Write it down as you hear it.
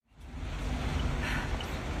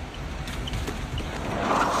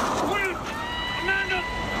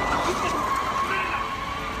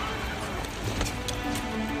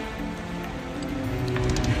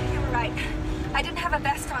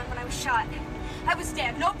I was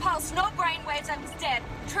dead. No pulse, no brain waves. I was dead.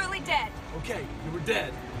 Truly dead. Okay, you were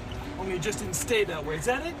dead. Only you just didn't stay that way. Is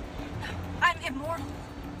that it? I'm immortal.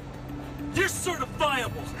 You're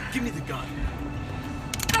certifiable. Give me the gun.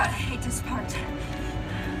 I hate this part.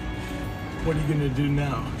 What are you gonna do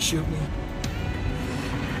now? Shoot me?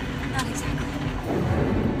 Not exactly.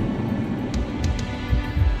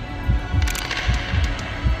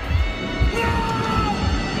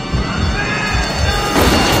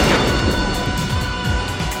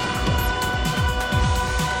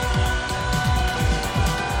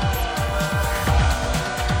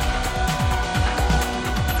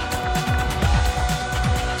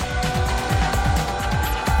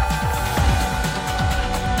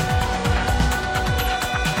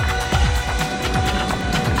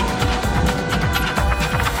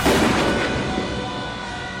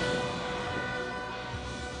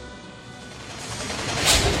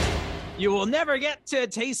 You will never get to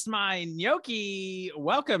taste my gnocchi.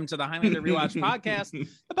 Welcome to the Highlander Rewatch Podcast,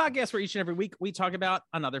 the podcast where each and every week we talk about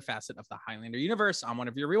another facet of the Highlander universe. I'm one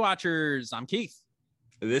of your rewatchers. I'm Keith.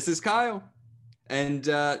 This is Kyle. And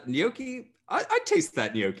gnocchi, I'd taste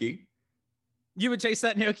that gnocchi. You would taste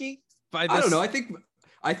that gnocchi? I don't know. I think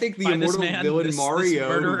the immortal villain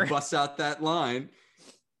Mario who busts out that line.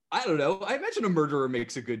 I don't know. I imagine a murderer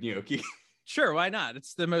makes a good gnocchi. Sure, why not?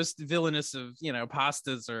 It's the most villainous of,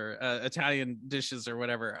 pastas or Italian dishes or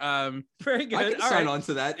whatever. Very good. I can sign on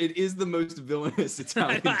to that. It is the most villainous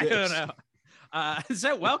Italian dish. I don't know.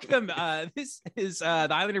 So welcome. This is the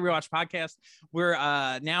Highlander Rewatch Podcast. We're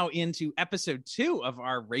now into episode 2 of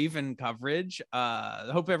our Raven coverage.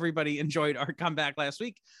 Hope everybody enjoyed our comeback last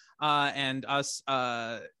week and us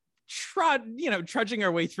trudging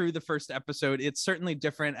our way through the first episode. It's certainly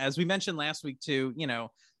different. As we mentioned last week too,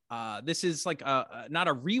 this is like not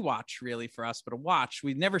a rewatch really for us, but a watch.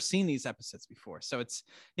 We've never seen these episodes before. So it's,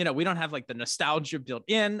 we don't have like the nostalgia built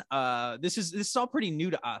in. This is all pretty new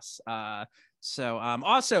to us.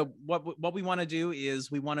 Also what we want to do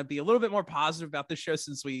is we want to be a little bit more positive about this show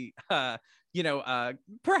since we,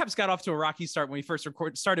 perhaps got off to a rocky start when we first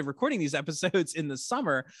started recording these episodes in the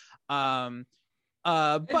summer. But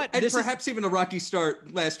perhaps even a rocky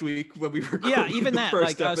start last week when we recorded even that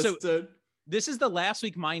first episode. This is the last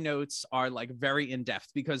week. My notes are like very in depth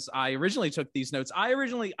because I originally took these notes.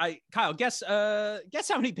 Kyle, guess how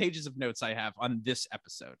many pages of notes I have on this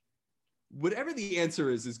episode. Whatever the answer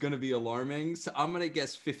is going to be alarming. So I'm going to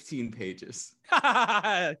guess 15 pages.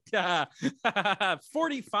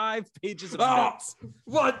 45 pages of notes.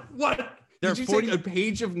 What? There Did you take a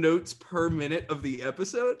page of notes per minute of the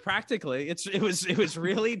episode? Practically. It was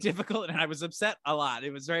really difficult and I was upset a lot.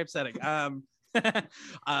 It was very upsetting.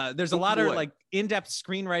 There's a lot of like in-depth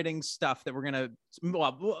screenwriting stuff that we're gonna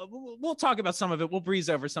we'll talk about some of it. We'll breeze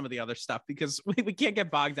over some of the other stuff because we can't get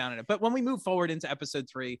bogged down in it. But when we move forward into episode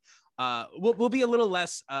 3, we'll be a little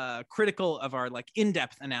less critical of our like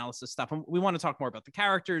in-depth analysis stuff. And we want to talk more about the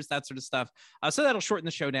characters, that sort of stuff. So that'll shorten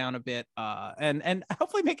the show down a bit and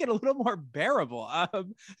hopefully make it a little more bearable.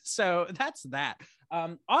 So that's that.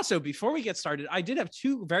 Also, before we get started, I did have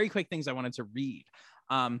 2 very quick things I wanted to read.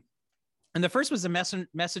 And the first was a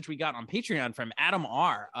message we got on Patreon from Adam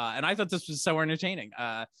R. And I thought this was so entertaining.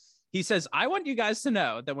 He says, I want you guys to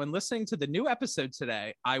know that when listening to the new episode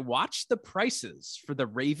today, I watched the prices for the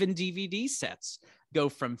Raven DVD sets go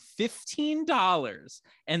from $15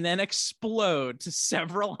 and then explode to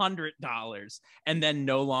several $100s and then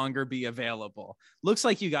no longer be available. Looks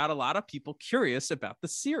like you got a lot of people curious about the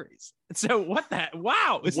series. So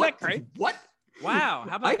wow. Isn't that great? What? Wow.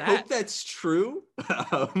 How about that? I hope that's true.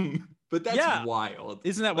 But that's wild.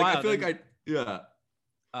 Isn't that wild? I feel like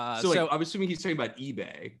I'm assuming he's talking about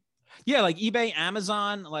eBay. Yeah, like eBay,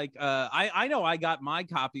 Amazon. Like I know I got my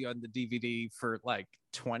copy on the DVD for like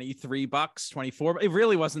 $23, 24. It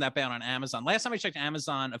really wasn't that bad on Amazon. Last time I checked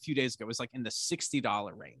Amazon a few days ago, it was like in the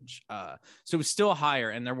 $60 range. So it was still higher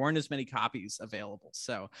and there weren't as many copies available.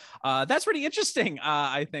 So that's pretty interesting,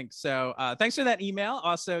 I think. So thanks for that email.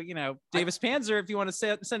 Also, Davis Panzer, if you want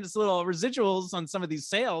to send us little residuals on some of these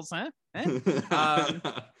sales,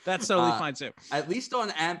 that's totally fine too. At least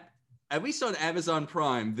on Amazon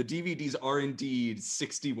Prime, the DVDs are indeed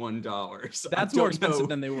 $61. That's more expensive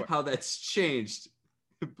than they were. How that's changed.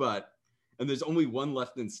 And there's only one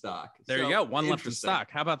left in stock. There you go. One left in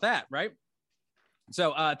stock. How about that? Right.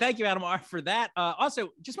 So thank you, Adam R, for that. Also,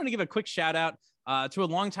 just want to give a quick shout out to a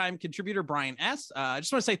longtime contributor, Brian S. I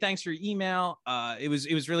just want to say thanks for your email. It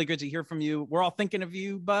was really good to hear from you. We're all thinking of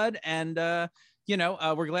you, bud. And,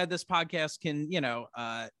 we're glad this podcast can,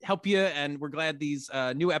 help you. And we're glad these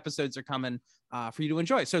new episodes are coming. for you to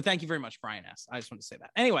enjoy. So thank you very much, Brian S. I just want to say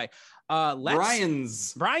that. Anyway,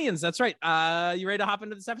 Brian's. That's right. You ready to hop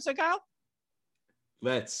into this episode, Kyle?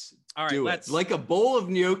 Let's do it. Like a bowl of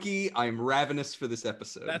gnocchi, I'm ravenous for this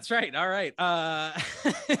episode. That's right. All right.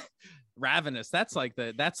 Ravenous. That's like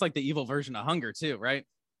the evil version of hunger too, right?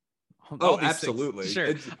 Absolutely.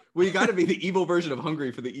 Sure. We got to be the evil version of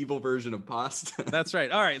hungry for the evil version of pasta. That's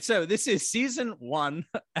right. All right. So this is season 1,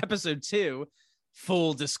 episode 2,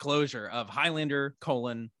 full disclosure of Highlander: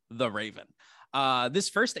 The Raven. This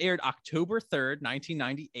first aired October 3rd,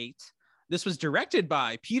 1998. This was directed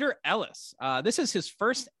by Peter Ellis. This is his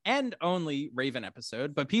first and only Raven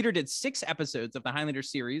episode, but Peter did 6 episodes of the Highlander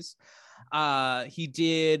series. He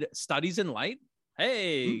did Studies in Light.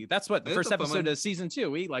 Hey, that's what the first episode of season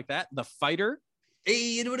 2. We like that. The Fighter. Hey,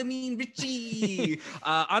 you know what I mean, Richie?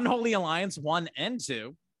 Unholy Alliance 1 and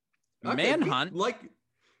 2. Okay, Manhunt.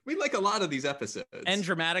 We like a lot of these episodes. And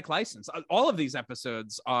Dramatic License. All of these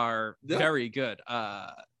episodes are very good.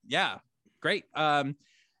 Yeah, great.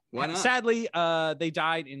 Why not? Sadly, they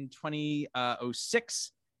died in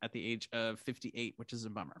 2006 at the age of 58, which is a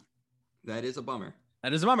bummer. That is a bummer.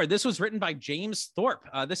 This was written by James Thorpe.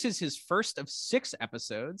 This is his first of 6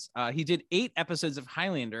 episodes. He did 8 episodes of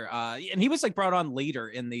Highlander, and he was brought on later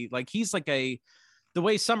in the he's the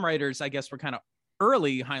way some writers, I guess, were kind of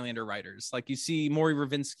early Highlander writers. You see Maury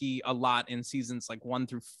Ravinsky a lot in seasons 1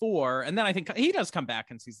 through 4, and then I think he does come back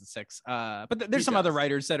in season 6. But there's some other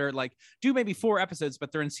writers that are do maybe 4 episodes,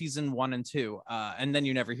 but they're in season 1 and 2, and then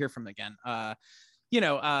you never hear from them again.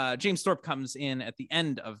 James Thorpe comes in at the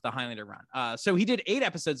end of the Highlander run. So he did 8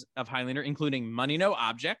 episodes of Highlander, including Money No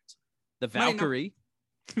Object, The Valkyrie,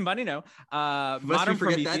 Money No, Modern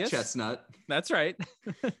Prometheus. That chestnut. That's right.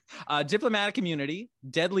 Diplomatic Immunity,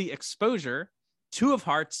 Deadly Exposure, 2 of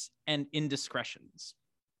Hearts, and Indiscretions.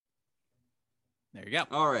 There you go.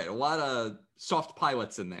 All right. A lot of soft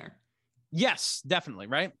pilots in there. Yes, definitely.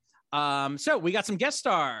 Right. So we got some guest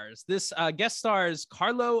stars. This guest stars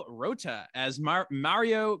Carlo Rota as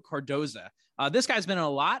Mario Cardoza. This guy's been in a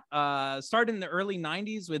lot. Started in the early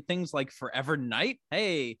 90s with things like Forever Night,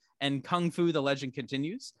 and Kung Fu: The Legend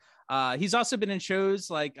Continues. He's also been in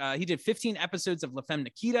shows he did 15 episodes of La Femme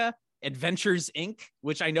Nikita, Adventures Inc.,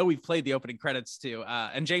 which I know we've played the opening credits to,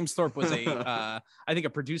 and James Thorpe was I think a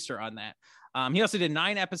producer on that. He also did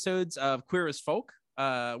 9 episodes of Queer as Folk,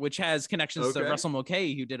 which has connections to Russell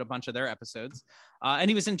Mulcahy, who did a bunch of their episodes. And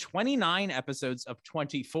he was in 29 episodes of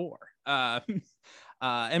 24.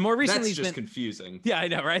 And more recently, that's just confusing. Yeah, I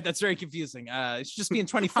know, right? That's very confusing. It's just being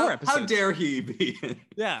 24 episodes. How dare he be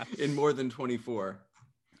in more than 24?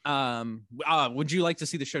 Would you like to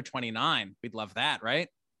see the show 29? We'd love that, right?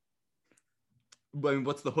 I mean,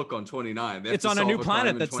 what's the hook on 29? It's on a new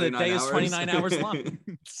planet that's the day is 29 hours long.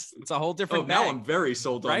 It's a whole different now I'm very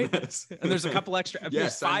sold on this. And there's a couple extra,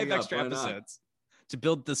 there's 5 extra episodes to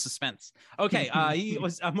build the suspense. Okay, he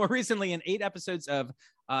was more recently in 8 episodes of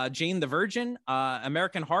Jane the Virgin,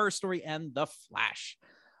 American Horror Story, and The Flash.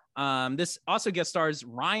 This also guest stars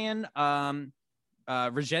Ryan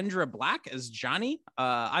Rajendra Black as Johnny.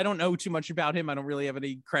 I don't know too much about him. I don't really have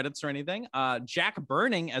any credits or anything. Jack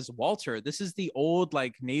Burning as Walter. This is the old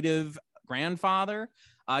native grandfather.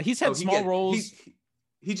 He's had small roles.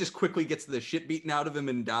 He just quickly gets the shit beaten out of him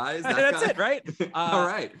and dies. That's it, right? All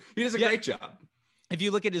right. He does a great job. If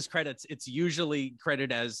you look at his credits, it's usually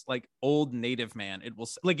credited as old native man. It will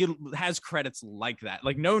it has credits like that,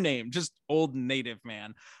 no name, just old native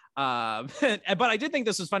man. But I did think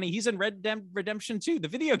this was funny. He's in Red Dead Redemption 2, the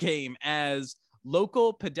video game, as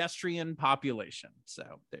local pedestrian population. So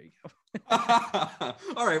there you go.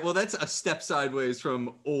 All right. Well, that's a step sideways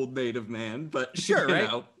from old native man, but sure,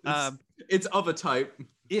 right? It's of a type.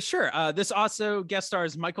 Yeah, sure. This also guest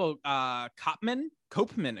stars Michael Copeman,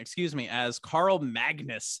 as Carl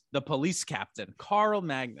Magnus, the police captain. Carl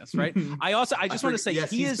Magnus, right? I just want to say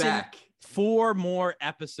he is back. 4 more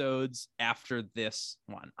episodes after this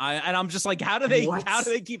one. I'm just how do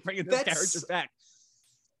they keep bringing this character back?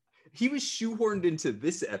 He was shoehorned into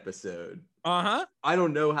this episode. I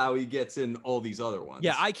don't know how he gets in all these other ones.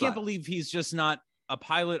 Yeah, I can't believe he's just not a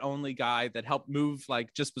pilot only guy that helped move,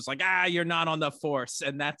 just was you're not on the force,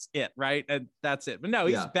 and that's it, right? And that's it. But no,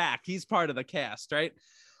 he's back. He's part of the cast, right?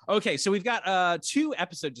 Okay, so we've got 2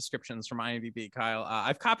 episode descriptions from IMDb, Kyle.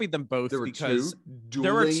 I've copied them both because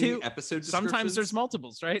there were 2 episode descriptions. Sometimes there's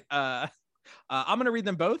multiples, right? I'm going to read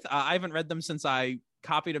them both. I haven't read them since I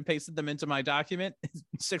copied and pasted them into my document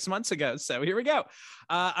 6 months ago. So here we go.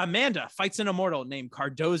 Amanda fights an immortal named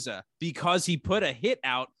Cardoza because he put a hit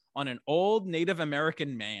out on an old Native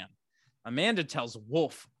American man. Amanda tells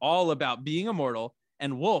Wolf all about being immortal,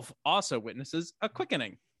 and Wolf also witnesses a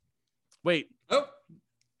quickening. Wait. Oh,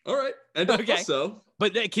 all right. And okay. Also,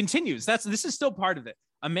 but it continues. This is still part of it.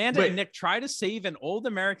 Amanda and Nick try to save an old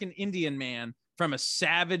American Indian man from a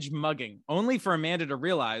savage mugging, only for Amanda to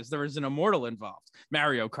realize there is an immortal involved,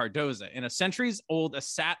 Mario Cardoza, in a centuries-old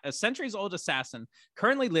assassin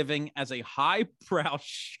currently living as a highbrow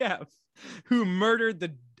chef who murdered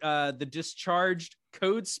the discharged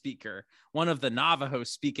code speaker, one of the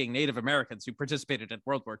Navajo-speaking Native Americans who participated in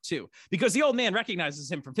World War II, because the old man recognizes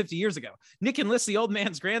him from 50 years ago. Nick enlists the old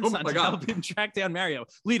man's grandson to help him track down Mario,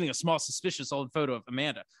 leaving a small suspicious old photo of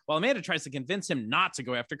Amanda, while Amanda tries to convince him not to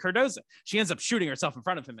go after Cardoza. She ends up shooting herself in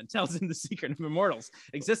front of him and tells him the secret of Immortal's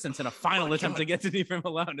existence in a final attempt to get to leave him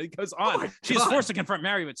alone. It goes on. She is forced to confront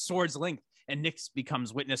Mario at sword's length, and Nick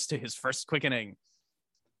becomes witness to his first quickening.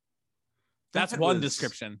 That's one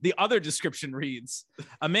description. The other description reads,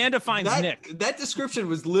 Amanda finds Nick. That description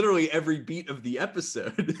was literally every beat of the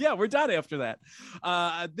episode. Yeah, we're done after that.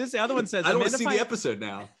 The other one says, I don't want to see the episode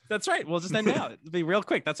now. That's right. We'll just end now. It'll be real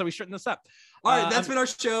quick. That's how we shorten this up. All right, that's been our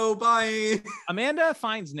show. Bye. Amanda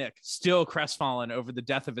finds Nick still crestfallen over the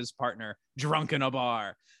death of his partner, drunk in a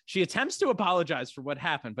bar. She attempts to apologize for what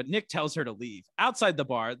happened, but Nick tells her to leave. Outside the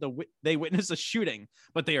bar, they witness a shooting,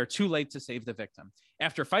 but they are too late to save the victim.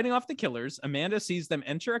 After fighting off the killers, Amanda sees them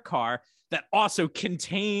enter a car that also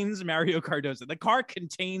contains Mario Cardoza. The car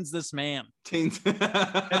contains this man,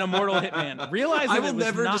 an immortal hitman. Realizing I will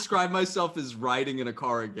never describe myself as riding in a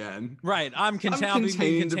car again. Right, I'm contained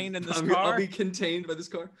in this car. I'll be contained by this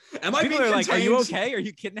car. Am I? People are like, "Are you okay? Are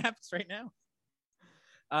you kidnapped right now?"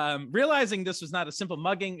 Realizing this was not a simple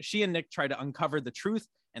mugging, she and Nick try to uncover the truth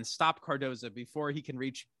and stop Cardoza before he can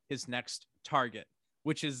reach his next target,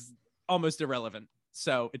 which is almost irrelevant.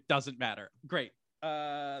 So it doesn't matter. Great.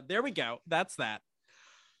 There we go. That's that.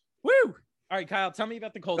 Woo! All right, Kyle, tell me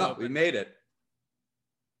about the cold open. We made it.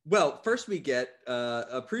 Well, first we get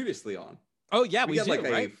a previously on. Oh yeah, we get do, like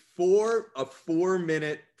right? a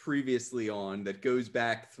 4-minute previously on that goes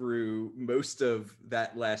back through most of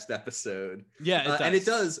that last episode. Yeah, it does. And it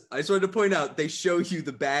does. I just wanted to point out they show you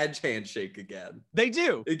the badge handshake again. They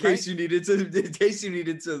do, in case you needed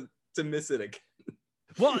to miss it again.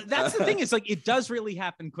 Well, that's the thing, is like it does really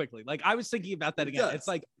happen quickly. Like I was thinking about that again. It's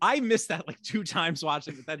like I missed that like 2 times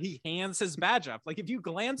watching it, that he hands his badge up. Like if you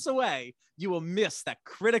glance away, you will miss that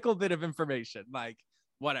critical bit of information. Like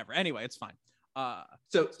whatever. Anyway, it's fine.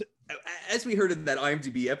 So as we heard in that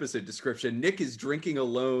IMDb episode description, Nick is drinking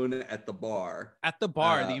alone at the bar.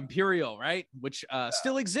 The Imperial, right? Which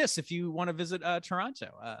still exists if you want to visit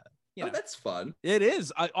Toronto. That's fun. It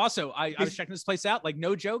is. I was checking this place out. Like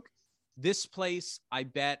no joke. This place, I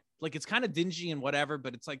bet, like it's kind of dingy and whatever,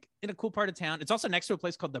 but it's like in a cool part of town. It's also next to a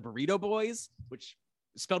place called the Burrito Boys, which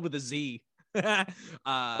is spelled with a Z.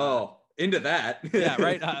 Into that. Yeah,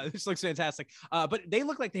 right. This looks fantastic. But they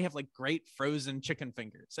look like they have like great frozen chicken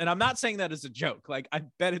fingers. And I'm not saying that as a joke. Like, I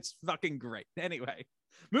bet it's fucking great. Anyway,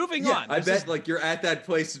 moving on. I bet like you're at that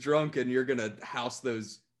place drunk and you're going to house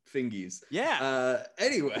those fingies. Yeah.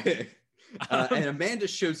 Anyway. And Amanda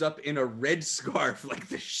shows up in a red scarf, like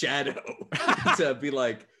the Shadow, to be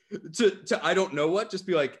like, to I don't know what, just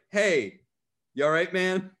be like, hey, you all right,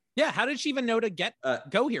 man? Yeah. How did she even know to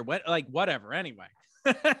go here? What, like, whatever. Anyway.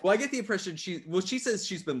 Well, I get the impression she says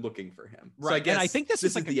she's been looking for him. Right. So I guess and I think this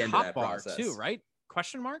is like the a end cop of that bar process too, right?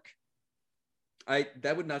 Question mark?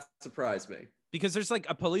 That would not surprise me. Because there's like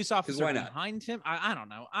a police officer behind him. I don't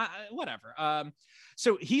know. Whatever.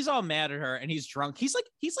 So he's all mad at her and he's drunk. He's like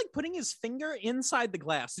putting his finger inside the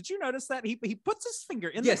glass. Did you notice that? He puts his finger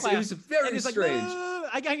in the glass. Yes, it was very strange.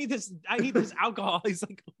 Like, I need this alcohol. He's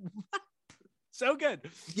like, what? So good.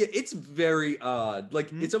 Yeah, it's very odd. Like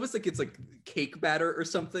it's almost like it's like cake batter or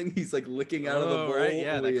something. He's like licking out of the bowl. Right?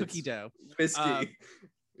 Yeah, that cookie dough. Whiskey.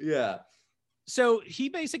 Yeah. So he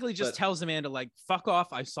basically just tells Amanda, like, fuck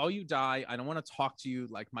off. I saw you die. I don't want to talk to you.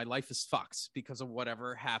 Like, my life is fucked because of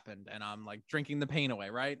whatever happened. And I'm like drinking the pain away.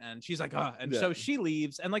 Right. And she's like, so she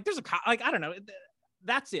leaves. And like, there's like, I don't know.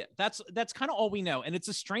 That's it. That's kind of all we know. And it's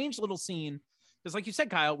a strange little scene because, like you said,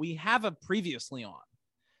 Kyle, we have a previously on.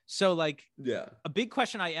 So like, a big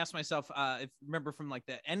question I asked myself, if remember from like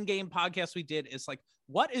the Endgame podcast we did, is like,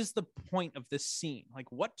 what is the point of this scene?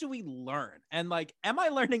 Like, what do we learn? And like, am I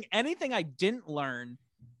learning anything I didn't learn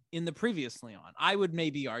in the previously on? I would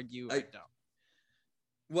maybe argue I don't.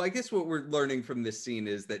 Well, I guess what we're learning from this scene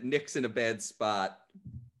is that Nick's in a bad spot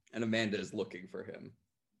and Amanda is looking for him.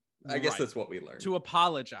 I guess that's what we learned. To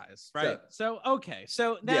apologize, right? So okay.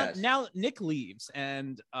 So now Nick leaves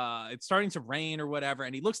and it's starting to rain or whatever,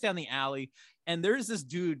 and he looks down the alley and there's this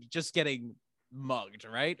dude just getting mugged,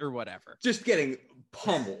 right? Or whatever. Just getting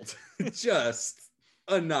pummeled. Just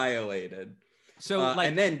annihilated. So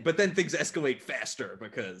but then things escalate faster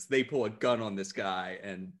because they pull a gun on this guy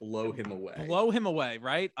and blow him away.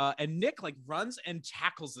 Right? And Nick like runs and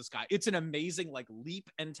tackles this guy. It's an amazing like leap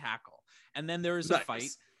and tackle. And then there is a fight.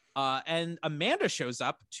 And Amanda shows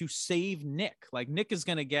up to save Nick. Like Nick is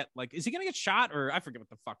gonna get is he gonna get shot or I forget what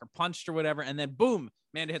the fuck, or punched or whatever? And then boom,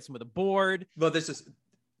 Amanda hits him with a board. Well,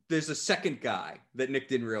 there's a second guy that Nick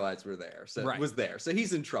didn't realize was there. So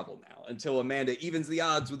he's in trouble now until Amanda evens the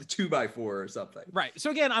odds with a 2x4 or something. Right.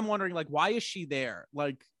 So again, I'm wondering why is she there?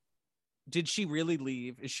 Like, did she really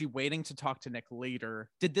leave? Is she waiting to talk to Nick later?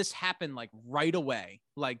 Did this happen right away?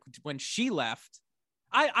 Like when she left?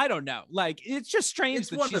 I don't know. Like, it's just strange.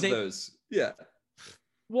 It's one of those. Yeah.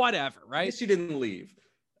 Whatever. Right. She didn't leave.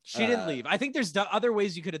 She didn't leave. I think there's other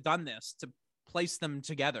ways you could have done this to place them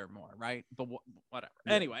together more, right? But whatever.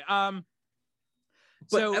 Yeah. Anyway, but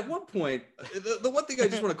so at one point, the one thing I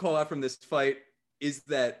just want to call out from this fight is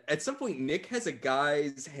that at some point Nick has a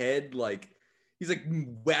guy's head he's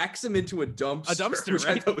whacks him into a dumpster, which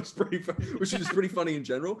right? I thought was which was pretty funny in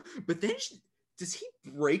general. But then does he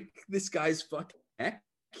break this guy's fucking neck?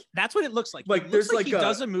 That's what it looks like. Like there's he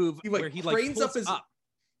does a move where he cranes pulls up his up.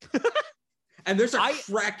 And there's a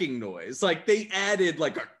cracking noise. Like they added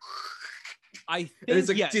I think, and it's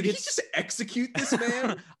did he just execute this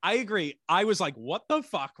man? I agree. I was like, what the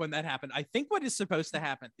fuck when that happened? I think what is supposed to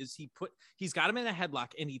happen is he's got him in a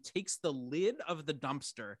headlock and he takes the lid of the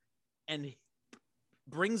dumpster and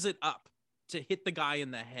brings it up to hit the guy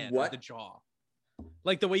in the head or the jaw.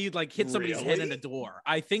 Like the way you'd hit somebody's head in a door.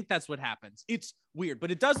 I think that's what happens. It's weird,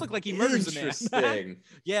 but it does look like he murders a man. Interesting.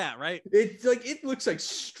 Yeah, right. It looks like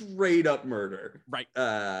straight up murder. Right.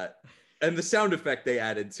 And the sound effect they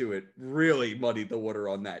added to it really muddied the water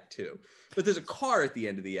on that too. But there's a car at the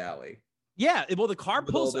end of the alley. Yeah, well, the car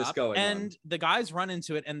pulls up and on. The guys run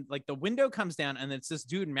into it and the window comes down and it's this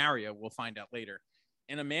dude, Mario, we'll find out later.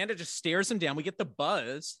 And Amanda just stares him down. We get the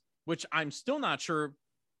buzz, which I'm still not sure.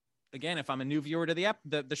 Again, if I'm a new viewer to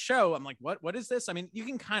the show, I'm like, what is this? I mean, you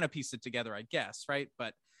can kind of piece it together, I guess, right?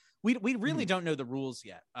 But we really don't know the rules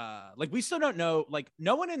yet. We still don't know.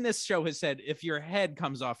 No one in this show has said if your head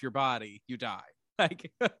comes off your body, you die.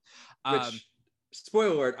 Which,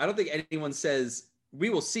 spoiler alert, I don't think anyone says we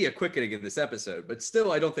will see a quickening in this episode, but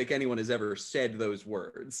still, I don't think anyone has ever said those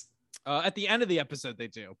words. At the end of the episode, they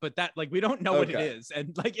do, but that we don't know what it is,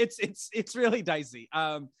 and it's really dicey.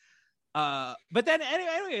 But then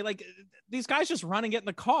anyway, these guys just run and get in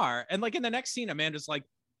the car, and in the next scene, Amanda's like,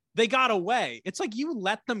 they got away. It's like you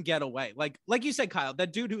let them get away. Like you said, Kyle,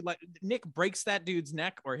 that dude who Nick breaks that dude's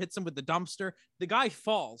neck or hits him with the dumpster. The guy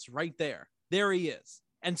falls right there. There he is,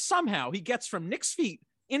 and somehow he gets from Nick's feet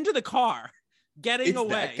into the car, getting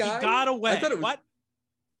away. He got away. I thought it was...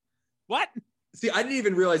 What? See, I didn't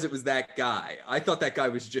even realize it was that guy. I thought that guy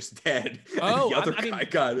was just dead. Oh,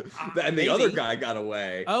 and the other guy got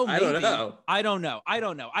away. Oh, I don't know. I don't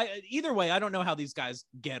know. Either way, I don't know how these guys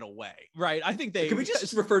get away. Right? I think they. Can we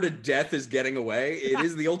just refer to death as getting away? It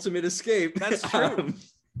is the ultimate escape. That's true.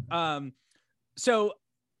 So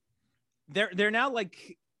they're now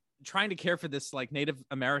trying to care for this Native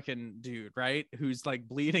American dude, right? Who's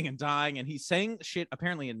bleeding and dying, and he's saying shit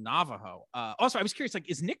apparently in Navajo. Also, I was curious,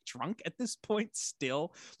 is Nick drunk at this point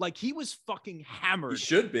still? He was fucking hammered. He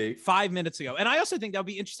should be 5 minutes ago. And I also think that would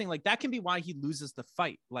be interesting. That can be why he loses the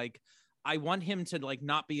fight. I want him to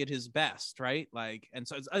not be at his best, right? And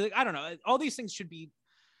so it's, I don't know. All these things should be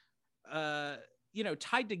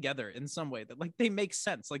tied together in some way that they make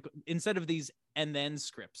sense, instead of these and then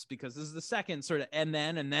scripts, because this is the second sort of and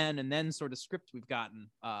then sort of script we've gotten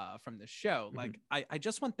from this show. I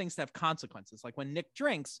just want things to have consequences. When Nick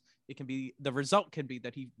drinks, the result can be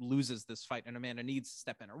that he loses this fight and Amanda needs to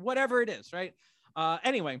step in or whatever it is, right?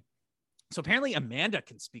 Anyway, so apparently Amanda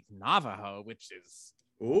can speak Navajo, which is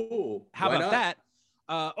how about not? That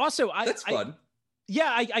also that's fun.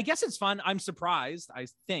 I guess it's fun. I'm surprised. I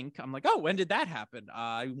think I'm like, oh, when did that happen?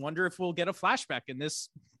 I wonder if we'll get a flashback in this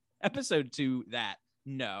episode to that.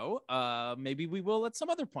 No, maybe we will at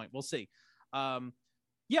some other point. We'll see. Also,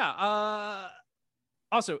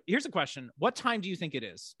 here's a question. What time do you think it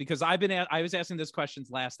is? Because I was asking those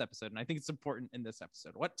questions last episode, and I think it's important in this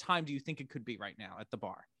episode. What time do you think it could be right now at the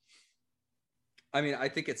bar? I mean, I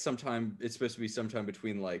think it's supposed to be sometime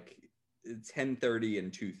between 10:30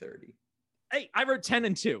 and 2:30. Hey, I wrote 10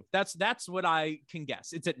 and 2. That's what I can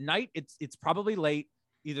guess. It's at night. It's probably late.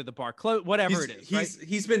 Either the bar closed, whatever it is.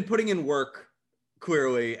 He's been putting in work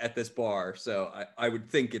clearly at this bar, so I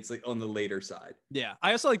would think it's on the later side. Yeah,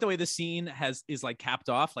 I also like the way the scene is capped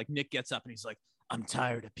off. Nick gets up and he's like, "I'm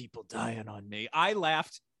tired of people dying on me." I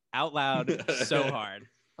laughed out loud so hard.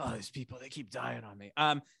 Oh, these people, they keep dying on me.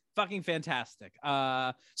 fucking fantastic.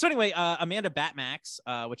 So anyway, Amanda Batmax,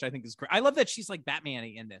 which I think is great. I love that she's like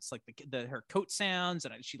Batman-y in this, like her coat sounds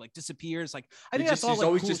and she like disappears. Like I think that's all. She's like,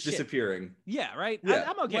 always cool just shit. Disappearing. Yeah, right. Yeah,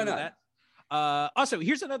 I'm okay with that. Also,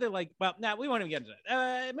 here's another like. Well, now we won't even get into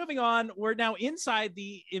that. Moving on, we're now inside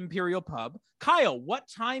the Imperial Pub. Kyle, what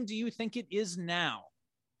time do you think it is now?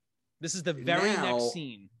 This is the very next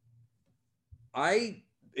scene. I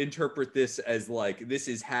interpret this as like this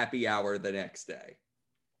is happy hour the next day.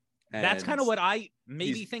 And that's kind of what I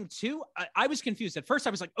maybe think too. I was confused at first. I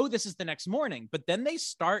was like, oh, this is the next morning, but then they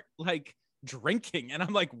start like drinking and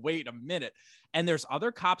I'm like, wait a minute. And there's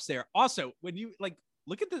other cops there. Also, when you like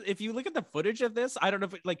if you look at the footage of this, I don't know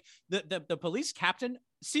if like the police captain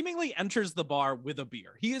seemingly enters the bar with a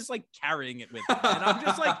beer. He is like carrying it with him. And I'm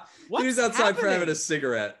just like, what's He's outside happening? for having a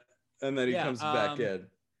cigarette and then he comes back in.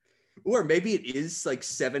 Or maybe it is like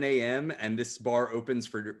 7 a.m. and this bar opens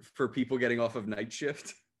for people getting off of night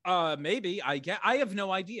shift. Maybe I have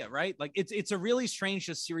no idea, right? Like it's a really strange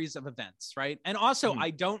just series of events, right? And also I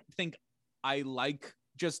don't think I like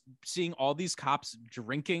just seeing all these cops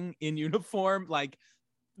drinking in uniform. Like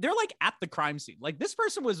they're like at the crime scene. Like this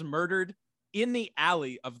person was murdered in the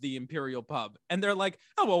alley of the Imperial Pub. And they're like,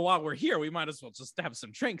 oh, well, while we're here, we might as well just have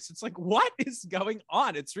some drinks. It's like, what is going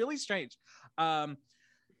on? It's really strange.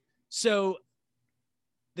 So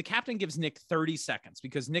the captain gives Nick 30 seconds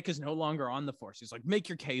because Nick is no longer on the force. He's like, make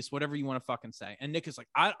your case, whatever you want to fucking say. And Nick is like,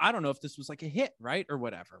 I don't know if this was like a hit, right? Or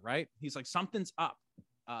whatever, right? He's like, something's up.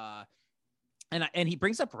 And he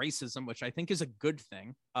brings up racism, which I think is a good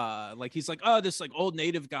thing. Like he's like, oh, this like old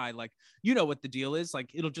native guy, like, you know what the deal is.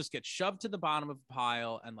 Like it'll just get shoved to the bottom of the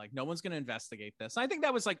pile and like no one's going to investigate this. I think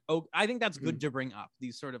that was like, oh, I think that's good to bring up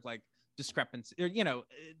these sort of like discrepancy, or you know,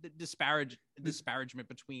 disparagement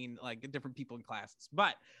between like different people in classes.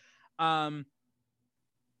 But I'm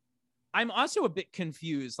also a bit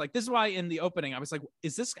confused. Like this is why in the opening I was like,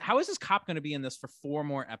 how is this cop going to be in this for 4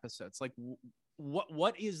 more episodes? Like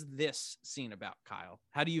what is this scene about, Kyle?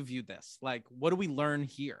 How do you view this? Like what do we learn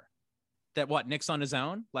here? That what, Nick's on his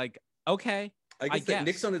own? Like, okay, I guess that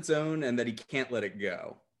Nick's on its own and that he can't let it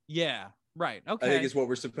go. Yeah. Right. Okay. I think is what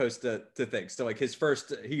we're supposed to think. So like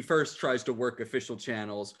he first tries to work official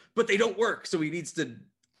channels, but they don't work. So he needs to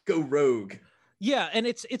go rogue. Yeah. And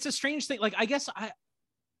it's a strange thing. Like, I guess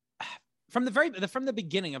from the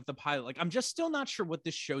beginning of the pilot, like, I'm just still not sure what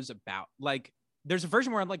this show's about. Like there's a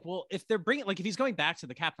version where I'm like, well, if he's going back to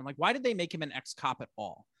the captain, like, why did they make him an ex-cop at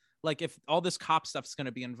all? Like if all this cop stuff's going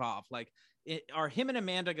to be involved, like, are him and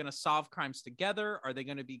Amanda going to solve crimes together? Are they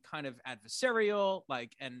going to be kind of adversarial,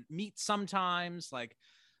 like, and meet sometimes? Like,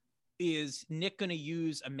 is Nick going to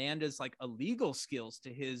use Amanda's like illegal skills to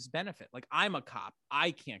his benefit? Like, I'm a cop, I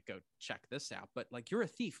can't go check this out, but like, you're a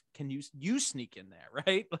thief, can you sneak in there,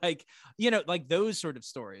 right? Like, you know, like those sort of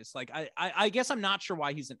stories. Like, I guess I'm not sure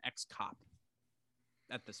why he's an ex-cop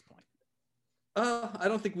at this point. I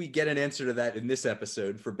don't think we get an answer to that in this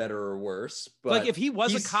episode, for better or worse. But like, if he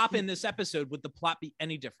was a cop in this episode, would the plot be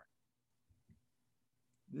any different?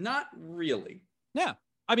 Not really. Yeah.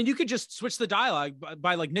 I mean, you could just switch the dialogue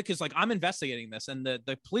by like, Nick is like, I'm investigating this. And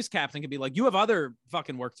the police captain could be like, you have other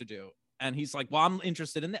fucking work to do. And he's like, well, I'm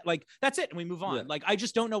interested in that. Like, that's it. And we move on. Yeah. Like, I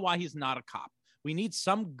just don't know why he's not a cop. We need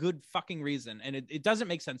some good fucking reason. And it doesn't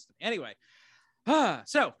make sense to me. Anyway.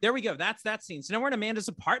 So there we go. That's that scene. So now we're in Amanda's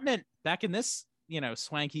apartment back in this, you know,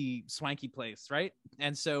 swanky place, right?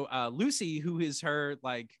 And so Lucy, who is her,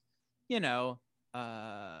 like, you know,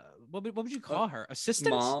 what would you call her?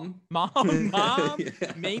 Assistant? Mom? Yeah.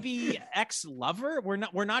 Maybe ex-lover?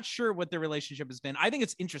 We're not sure what their relationship has been. I think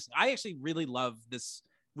it's interesting. I actually really love this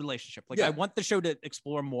relationship. Like, yeah. I want the show to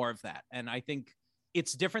explore more of that. And I think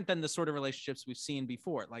it's different than the sort of relationships we've seen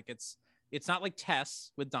before. Like, it's not like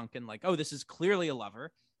Tess with Duncan, like, oh, this is clearly a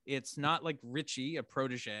lover. It's not like Richie, a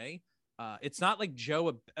protege. It's not like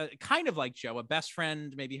Joe, kind of like Joe, a best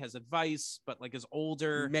friend, maybe has advice, but like is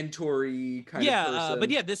older. Mentory kind of person. But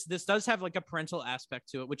yeah, this does have like a parental aspect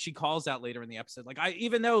to it, which she calls out later in the episode. Like,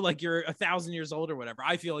 even though like you're 1,000 years old or whatever,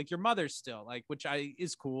 I feel like your mother's still, like, which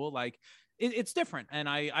is cool. Like it's different. And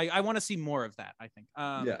I want to see more of that, I think.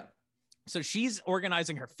 Yeah. So she's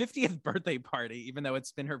organizing her 50th birthday party, even though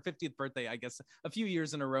it's been her 50th birthday, I guess, a few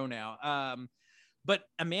years in a row now. But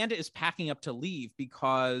Amanda is packing up to leave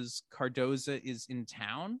because Cardoza is in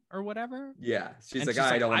town or whatever. Yeah. She's like,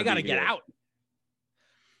 I got to get out.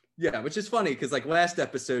 Yeah, which is funny because like last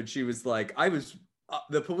episode, she was like,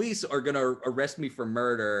 the police are going to arrest me for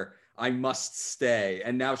murder. I must stay.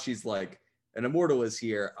 And now she's like, an immortal is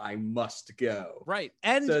here. I must go. Right.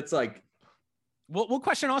 And so it's like, we'll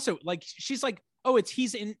question also, like, she's like, oh,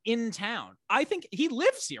 he's in town. I think he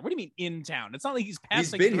lives here. What do you mean in town? It's not like he's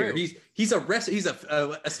passing He's been through. here. He's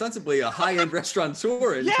ostensibly a high-end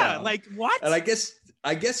restaurateur in town. Like what? And I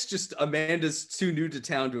guess just Amanda's too new to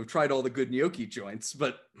town to have tried all the good gnocchi joints,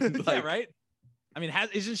 but like, yeah, right. I mean,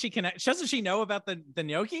 isn't she doesn't she know about the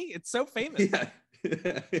gnocchi? It's so famous. Yeah.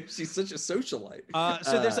 She's such a socialite.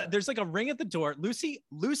 So there's like a ring at the door. Lucy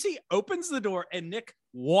opens the door and Nick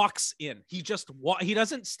walks in. He just he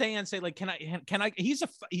doesn't stay and say like, can I? He's a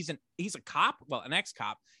cop. Well, an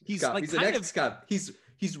ex-cop. He's an ex-cop.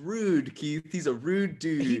 He's rude, Keith. He's a rude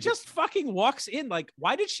dude. He just fucking walks in. Like,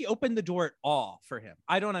 why did she open the door at all for him?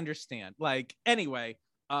 I don't understand. Like, anyway,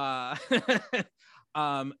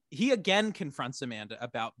 he again confronts Amanda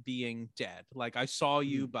about being dead. Like, I saw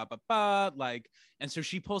you, like, and so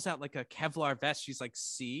she pulls out like a Kevlar vest. She's like,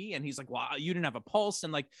 see? And he's like, well, you didn't have a pulse.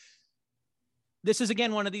 And like, this is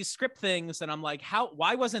again one of these script things. And I'm like,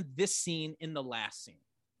 why wasn't this scene in the last scene?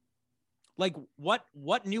 Like, what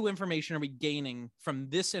new information are we gaining from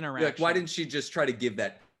this interaction? Like, why didn't she just try to give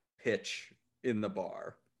that pitch in the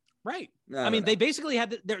bar? Right. I mean, they basically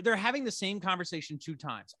had they're having the same conversation 2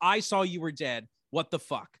 times. I saw you were dead. What the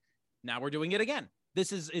fuck? Now we're doing it again.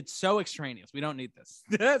 It's so extraneous. We don't need this.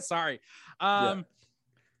 Sorry. So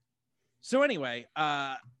anyway,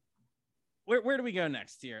 where do we go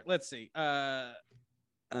next here? Let's see.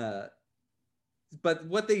 But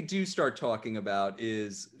what they do start talking about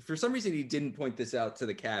is, for some reason, he didn't point this out to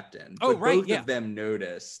the captain. Oh, but right. Both of them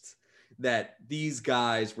noticed that these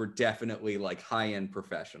guys were definitely like high-end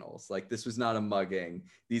professionals. Like, this was not a mugging.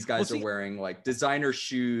 These guys are wearing like designer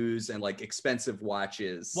shoes and like expensive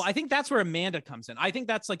watches. Well, I think that's where Amanda comes in. I think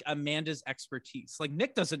that's like Amanda's expertise. Like,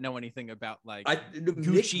 Nick doesn't know anything about like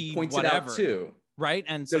Gucci, Nick points whatever, it out too. Right.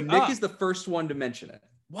 And so Nick is the first one to mention it.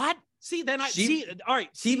 What? See, then all right.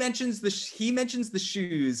 He mentions the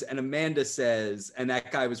shoes, and Amanda says, and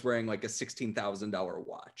that guy was wearing like a $16,000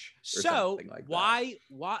 watch. So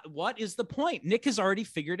what is the point? Nick has already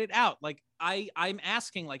figured it out. Like, I'm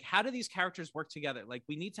asking, like, how do these characters work together? Like,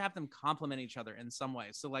 we need to have them complement each other in some way.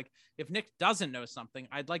 So like, if Nick doesn't know something,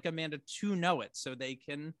 I'd like Amanda to know it so they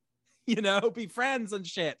can, be friends and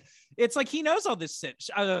shit. It's like, he knows all this shit.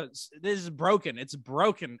 This is broken. It's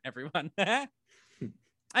broken, everyone.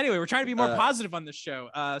 Anyway, we're trying to be more positive on this show.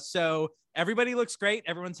 So everybody looks great.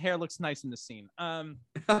 Everyone's hair looks nice in this scene.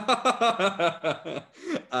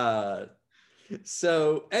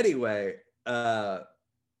 So anyway,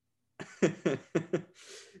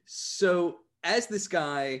 so as this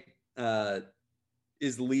guy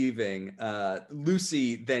is leaving,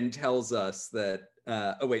 Lucy then tells us that,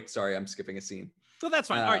 oh wait, sorry, I'm skipping a scene. So that's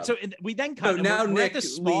fine. All right, so we then cut. So now we're Nick at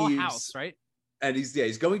this small leaves, house, right? And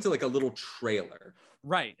he's going to like a little trailer.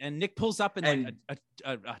 Right, and Nick pulls up in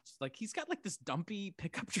like he's got like this dumpy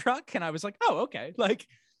pickup truck, and I was like, oh, okay, like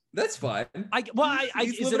that's fine.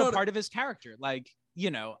 Is it a part of his character? Like,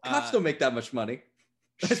 cops don't make that much money.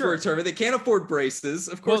 Sure, they can't afford braces,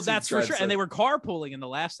 of course. Well, that's for sure. And they were carpooling in the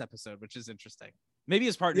last episode, which is interesting. Maybe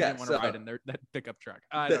his partner didn't want to ride in that pickup truck.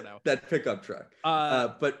 I don't know. That pickup truck.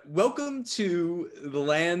 But welcome to the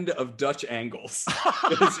land of Dutch angles.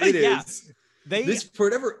 Because it is. For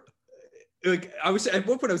whatever. Like, I was at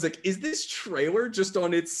one point, I was like, "Is this trailer just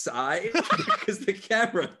on its side?" Because the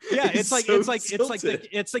camera. Yeah, it's like tilted.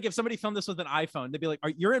 it's like if somebody filmed this with an iPhone, they'd be like,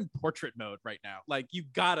 "You're in portrait mode right now. Like, you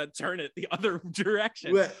gotta turn it the other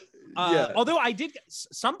direction." Well, yeah. Although I did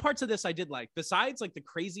some parts of this, I did like. Besides, like the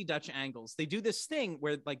crazy Dutch angles, they do this thing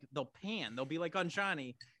where like they'll pan. They'll be like on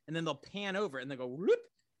Johnny, and then they'll pan over, and they go whoop.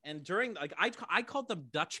 And during like I called them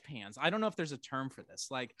Dutch pans. I don't know if there's a term for this.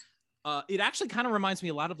 Like. It actually kind of reminds me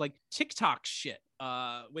a lot of like TikTok shit.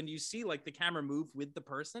 When you see like the camera move with the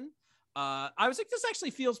person, I was like, this actually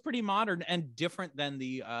feels pretty modern and different than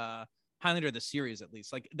the Highlander the series, at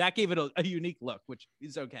least. Like that gave it a unique look, which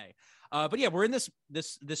is okay. But yeah, we're in this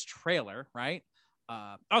trailer, right?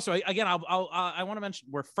 Also, again, I want to mention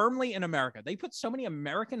we're firmly in America. They put so many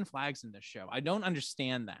American flags in this show. I don't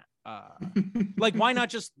understand that. Like, why not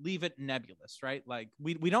just leave it nebulous, right? Like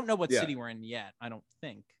we don't know what city we're in yet. I don't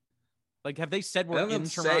think. Like, have they said we're in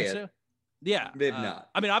Toronto? Yeah. They've not.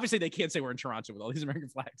 I mean, obviously they can't say we're in Toronto with all these American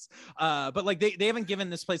flags. But like they haven't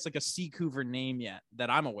given this place like a Seacouver name yet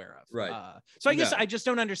that I'm aware of. Right. So I guess I just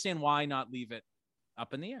don't understand why not leave it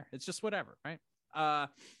up in the air. It's just whatever, right?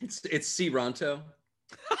 It's Searonto.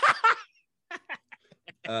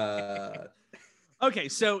 Okay,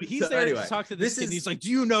 so he's there to talk to this kid. And he's like,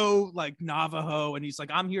 "Do you know like Navajo?" And he's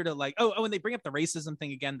like, "I'm here to like." Oh, and they bring up the racism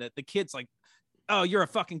thing again. That the kid's like, oh, you're a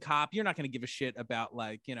fucking cop. You're not going to give a shit about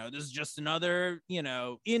like, this is just another,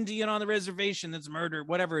 Indian on the reservation that's murdered,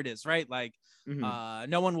 whatever it is, right? Like,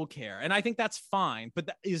 no one will care. And I think that's fine, but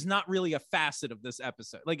that is not really a facet of this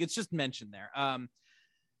episode. Like, it's just mentioned there.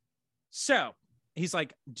 So he's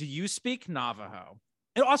like, do you speak Navajo?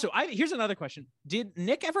 And also, here's another question. Did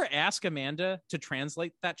Nick ever ask Amanda to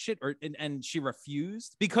translate that shit, and she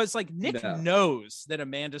refused? Because like Nick knows that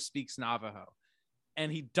Amanda speaks Navajo,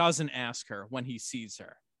 and he doesn't ask her when he sees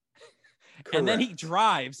her. Correct. And then he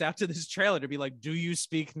drives out to this trailer to be like, do you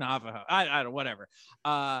speak Navajo? I don't know, whatever.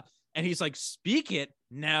 And he's like, speak it.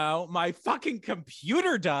 No, my fucking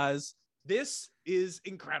computer does. This is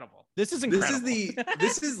incredible. This is incredible.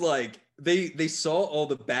 This is like they saw all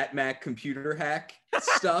the Batmac computer hack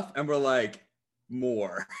stuff and were like,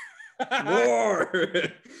 more.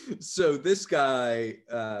 So this guy,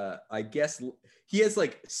 I guess he has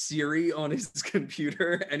like Siri on his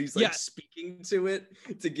computer and he's like speaking to it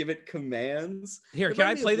to give it commands. Here, can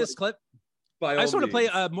I play this clip? I just want to play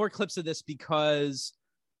more clips of this because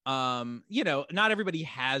not everybody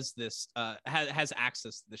has this has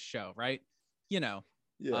access to this show, right?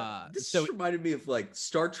 This reminded me of like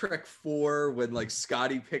Star Trek 4 when like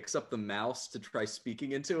Scotty picks up the mouse to try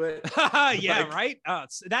speaking into it. Yeah, right.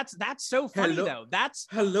 That's so funny though. That's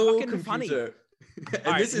hello fucking computer. Funny.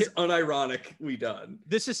 And this is unironically done.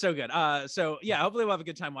 This is so good. So yeah, hopefully we'll have a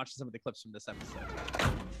good time watching some of the clips from this episode.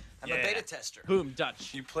 I'm a beta tester. Boom,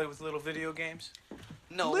 Dutch. You play with little video games?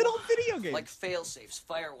 No. Little video games. Like fail-safes,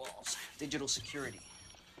 firewalls, digital security.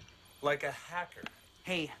 Like a hacker.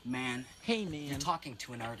 Hey, man. Hey, man. You're talking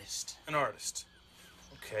to an artist. An artist.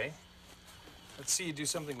 Okay. Let's see you do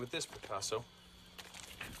something with this, Picasso.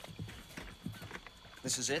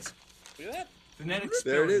 This is it? Look at that. Phonetic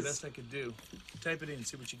spell is the best I could do. Type it in,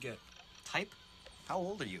 see what you get. Type? How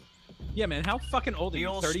old are you? Yeah, man. How fucking old are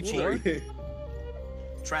you? 34?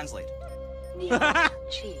 Translate.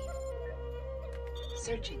 Chi.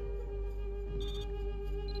 Searching.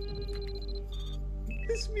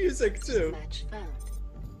 This music too. Match found.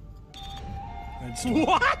 Red Storm.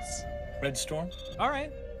 What? Red Storm? All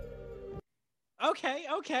right. Okay.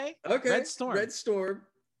 Red Storm. Red Storm.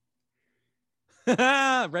 And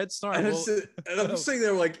I'm just sitting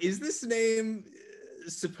there like, is this name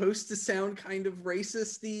supposed to sound kind of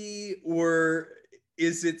racist-y, or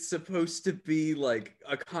is it supposed to be like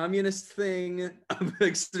a communist thing? I'm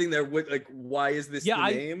like sitting there with like, why is this the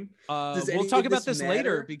name? We'll talk about this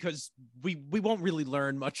later because we won't really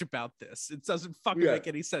learn much about this. It doesn't fucking make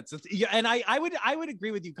any sense. And I would agree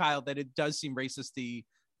with you, Kyle, that it does seem racist-y,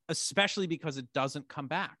 especially because it doesn't come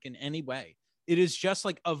back in any way. It is just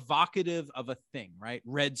like evocative of a thing, right?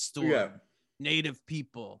 Red Storm, Native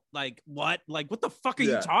people. Like what? Like what the fuck are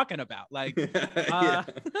you talking about? Like, I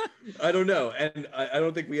don't know, and I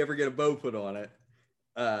don't think we ever get a bow put on it.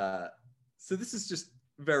 So this is just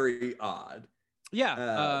very odd.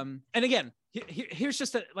 Yeah. And again, here's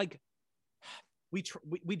just like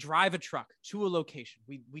we drive a truck to a location.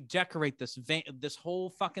 We decorate this this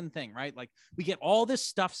whole fucking thing, right? Like we get all this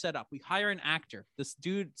stuff set up. We hire an actor, this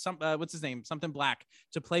dude, what's his name? Something Black,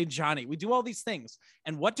 to play Johnny. We do all these things.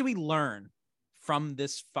 And what do we learn from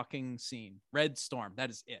this fucking scene? Red Storm. That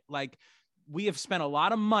is it. Like we have spent a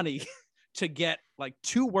lot of money to get like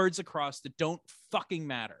 2 words across that don't fucking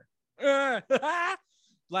matter.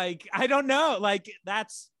 Like, I don't know. Like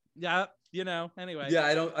that's, anyway. Yeah,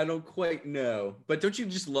 I don't quite know. But don't you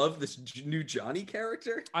just love this new Johnny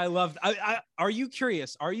character? I love. Are you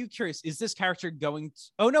curious? Is this character going?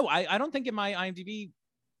 Oh no, I don't think in my IMDb,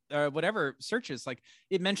 whatever searches, like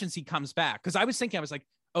it mentions he comes back. Because I was thinking, I was like,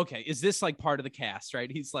 okay, is this like part of the cast? Right?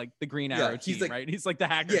 He's like the Green Arrow team, like, right? He's like the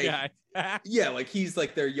hacker guy. Yeah, like he's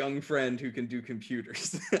like their young friend who can do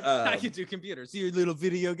computers. I can do computers. Your little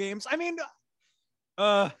video games. I mean,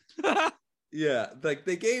 Yeah, like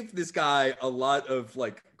they gave this guy a lot of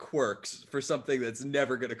like quirks for something that's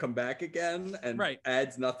never going to come back again and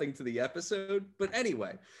adds nothing to the episode. But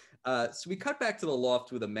anyway, so we cut back to the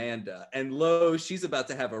loft with Amanda, and she's about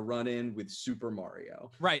to have a run-in with Super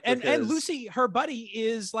Mario. Right, and Lucy, her buddy,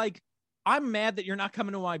 is like, I'm mad that you're not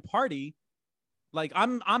coming to my party. Like,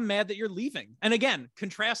 I'm mad that you're leaving. And again,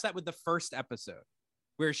 contrast that with the first episode,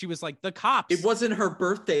 where she was like, the cops. It wasn't her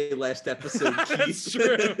birthday last episode. That's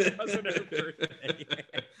true. It wasn't her birthday.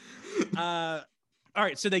 All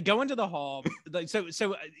right, so they go into the hall. Like,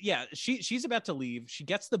 so yeah, she's about to leave. She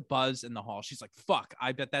gets the buzz in the hall. She's like, fuck,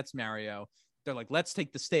 I bet that's Mario. They're like, let's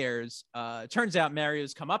take the stairs. Turns out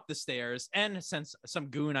Mario's come up the stairs and sends some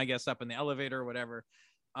goon, I guess, up in the elevator or whatever.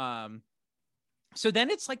 So then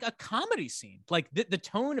it's like a comedy scene. Like the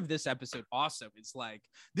tone of this episode also is like,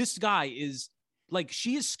 this guy is like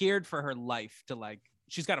she is scared for her life to like,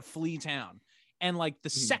 she's got to flee town. And like the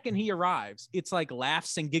second he arrives, it's like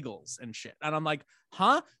laughs and giggles and shit. And I'm like,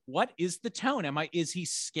 huh? What is the tone? Is he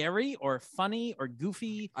scary or funny or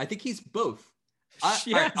goofy? I think he's both.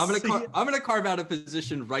 Yes. I'm gonna carve out a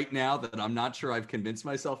position right now that I'm not sure I've convinced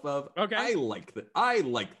myself of. Okay. I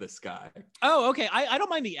like this guy. Oh, okay. I don't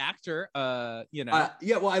mind the actor. You know.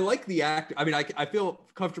 Yeah. Well, I like the actor. I mean, I feel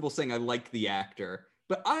comfortable saying I like the actor,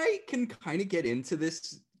 but I can kind of get into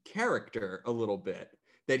this character a little bit.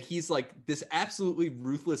 That he's like this absolutely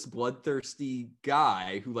ruthless, bloodthirsty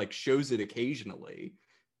guy who like shows it occasionally,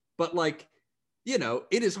 but like, you know,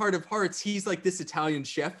 in his heart of hearts, he's like this Italian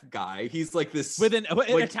chef guy. He's like this with an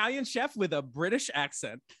Italian chef with a British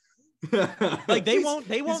accent. Like they won't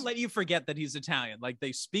let you forget that he's Italian. Like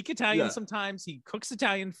they speak Italian sometimes. He cooks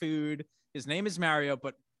Italian food. His name is Mario,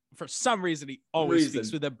 but for some reason he always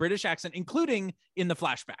speaks with a British accent, including in the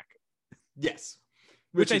flashback. Yes,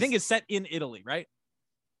 which I think is set in Italy, right?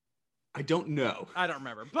 I don't know. I don't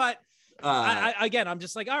remember, but again, I'm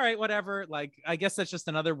just like, all right, whatever. Like, I guess that's just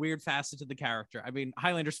another weird facet to the character. I mean,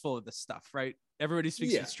 Highlander's full of this stuff, right? Everybody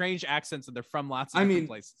speaks with strange accents and they're from lots of different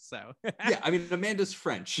places. So yeah, I mean, Amanda's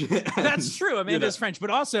French. That's true. Amanda's French, but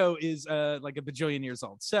also is like a bajillion years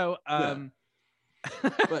old. So,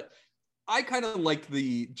 but I kind of like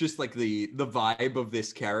the vibe of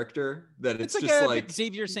this character. That it's like just like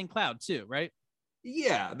Xavier St. Cloud too, right?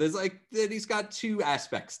 Yeah, there's like that he's got two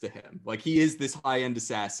aspects to him. Like he is this high-end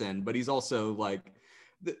assassin, but he's also like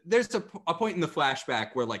there's a point in the flashback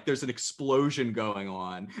where like there's an explosion going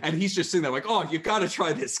on and he's just sitting there like, oh, you got to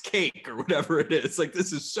try this cake or whatever it is. Like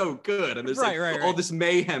this is so good. And there's all this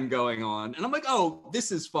mayhem going on. And I'm like, oh,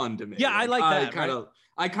 this is fun to me. Yeah, I like that.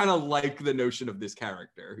 I kind of like the notion of this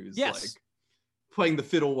character who's like playing the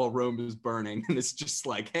fiddle while Rome is burning. And it's just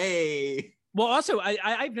like, hey. Well, also,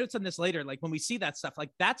 I've notes on this later. Like when we see that stuff, like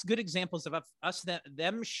that's good examples of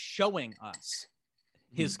them showing us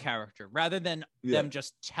his character rather than them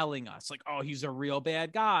just telling us like, oh, he's a real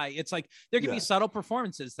bad guy. It's like there can be subtle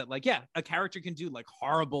performances that like, a character can do like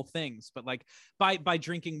horrible things, but like by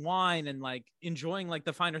drinking wine and like enjoying like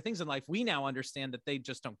the finer things in life, we now understand that they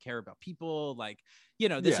just don't care about people. Like, you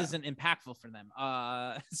know, this isn't impactful for them.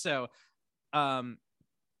 Also,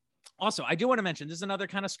 I do want to mention this is another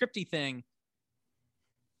kind of scripty thing.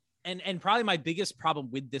 And probably my biggest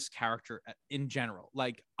problem with this character in general,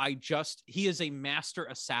 like he is a master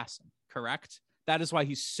assassin, correct? That is why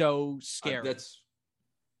he's so scary.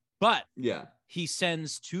 But he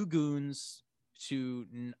sends two goons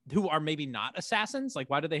who are maybe not assassins.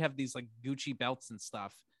 Like, why do they have these like Gucci belts and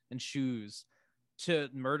stuff and shoes to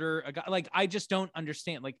murder a guy? Like, I just don't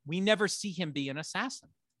understand. Like, we never see him be an assassin.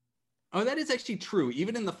 Oh, that is actually true.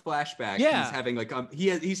 Even in the flashback, he's having like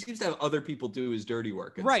he seems to have other people do his dirty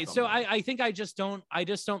work. Right. So I think I just don't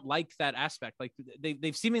like that aspect. Like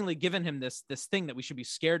they've seemingly given him this thing that we should be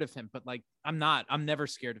scared of him, but like I'm never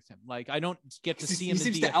scared of him. Like I don't get to see him. He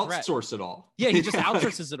seems to outsource it all. Yeah, he just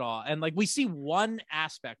outsources it all. And like we see one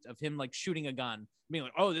aspect of him like shooting a gun, being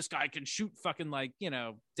like, oh, this guy can shoot fucking like, you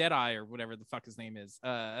know, Deadeye or whatever the fuck his name is.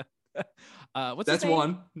 What's that's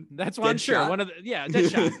one that's one sure shot. One of the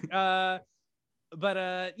Deadshot.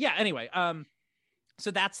 Anyway,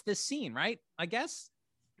 so that's this scene, right? I guess.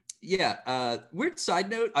 Weird side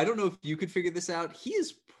note, I don't know if you could figure this out. He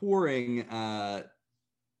is pouring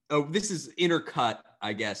this is intercut,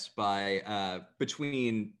 I guess, by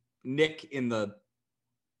between Nick in the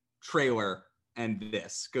trailer and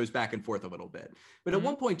this goes back and forth a little bit, but at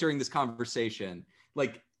one point during this conversation,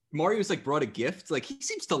 like Mario's like brought a gift. Like he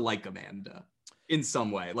seems to like Amanda in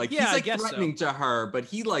some way. Like he's like threatening to her, but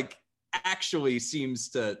he like actually seems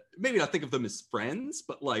to maybe not think of them as friends,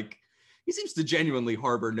 but like he seems to genuinely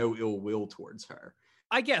harbor no ill will towards her.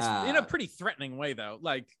 I guess in a pretty threatening way though.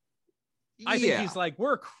 Like I think he's like,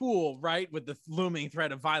 we're cool, right? With the looming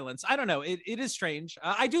threat of violence. I don't know. It is strange.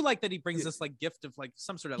 I do like that he brings this like gift of like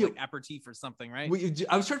some sort of like aperitif or something, right?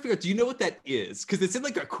 I was trying to figure out, do you know what that is? Because it's in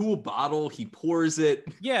like a cool bottle. He pours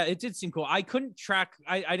it. Yeah, it did seem cool. I couldn't track.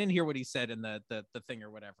 I didn't hear what he said in the thing or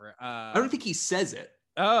whatever. I don't think he says it.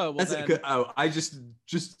 Oh, well I just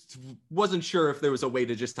wasn't sure if there was a way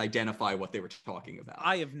to just identify what they were talking about.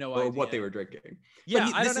 I have no idea. Or what they were drinking. Yeah,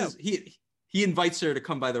 I don't know. He invites her to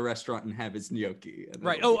come by the restaurant and have his gnocchi.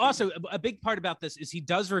 Right. Oh, also a big part about this is he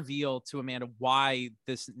does reveal to Amanda why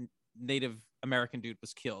this Native American dude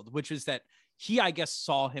was killed, which is that he, I guess,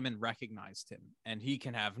 saw him and recognized him, and he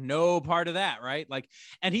can have no part of that, right? Like,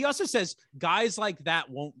 and he also says guys like that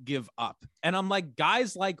won't give up. And I'm like,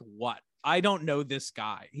 guys like what? I don't know this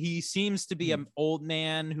guy. He seems to be an old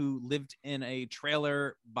man who lived in a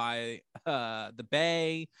trailer by the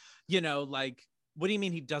bay, you know, like What do you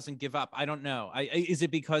mean he doesn't give up? I don't know. Is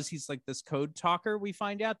it because he's like this code talker? We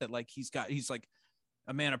find out that like he's like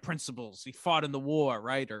a man of principles. He fought in the war,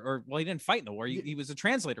 right? Or well, he didn't fight in the war. He was a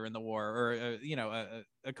translator in the war, or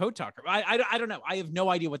a code talker. I don't know. I have no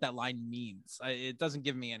idea what that line means. It doesn't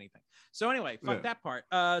give me anything. So anyway, fuck that part.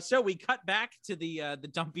 So we cut back to the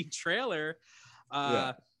dumpy trailer,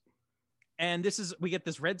 and we get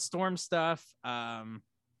this Red Storm stuff.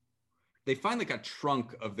 They find like a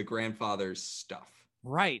trunk of the grandfather's stuff.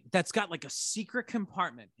 Right. That's got like a secret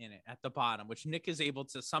compartment in it at the bottom, which Nick is able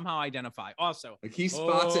to somehow identify. Also, like he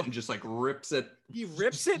spots it and just like rips it. He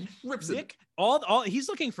rips it. Nick, he's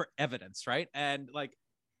looking for evidence, right? And like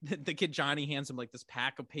the kid Johnny hands him like this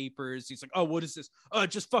pack of papers. He's like, "Oh, what is this? Oh,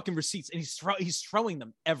 just fucking receipts." And he's throwing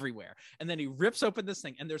them everywhere. And then he rips open this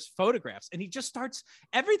thing, and there's photographs. And he just starts.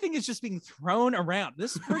 Everything is just being thrown around.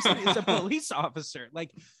 This person is a police officer.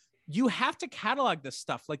 Like, you have to catalog this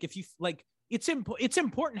stuff. Like, if you like. It's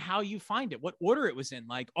important how you find it, what order it was in,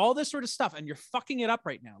 like all this sort of stuff. And you're fucking it up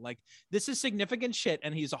right now. Like, this is significant shit.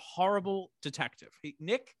 And he's a horrible detective.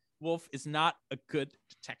 Nick Wolf is not a good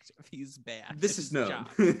detective. He's bad. This is known.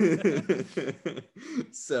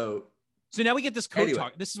 So now we get this code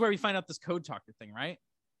talk. This is where we find out this code talker thing, right?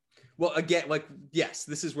 Well, again, like, yes,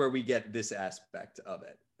 this is where we get this aspect of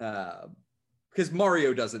it. Because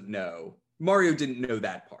Mario doesn't know. Mario didn't know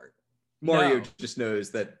that part. Mario just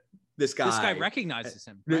knows that this guy recognizes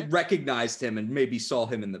him, right? Recognized him and maybe saw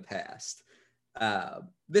him in the past.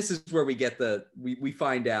 This is where we get we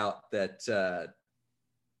find out that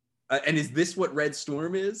and is this what Red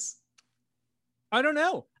Storm is? I don't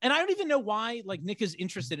know. And I don't even know why like Nick is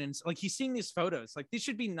interested in, like, he's seeing these photos. Like, these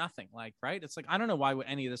should be nothing, like, right? It's like, I don't know why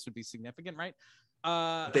any of this would be significant, right?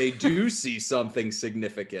 They do see something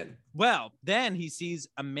significant. Well, then he sees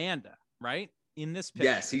Amanda, right? In this picture.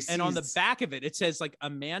 Yes, he sees... And on the back of it, it says like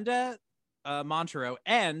Amanda Montero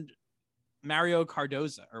and Mario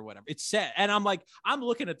Cardoza or whatever. It's said, and I'm like, I'm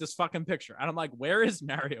looking at this fucking picture, and I'm like, where is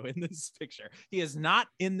Mario in this picture? He is not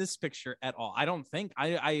in this picture at all. I don't think.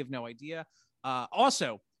 I have no idea.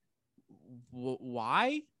 Also,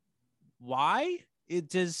 why? It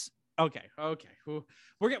does. Okay.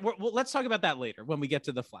 Let's talk about that later when we get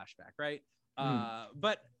to the flashback, right?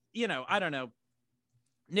 But I don't know.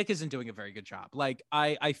 Nick isn't doing a very good job. Like,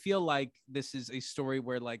 I feel like this is a story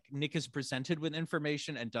where like Nick is presented with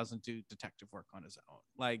information and doesn't do detective work on his own.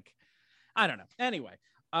 Like, I don't know. Anyway,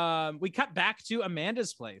 we cut back to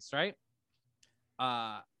Amanda's place, right?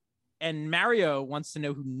 And Mario wants to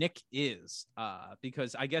know who Nick is,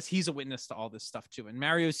 because I guess he's a witness to all this stuff too. And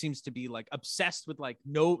Mario seems to be like obsessed with like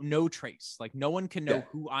no trace, like no one can know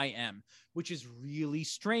who I am, which is really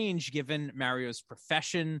strange given Mario's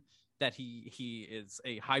profession. That he is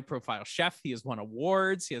a high profile chef. He has won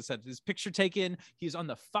awards. He has had his picture taken. He's on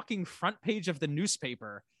the fucking front page of the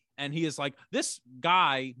newspaper. And he is like, this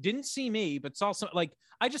guy didn't see me, but it's also like,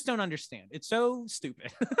 I just don't understand. It's so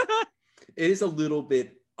stupid. It is a little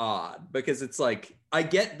bit odd because it's like, I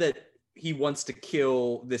get that he wants to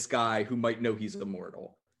kill this guy who might know he's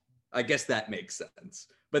immortal. I guess that makes sense.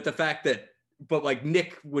 But the fact that, like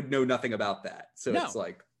Nick would know nothing about that. So it's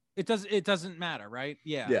like, it doesn't matter, right?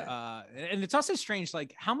 Yeah. And it's also strange,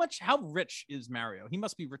 like how rich is Mario? He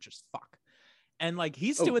must be rich as fuck. And like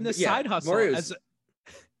he's doing this side hustle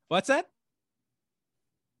what's that?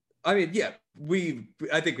 I mean,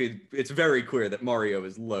 I think it's very clear that Mario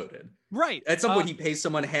is loaded. Right. At some point he pays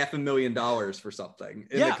someone $500,000 for something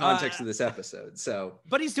in the context of this episode. So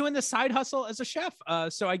but he's doing this side hustle as a chef.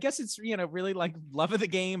 So I guess it's really like love of the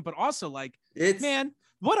game, but also like man,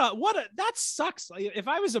 what a that sucks. Like, if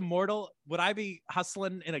I was immortal, would I be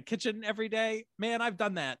hustling in a kitchen every day? Man, I've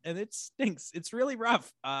done that and it stinks. It's really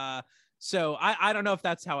rough. So I don't know if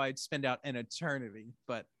that's how I'd spend out an eternity,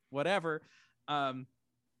 but whatever.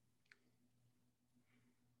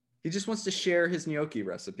 He just wants to share his gnocchi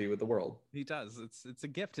recipe with the world. He does. It's a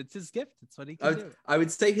gift. It's his gift. It's what he can do. I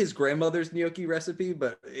would say his grandmother's gnocchi recipe,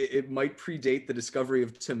 but it might predate the discovery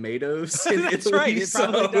of tomatoes in That's Italy. Right. It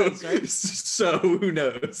probably does, right? So who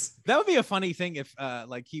knows? That would be a funny thing if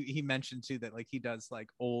like he mentioned too that like he does like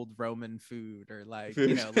old Roman food or like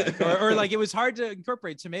like or like it was hard to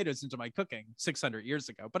incorporate tomatoes into my cooking 600 years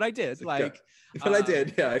ago, but I did. Like, but I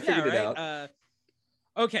did. Yeah, I figured it out.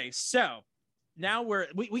 Okay, so. Now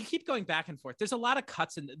we keep going back and forth. There's a lot of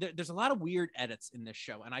cuts and there's a lot of weird edits in this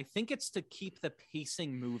show. And I think it's to keep the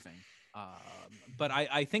pacing moving. But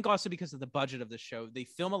I think also because of the budget of the show, they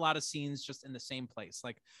film a lot of scenes just in the same place.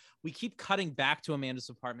 Like we keep cutting back to Amanda's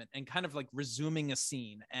apartment and kind of like resuming a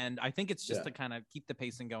scene. And I think it's just to kind of keep the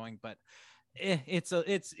pacing going. But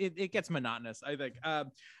it gets monotonous, I think.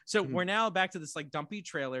 So we're now back to this like dumpy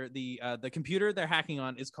trailer. The computer they're hacking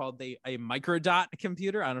on is called a microdot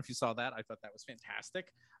computer. I don't know if you saw that. I thought that was fantastic.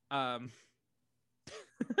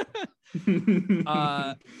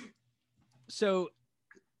 So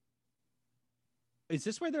is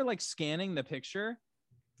this where they're like scanning the picture?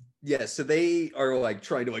 Yeah, so they are like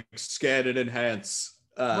trying to like scan and enhance.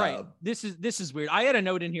 Right. This is weird. I had a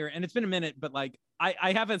note in here, and it's been a minute, but like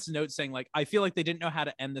I have this note saying like I feel like they didn't know how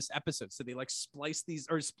to end this episode, so they like splice these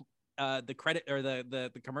or the credit or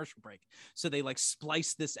the commercial break. So they like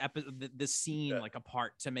splice this this scene like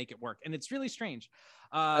apart to make it work, and it's really strange.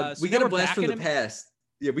 So we get a blast from the past.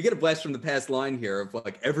 Yeah, we get a blast from the past line here of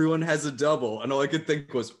like everyone has a double, and all I could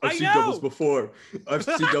think was I've seen doubles before. I've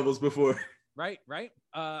seen doubles before. Right.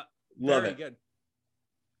 Love very it. Good.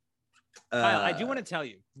 Kyle, I do want to tell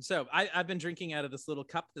you. So I've been drinking out of this little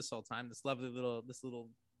cup this whole time. This lovely little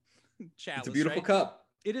chalice. It's a beautiful right? cup.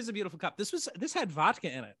 It is a beautiful cup. This had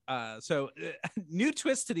vodka in it. So new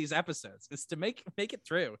twist to these episodes is to make it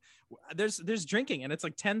through. There's drinking, and it's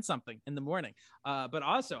like 10 something in the morning. But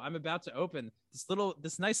also I'm about to open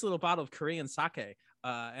this nice little bottle of Korean sake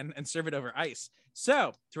and serve it over ice.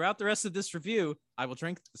 So throughout the rest of this review, I will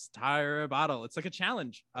drink this entire bottle. It's like a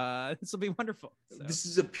challenge. This will be wonderful. So. This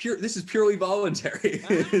is purely voluntary.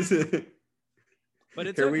 But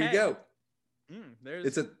it's here okay. we go.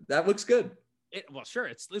 That looks good. Well, sure.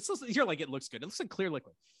 It's you're like, it looks good. It looks like clear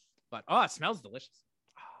liquid, but it smells delicious.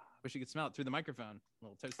 Wish you could smell it through the microphone. A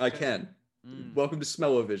little toasty. I can. Welcome to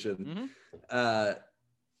Smell-O-Vision.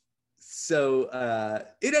 So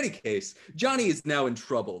in any case, Johnny is now in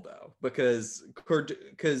trouble though, because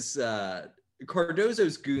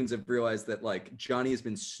Cardozo's goons have realized that like Johnny has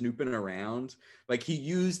been snooping around. Like he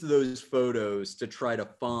used those photos to try to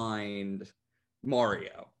find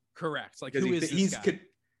Mario. Correct. Like who is this guy?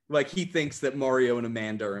 Like he thinks that Mario and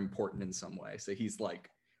Amanda are important in some way. So he's like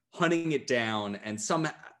hunting it down, and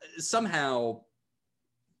somehow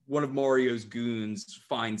one of Mario's goons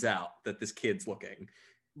finds out that this kid's looking.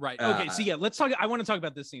 Right. Okay. So yeah, let's talk. I want to talk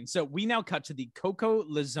about this scene. So we now cut to the Coco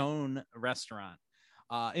Lezone restaurant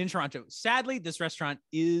in Toronto. Sadly, this restaurant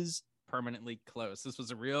is permanently closed. This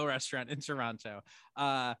was a real restaurant in Toronto.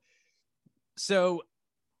 So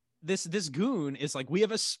this goon is like, we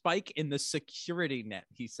have a spike in the security net,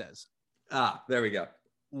 he says. There we go.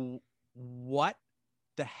 What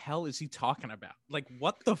the hell is he talking about? Like,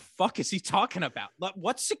 what the fuck is he talking about?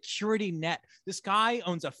 What security net? This guy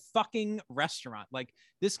owns a fucking restaurant. Like,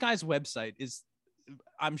 this guy's website is,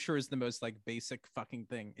 I'm sure, is the most like basic fucking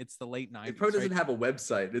thing. It's the late 90s. It probably doesn't have a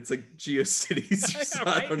website. It's like GeoCities.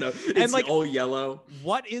 Right? I don't know. It's like all yellow.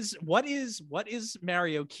 What is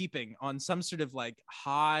Mario keeping on some sort of like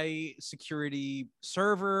high security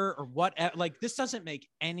server or what? Like, this doesn't make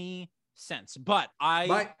any sense. But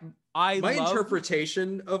my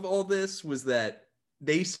interpretation of all this was that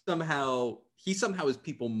he somehow has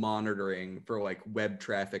people monitoring for like web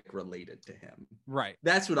traffic related to him. Right.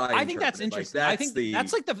 That's what I think that's interesting. I think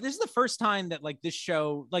that's like this is the first time that like this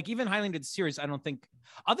show, like even Highlander series, I don't think,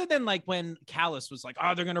 other than like when Callus was like,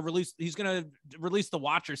 he's going to release the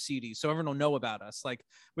Watcher CD so everyone will know about us, like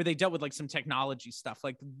where they dealt with like some technology stuff.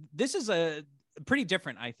 Like this is a pretty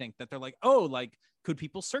different, I think, that they're like, like, could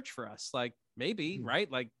people search for us? Like maybe,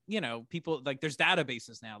 right? Like, people, like there's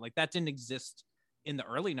databases now, like that didn't exist in the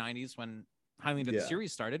early 90s when Highlander the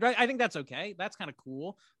series started, right? I think that's okay. That's kind of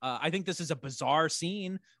cool. I think this is a bizarre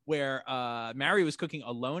scene where Mario is cooking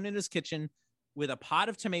alone in his kitchen with a pot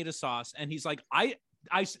of tomato sauce, and he's like, okay.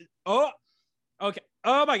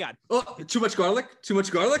 Oh my God. Oh, too much garlic?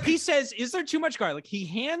 He says, is there too much garlic? He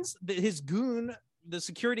hands his goon, the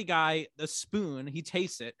security guy, the spoon. He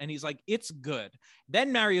tastes it, and he's like, it's good.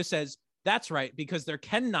 Then Mario says, that's right, because there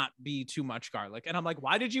cannot be too much garlic. And I'm like,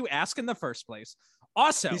 why did you ask in the first place?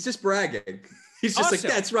 Also, he's just bragging. He's just like,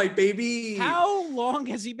 that's right, baby. How long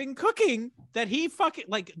has he been cooking that he fucking,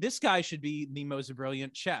 like, this guy should be the most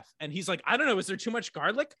brilliant chef? And he's like, I don't know, is there too much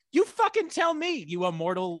garlic? You fucking tell me, you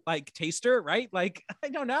immortal like taster, right? Like, I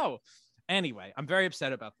don't know. Anyway, I'm very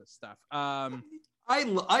upset about this stuff. I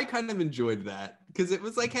kind of enjoyed that because it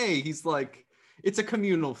was like, hey, he's like, it's a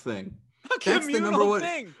communal thing. That's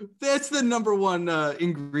the number one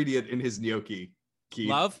ingredient in his gnocchi. Keith.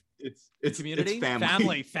 Love. It's community,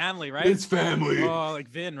 it's family, right? It's family. Oh, like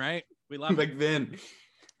Vin, right? We love like Vin.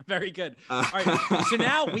 Very good. All right, so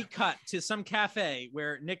now we cut to some cafe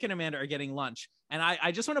where Nick and Amanda are getting lunch, and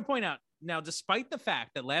I just want to point out now, despite the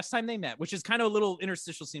fact that last time they met, which is kind of a little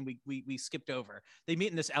interstitial scene we skipped over, they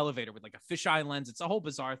meet in this elevator with like a fisheye lens. It's a whole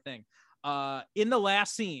bizarre thing. In the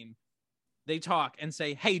last scene, they talk and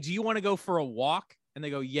say, "Hey, do you want to go for a walk?" And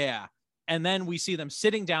they go, "Yeah." And then we see them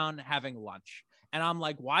sitting down having lunch. And I'm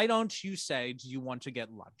like, why don't you say, do you want to get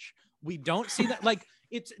lunch? We don't see that. Like,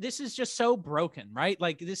 this is just so broken, right?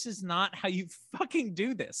 Like, this is not how you fucking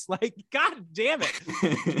do this. Like, God damn it.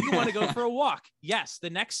 Do you want to go for a walk? Yes. The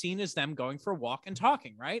next scene is them going for a walk and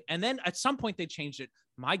talking, right? And then at some point they changed it.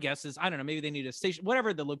 My guess is, I don't know, maybe they need a station,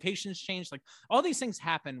 whatever, the locations changed. Like, all these things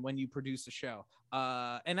happen when you produce a show.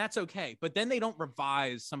 And that's okay. But then they don't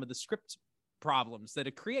revise some of the script problems that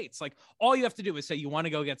it creates. Like, all you have to do is say you want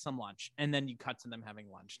to go get some lunch, and then you cut to them having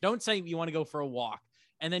lunch. Don't say you want to go for a walk,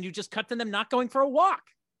 and then you just cut to them not going for a walk.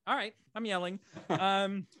 All right, I'm yelling.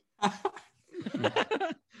 Let me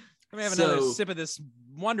have another sip of this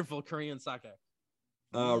wonderful Korean sake.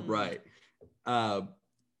 All right.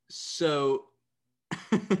 So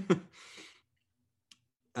Nick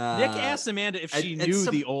asked Amanda if she knew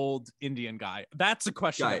the old Indian guy. That's a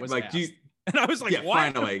question that was asked. And I was like, yeah, what?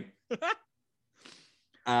 Finally.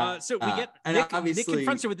 So we get Nick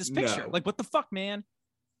confronts her with this picture. Like, what the fuck, man?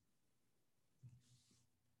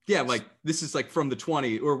 Yeah, like, this is like from the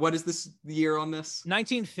 20, or what is this year on this?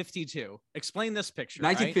 1952. Explain this picture.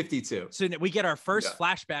 1952. Right? So we get our first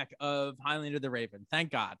flashback of Highlander the Raven.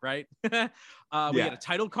 Thank God, right? We get a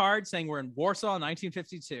title card saying we're in Warsaw,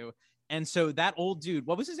 1952. And so that old dude,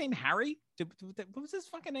 what was his name? Harry? What was his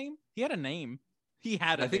fucking name? He had a name. He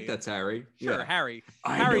had a name. I think that's Harry. Sure, yeah. Harry.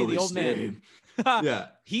 Harry, the old man. Yeah.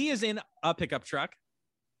 He is in a pickup truck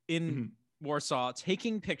in Warsaw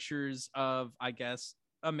taking pictures of, I guess,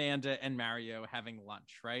 Amanda and Mario having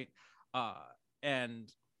lunch, right?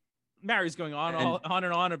 And Mario's going on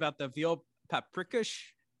and on about the veal paprika,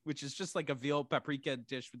 which is just like a veal paprika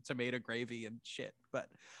dish with tomato gravy and shit. But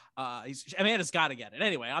Amanda's got to get it.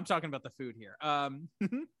 Anyway, I'm talking about the food here.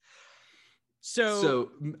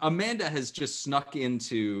 So Amanda has just snuck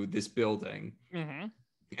into this building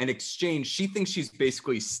and exchanged. She thinks she's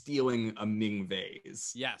basically stealing a Ming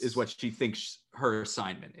vase. Yes, is what she thinks her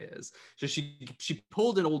assignment is. So she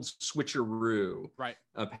pulled an old switcheroo, right?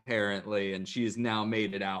 Apparently, and she has now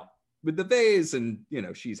made it out with the vase, and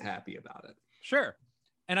she's happy about it. Sure.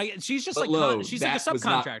 And she's just but she's like a subcontractor. Was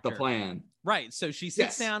not the plan. Right. So she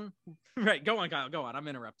sits down. Right. Go on, Kyle. Go on. I'm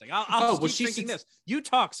interrupting. I'll keep drinking this. You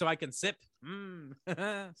talk so I can sip.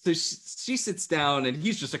 So she sits down and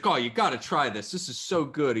he's just like, oh, you got to try this. This is so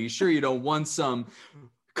good. Are you sure you don't want some?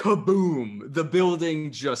 Kaboom. The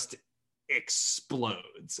building just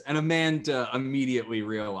explodes. And Amanda immediately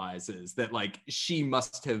realizes that, like, she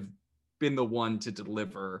must have been the one to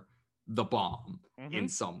deliver the bomb in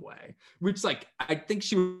some way, which, like, I think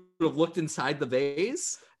she would have looked inside the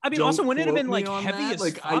vase. I mean, also wouldn't it have been like heavy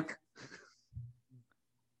as fuck?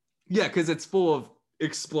 Yeah, because it's full of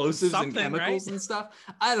explosives and chemicals, right? And stuff.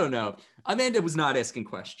 I don't know. Amanda was not asking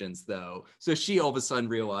questions, though, so she all of a sudden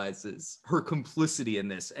realizes her complicity in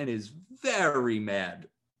this and is very mad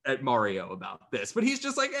at Mario about this. But he's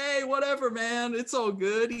just like, hey, whatever, man, it's all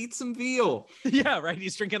good, eat some veal. Yeah, right.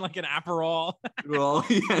 He's drinking like an Aperol. Well,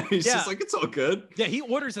 yeah, he's just like, it's all good. Yeah, he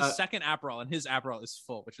orders a second Aperol and his Aperol is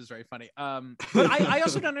full, which is very funny. But I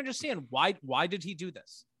also don't understand why did he do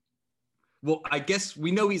this? Well, I guess we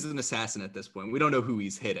know he's an assassin at this point. We don't know who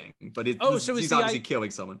he's hitting, but he's obviously killing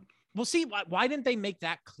someone. Well, see, why didn't they make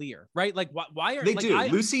that clear, right? Like, why are they do?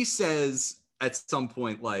 Lucy says at some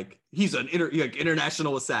point, like, he's an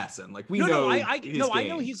international assassin. Like, we know. I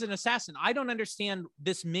know he's an assassin. I don't understand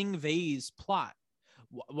this Ming vase plot.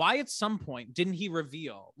 Why at some point didn't he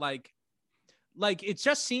reveal, like it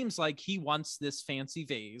just seems like he wants this fancy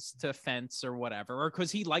vase to fence or whatever, or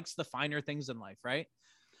because he likes the finer things in life, right?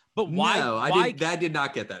 But why? No, I did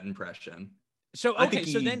not get that impression. So okay,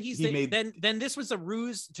 so then then this was a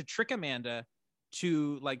ruse to trick Amanda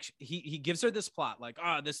to, like, he gives her this plot, like,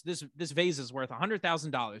 this vase is worth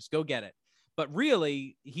 $100,000, go get it. But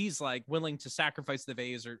really, he's like willing to sacrifice the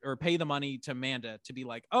vase or pay the money to Amanda to be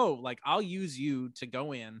like, oh, like, I'll use you to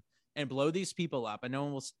go in and blow these people up and no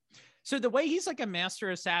one will. So the way he's like a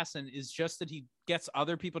master assassin is just that he gets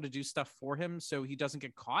other people to do stuff for him so he doesn't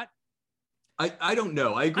get caught. I don't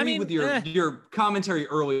know. I agree with your commentary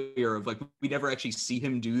earlier of, like, we never actually see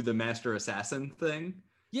him do the master assassin thing.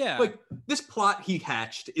 Yeah. Like, this plot he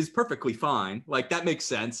hatched is perfectly fine. Like, that makes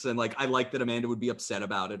sense. And, like, I like that Amanda would be upset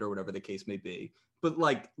about it or whatever the case may be. But,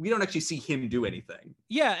 like, we don't actually see him do anything.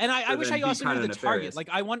 Yeah, and I wish I also knew the target. Like,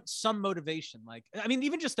 I want some motivation. Like, I mean,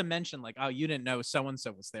 even just to mention, like, oh, you didn't know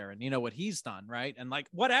so-and-so was there and you know what he's done, right? And, like,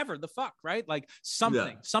 whatever the fuck, right? Like,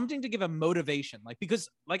 something to give a motivation. Like, because,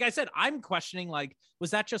 like I said, I'm questioning, like,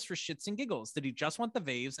 was that just for shits and giggles? Did he just want the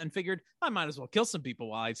vase and figured, I might as well kill some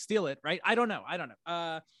people while I steal it, right? I don't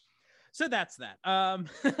know. So that's that.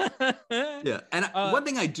 Yeah, and one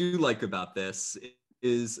thing I do like about this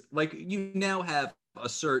is like you now have a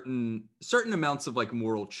certain amounts of like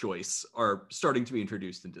moral choice are starting to be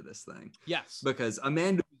introduced into this thing. Yes. Because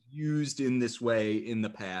Amanda was used in this way in the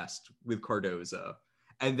past with Cardoza,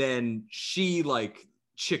 and then she like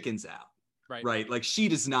chickens out. Right. Like she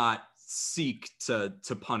does not seek to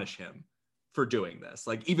punish him for doing this.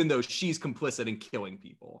 Like even though she's complicit in killing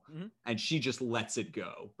people, and she just lets it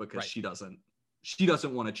go because she doesn't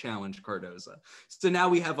want to challenge Cardoza. So now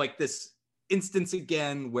we have like this instance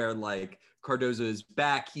again where like Cardoza is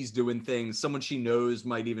back, he's doing things, someone she knows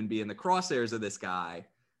might even be in the crosshairs of this guy,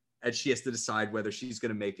 and she has to decide whether she's going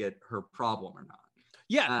to make it her problem or not.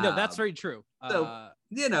 Yeah, no, that's very true. So,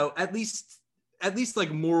 you know, at least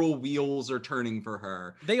like moral wheels are turning for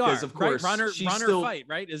her. They are, of course, right? Runner still, fight,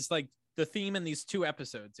 right? Is like the theme in these 2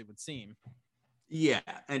 episodes, it would seem. Yeah,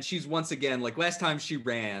 and she's once again, like last time she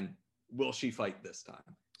ran, will she fight this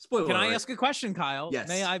time? Spoiler Can alert. I ask a question, Kyle? Yes.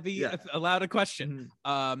 May I be allowed a question?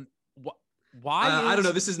 Why I don't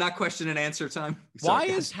know. This is not question and answer time. Why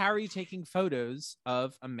is Harry taking photos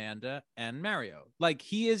of Amanda and Mario? Like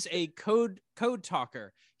he is a code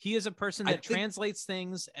talker. He is a person that translates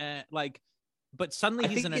things but suddenly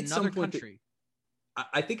he's in another country.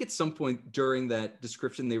 I think at some point during that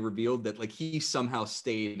description, they revealed that like he somehow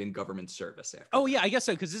stayed in government service after. Oh yeah, I guess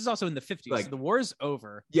so, because this is also in the 50s. Like, so the war's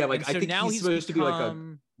over. Yeah, like so I think now he's supposed to be like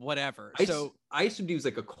a whatever. I assumed he was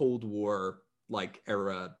like a Cold War like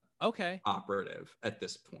era operative at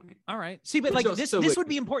this point. All right. See, but like this would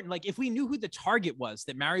be important. Like if we knew who the target was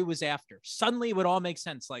that Mary was after, suddenly it would all make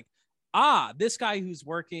sense. Like, this guy who's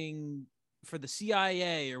working for the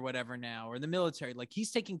CIA or whatever now, or the military, like he's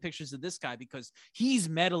taking pictures of this guy because he's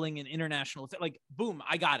meddling in international, like, boom,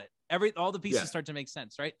 I got it. All the pieces start to make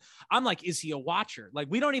sense, right? I'm like, is he a watcher? Like,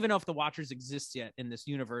 we don't even know if the watchers exist yet in this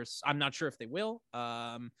universe. I'm not sure if they will.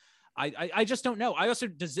 I just don't know. I also,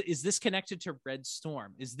 is this connected to Red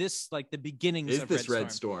Storm? Is this like the beginnings of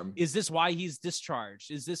Red Storm? Is this why he's discharged?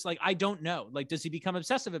 Is this like, I don't know. Like, does he become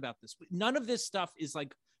obsessive about this? None of this stuff is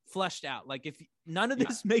like fleshed out. Like if none of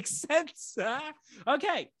this makes sense.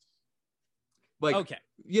 Okay. Like, okay.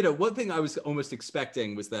 You know, one thing I was almost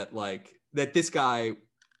expecting was that that this guy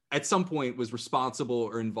at some point was responsible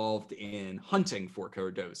or involved in hunting for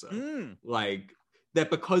Cardoza. Like that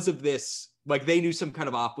because of this, like they knew some kind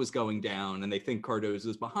of op was going down and they think Cardoza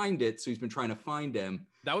is behind it. So he's been trying to find him.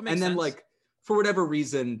 That would make sense. And then like, for whatever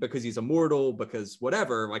reason, because he's immortal, because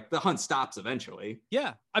whatever, like the hunt stops eventually.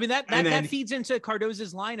 Yeah. I mean, that feeds into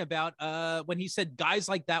Cardoza's line about when he said guys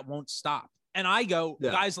like that won't stop. And I go,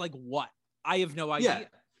 guys like what? I have no idea. Yeah.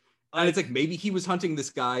 And it's like maybe he was hunting this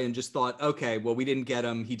guy and just thought, okay, well, we didn't get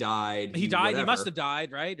him. He died. He died. He must have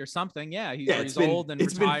died, right? Or something. Yeah. He's old and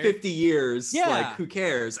retired. Been 50 years. Yeah. Like, who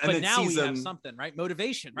cares? And but then now we have something, right?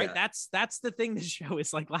 Motivation, right? Yeah. That's the thing this show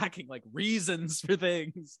is like lacking, like reasons for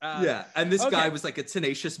things. Yeah. And this guy was like a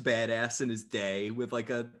tenacious badass in his day with like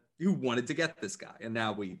who wanted to get this guy. And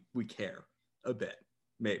now we care a bit,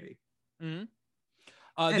 maybe. Mm-hmm.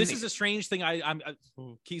 This is a strange thing. I'm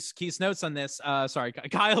Keith's notes on this. Sorry,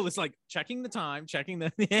 Kyle was like checking the time, checking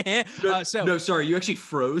the. No, sorry, you actually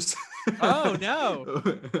froze. Oh no.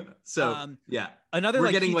 So yeah, we're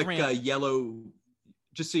like getting like a yellow.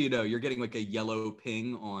 Just so you know, you're getting like a yellow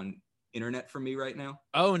ping on internet from me right now.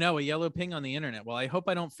 Oh no, a yellow ping on the internet. Well, I hope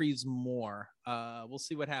I don't freeze more. We'll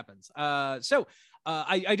see what happens.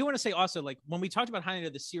 I do want to say also, like when we talked about High End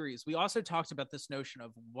of the series, we also talked about this notion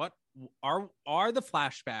of what are the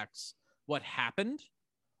flashbacks, what happened?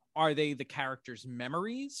 Are they the characters'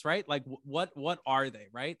 memories, right? Like what are they,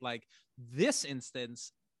 right? Like this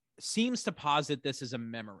instance seems to posit this as a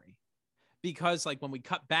memory because like when we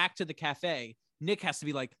cut back to the cafe, Nick has to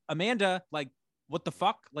be like, Amanda, like, what the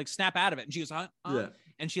fuck? Like snap out of it. And she goes, yeah.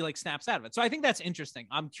 And she like snaps out of it. So I think that's interesting.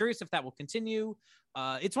 I'm curious if that will continue.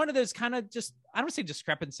 It's one of those kind of just, I don't want to say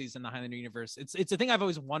discrepancies in the Highlander universe. It's a thing I've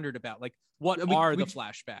always wondered about. Like what are the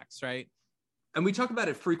flashbacks, right? And we talk about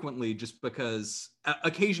it frequently just because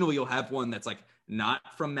occasionally you'll have one that's like not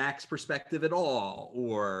from Mac's perspective at all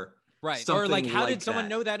or right. Or like, how did someone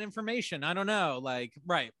know that information? I don't know. Like,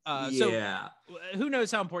 right. So who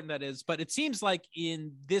knows how important that is, but it seems like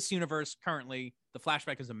in this universe currently, the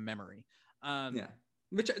flashback is a memory.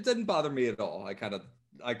 Which it didn't bother me at all. I kind of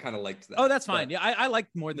liked that. Oh, that's fine. But, I like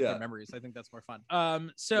more than the memories. I think that's more fun.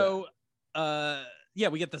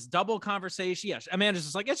 We get this double conversation. Yeah, Amanda's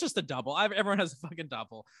just like, it's just a double. Everyone has a fucking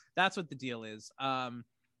double. That's what the deal is.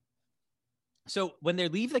 So when they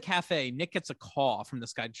leave the cafe, Nick gets a call from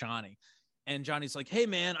this guy, Johnny. And Johnny's like, hey,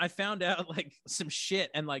 man, I found out like some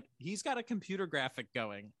shit. And like, he's got a computer graphic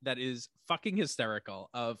going that is fucking hysterical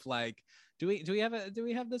of like Do we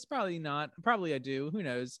have this? Probably not. Probably I do. Who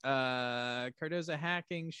knows? Cardoza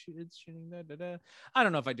hacking, shooting. I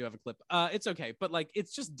don't know if I do have a clip. It's okay, but like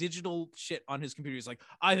it's just digital shit on his computer. He's like,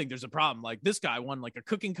 I think there's a problem. Like this guy won like a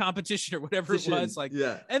cooking competition or whatever it was. Like,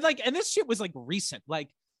 yeah, and this shit was like recent. Like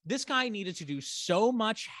this guy needed to do so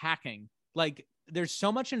much hacking. Like there's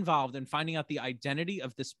so much involved in finding out the identity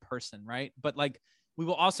of this person, right? But like we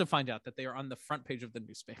will also find out that they are on the front page of the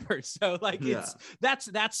newspaper. So like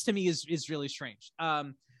that's to me is really strange.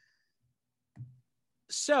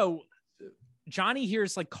 So Johnny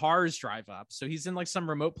hears like cars drive up. So he's in like some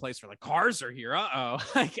remote place where like cars are here.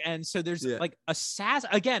 Like, and so there's like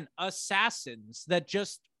assassins that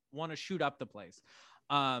just want to shoot up the place.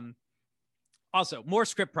 Also more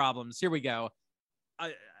script problems. Here we go.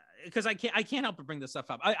 Because I can't help but bring this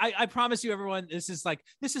stuff up. I promise you, everyone, this is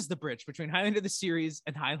the bridge between Highlander the series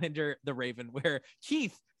and Highlander the Raven, where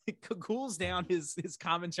Keith cools down his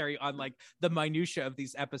commentary on like the minutia of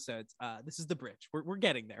these episodes. This is the bridge. We're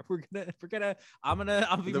getting there.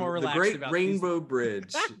 I'll be more relaxed. The great about rainbow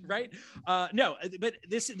bridge, right? No, but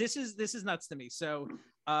this is nuts to me. So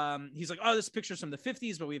he's like, oh, this picture's from the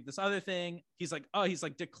 50s, but we have this other thing. He's like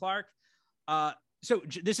Dick Clark. So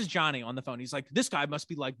this is Johnny on the phone. He's like, this guy must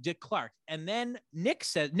be like Dick Clark. And then Nick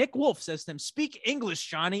Wolf says to him, speak English,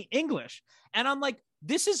 Johnny, English. And I'm like,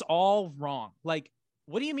 this is all wrong. Like,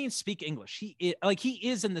 what do you mean speak English? He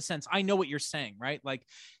is in the sense, I know what you're saying, right? Like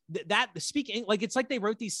speaking, like, it's like they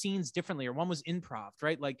wrote these scenes differently, or one was improv,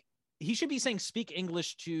 right? Like he should be saying speak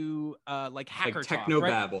English to like hacker like talk,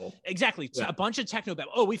 technobabble. Right? Exactly. Yeah. A bunch of technobabble.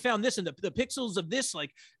 Oh, we found this and the pixels of this,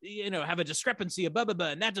 like, have a discrepancy of blah, blah, blah,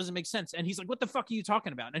 and that doesn't make sense. And he's like, what the fuck are you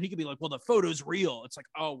talking about? And he could be like, well, the photo's real. It's like,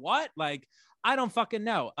 oh, what? Like, I don't fucking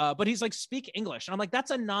know. But he's like, speak English. And I'm like, that's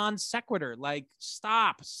a non sequitur. Like,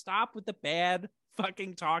 stop with the bad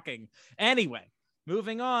fucking talking. Anyway,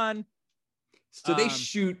 moving on. So they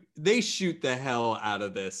shoot the hell out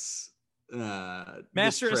of this.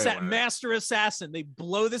 Master assassin. They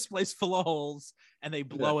blow this place full of holes and they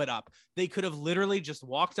blow it up. They could have literally just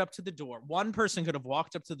walked up to the door. One person could have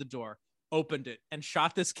walked up to the door, opened it, and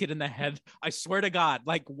shot this kid in the head. I swear to God.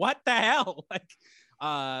 Like, what the hell? Like,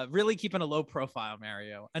 really keeping a low profile,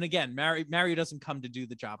 Mario. And again, Mario doesn't come to do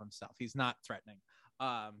the job himself. He's not threatening.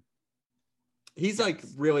 He's like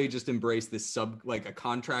really just embraced this like a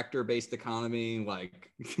contractor based economy. Like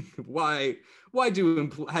why do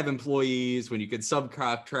have employees when you could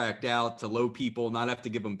subcontract out to low people, not have to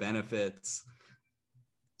give them benefits?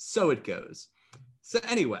 So it goes. So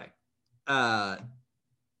anyway,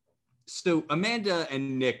 so Amanda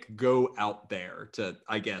and Nick go out there to,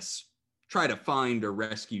 I guess, try to find or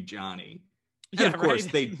rescue Johnny. And of course,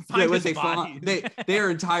 they are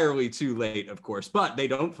entirely too late, of course, but they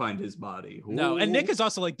don't find his body. Ooh. No, and Nick is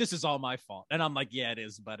also like, this is all my fault. And I'm like, yeah, it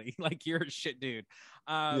is, buddy. Like, you're a shit dude.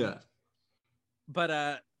 But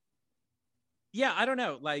yeah, I don't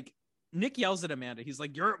know. Like, Nick yells at Amanda. He's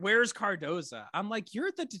like, where's Cardoza? I'm like,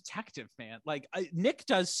 you're the detective, man. Like, Nick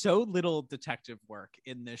does so little detective work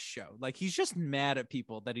in this show. Like, he's just mad at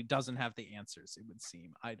people that he doesn't have the answers, it would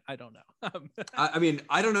seem. I don't know. I mean,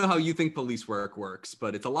 I don't know how you think police work works,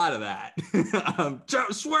 but it's a lot of that.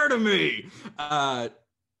 Swear to me.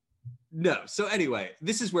 No. So anyway,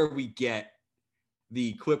 this is where we get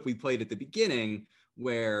the clip we played at the beginning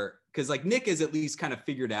where, because like Nick has at least kind of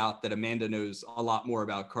figured out that Amanda knows a lot more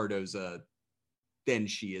about Cardoza than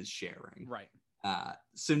she is sharing. Right.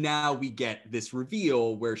 So now we get this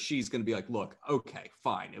reveal where she's going to be like, look, okay,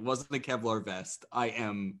 fine. It wasn't a Kevlar vest. I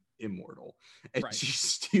am immortal. And she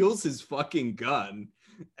steals his fucking gun.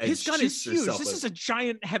 And his gun is huge. This is a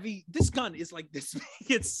giant heavy, this gun is like this big.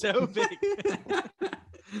 It's so big.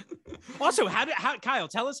 Also, how Kyle,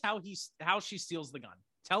 tell us how she steals the gun.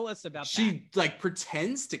 Tell us about that. She like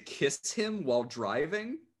pretends to kiss him while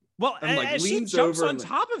driving. Well, and like leans she jumps over on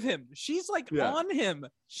top of him. She's like on him.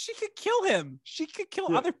 She could kill him. She could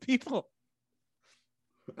kill other people.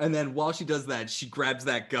 And then while she does that, she grabs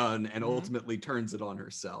that gun and ultimately turns it on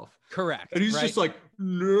herself. Correct. And he's just like,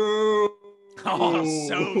 no. Oh,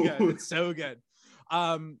 so good. So good.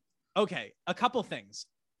 Okay, a couple things.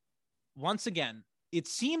 Once again, it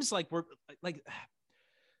seems like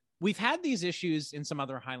we've had these issues in some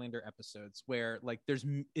other Highlander episodes where like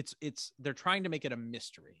they're trying to make it a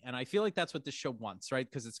mystery. And I feel like that's what this show wants, right?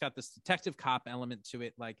 Because it's got this detective cop element to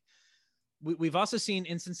it. Like we've also seen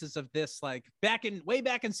instances of this, like way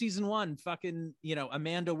back in season 1, fucking,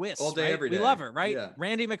 Amanda Wiss. All day, right? every day. We love her, right? Yeah.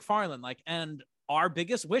 Randy McFarlane. Like, and our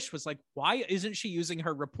biggest wish was like, why isn't she using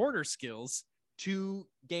her reporter skills to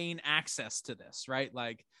gain access to this? Right?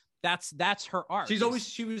 Like that's her art.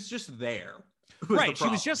 She was just there. Right. She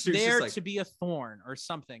was just there to be a thorn or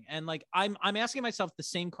something. And like, I'm asking myself the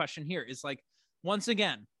same question here is like, once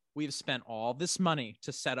again, we've spent all this money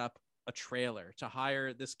to set up a trailer, to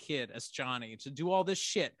hire this kid as Johnny, to do all this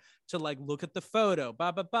shit, to like, look at the photo,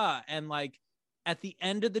 blah, blah, blah. And like, at the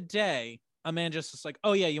end of the day, Amanda's just like,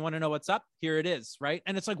 oh yeah, you want to know what's up? Here it is. Right.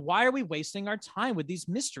 And it's like, why are we wasting our time with these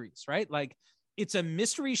mysteries? Right. Like, it's a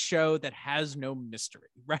mystery show that has no mystery,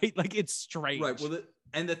 right? Like, it's strange. Right. Well,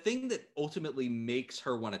 and the thing that ultimately makes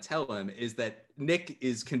her want to tell him is that Nick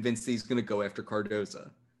is convinced he's going to go after Cardoza.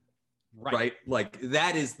 Right. Like,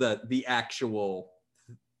 that is the actual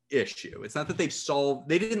issue. It's not that they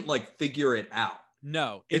didn't like figure it out.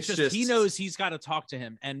 No, it's just he knows he's got to talk to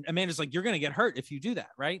him. And Amanda's like, you're going to get hurt if you do that.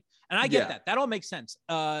 Right. And I get that. That all makes sense.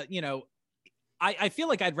 You know, I feel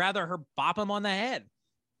like I'd rather her bop him on the head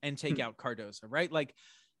and take out Cardoza, right? Like,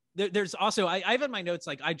 there's also, I have in my notes,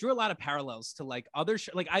 like, I drew a lot of parallels to like other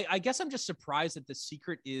like, I guess I'm just surprised that the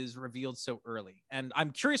secret is revealed so early. And I'm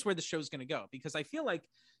curious where the show's going to go, because I feel like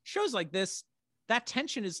shows like this, that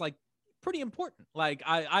tension is like pretty important. Like,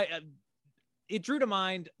 it drew to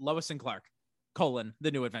mind Lois and Clark,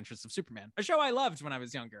 The New Adventures of Superman, a show I loved when I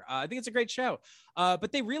was younger. I think it's a great show,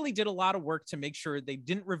 but they really did a lot of work to make sure they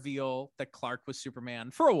didn't reveal that Clark was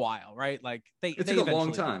Superman for a while, right? Like, it took a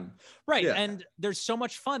long time, right? Yeah. And there's so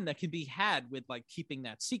much fun that can be had with like keeping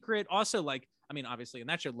that secret. Also, like, I mean, obviously in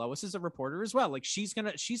that show, Lois is a reporter as well. Like, she's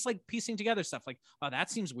like piecing together stuff like, oh, that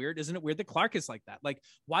seems weird. Isn't it weird that Clark is like that? Like,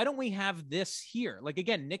 why don't we have this here? Like,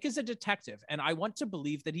 again, Nick is a detective, and I want to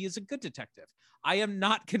believe that he is a good detective. I am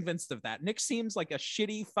not convinced of that. Nick seems like a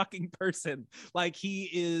shitty fucking person. Like, he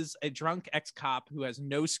is a drunk ex-cop who has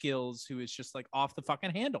no skills, who is just like off the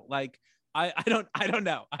fucking handle. Like, I don't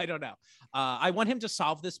know. I want him to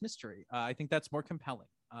solve this mystery. I think that's more compelling.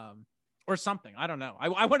 Or something. I don't know.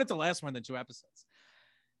 I want it to last more than 2 episodes.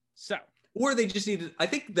 So, or they just needed, I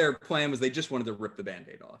think their plan was they just wanted to rip the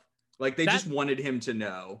Band-Aid off. Like, they just wanted him to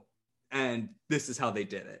know, and this is how they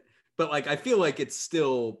did it. But like, I feel like it's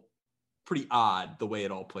still pretty odd the way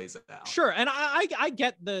it all plays out. Sure. And I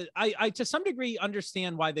get I to some degree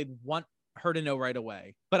understand why they'd want her to know right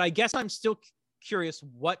away. But I guess I'm still curious,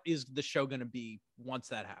 what is the show going to be once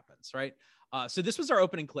that happens, right? So this was our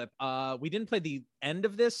opening clip. We didn't play the end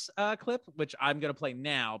of this clip, which I'm going to play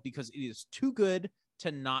now because it is too good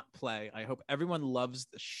to not play. I hope everyone loves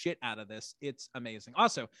the shit out of this. It's amazing.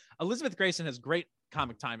 Also, Elizabeth Grayson has great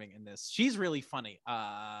comic timing in this. She's really funny.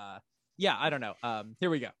 Yeah, I don't know. Here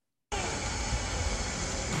we go.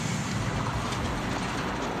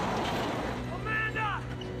 Amanda!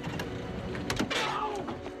 No!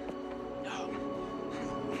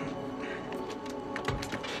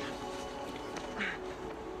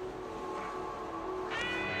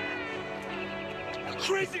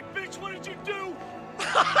 Crazy bitch, what did you do?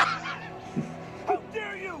 How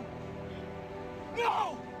dare you?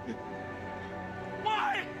 No!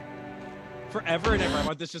 Why? Forever and ever. I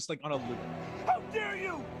want this just like on a loop. How dare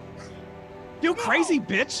you? You crazy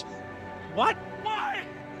bitch! What? Why?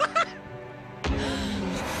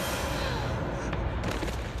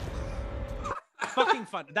 Fucking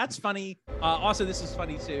fun. That's funny. Also, this is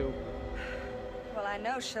funny too. Well, I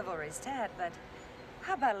know chivalry's dead, but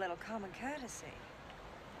how about a little common courtesy?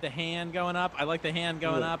 The hand going up. I like the hand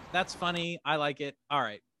going up. That's funny. I like it. All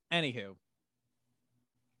right. Anywho.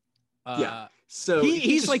 Yeah. So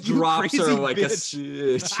he's like, drops her like bitch.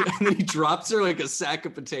 and then he drops her like a sack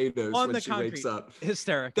of potatoes on when the she concrete. wakes up.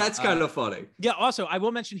 Hysterical. That's kind of funny. Yeah. Also, I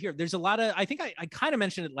will mention here, there's a lot of, I think I kind of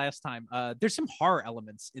mentioned it last time. There's some horror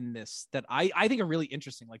elements in this that I think are really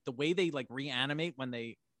interesting. Like the way they like reanimate when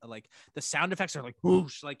they like the sound effects are like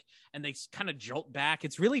whoosh, like, and they kind of jolt back.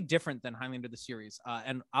 It's really different than Highlander the series.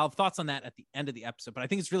 And I'll have thoughts on that at the end of the episode, but I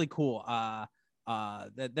think it's really cool.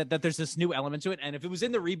 That there's this new element to it, and if it was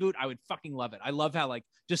in the reboot, I would fucking love it. I love how like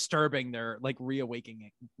disturbing their like reawakening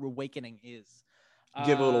is.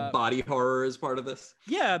 Give a little body horror as part of this.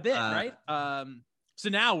 Yeah, a bit, right? So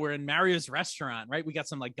now we're in Mario's restaurant, right? We got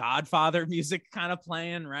some like Godfather music kind of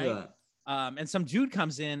playing, right? Yeah. And some dude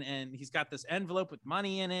comes in and he's got this envelope with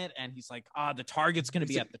money in it, and he's like, the target's going to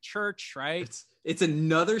be at the church, right? It's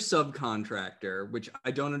another subcontractor, which I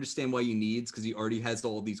don't understand why he needs, because he already has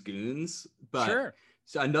all these goons. But sure.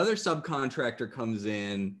 So another subcontractor comes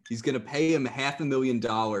in. He's going to pay him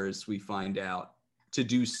 $500,000, we find out, to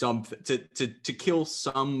do something, to kill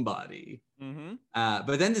somebody. Mm-hmm.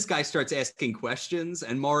 But then this guy starts asking questions,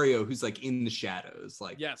 and Mario, who's like in the shadows,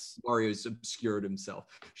 like, yes, Mario's obscured himself,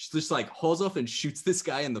 just like hauls off and shoots this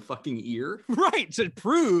guy in the fucking ear, right, to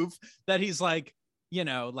prove that he's like, you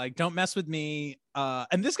know, like, don't mess with me.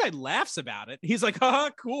 And this guy laughs about it. He's like,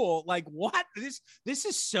 cool. Like, what? This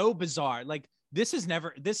is so bizarre. Like, this is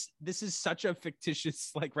never this is such a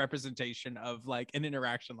fictitious like representation of like an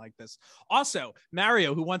interaction like this. Also,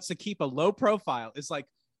 Mario, who wants to keep a low profile, is like,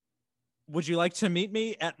 would you like to meet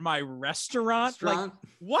me at my restaurant? Like,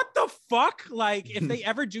 what the fuck? Like, if they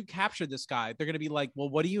ever do capture this guy, they're going to be like, well,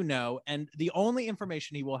 what do you know? And the only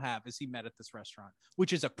information he will have is he met at this restaurant,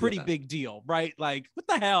 which is a pretty big deal, right? Like, what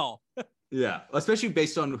the hell? Yeah, especially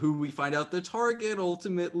based on who we find out the target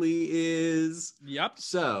ultimately is. Yep.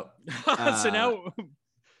 So, so now,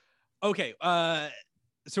 okay.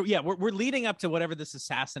 So yeah, we're leading up to whatever this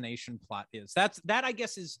assassination plot is. That I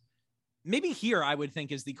guess is maybe here I would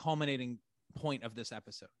think is the culminating point of this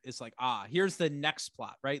episode. It's like, here's the next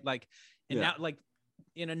plot, right? Like, and now like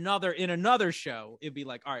in another show, it'd be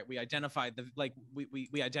like, all right, we identify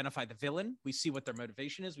we identify the villain. We see what their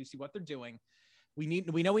motivation is. We see what they're doing. We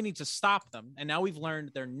know we need to stop them. And now we've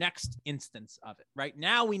learned their next instance of it, right?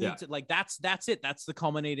 Now we need to like, that's it. That's the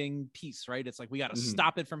culminating piece, right? It's like, we got to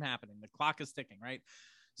stop it from happening. The clock is ticking, right?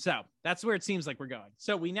 So that's where it seems like we're going.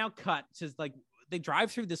 So we now cut to like, they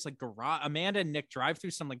drive through this like garage. Amanda and Nick drive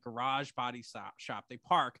through some like garage body shop. They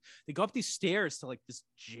park. They go up these stairs to like this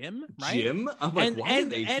gym, right? Gym? I'm like, why are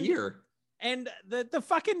they here? And the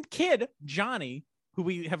fucking kid, Johnny, who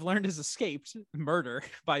we have learned has escaped murder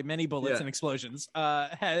by many bullets and explosions,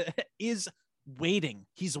 is waiting.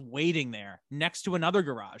 He's waiting there next to another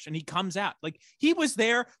garage, and he comes out. Like, he was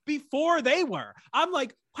there before they were. I'm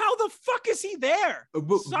like, how the fuck is he there?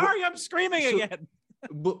 Sorry, I'm screaming again.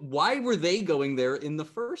 But why were they going there in the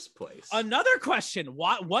first place? Another question.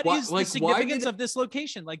 What is the significance of this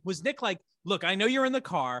location? Like, was Nick like, look, I know you're in the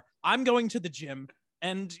car. I'm going to the gym,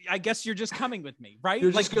 and I guess you're just coming with me, right?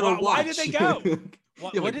 You're just gonna watch. Why did they go?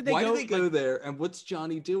 Why did they go there? And what's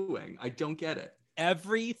Johnny doing? I don't get it.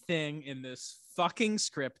 Everything in this fucking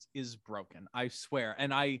script is broken. I swear.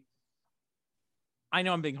 And I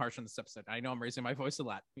know I'm being harsh on this episode. I know I'm raising my voice a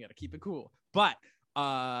lot. We got to keep it cool. But,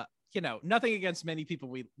 nothing against many people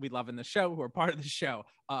we love in the show who are part of the show.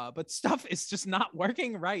 But stuff is just not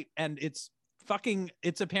working right. And it's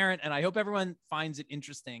apparent. And I hope everyone finds it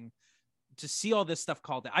interesting to see all this stuff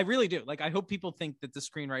called out. I really do. Like, I hope people think that the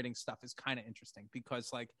screenwriting stuff is kind of interesting because,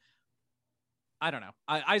 like, I don't know.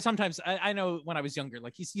 I sometimes, I know when I was younger,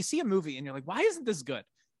 like, you see a movie and you're like, why isn't this good?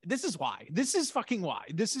 This is why. This is fucking why.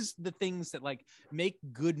 This is the things that, like, make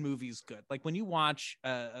good movies good. Like, when you watch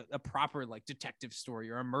a proper, like, detective story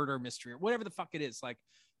or a murder mystery or whatever the fuck it is, like,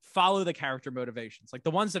 follow the character motivations, like the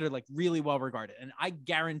ones that are, like, really well regarded. And I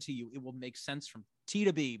guarantee you it will make sense from T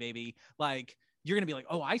to B, baby. Like, you're going to be like,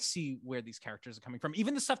 oh, I see where these characters are coming from.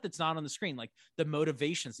 Even the stuff that's not on the screen, like the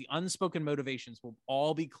motivations, the unspoken motivations will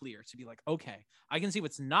all be clear to be like, okay, I can see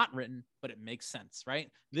what's not written, but it makes sense, right?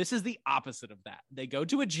 This is the opposite of that. They go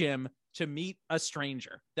to a gym to meet a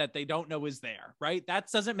stranger that they don't know is there, right? That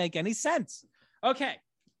doesn't make any sense. Okay.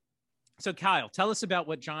 So Kyle, tell us about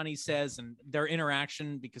what Johnny says and their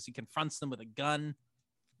interaction because he confronts them with a gun.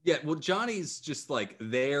 Yeah, well, Johnny's just like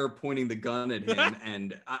there pointing the gun at him,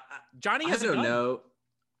 and Johnny has I don't know.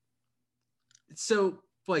 So,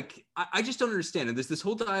 like, I just don't understand. And there's this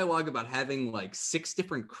whole dialogue about having like 6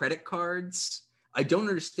 different credit cards. I don't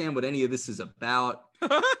understand what any of this is about.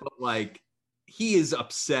 But like, he is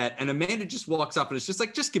upset, and Amanda just walks up and it's just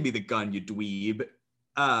like, just give me the gun, you dweeb.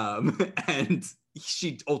 And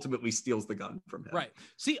she ultimately steals the gun from him. Right.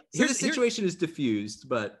 See, so the situation is diffused,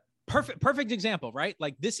 but. Perfect example, right?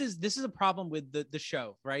 Like, this is a problem with the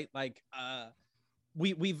show, right? Like,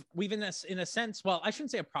 we've in a sense, well, I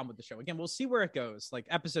shouldn't say a problem with the show. Again, we'll see where it goes, like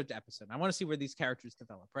episode to episode. I want to see where these characters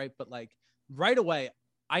develop, right? But like right away,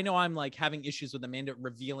 I know I'm like having issues with Amanda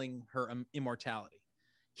revealing her immortality.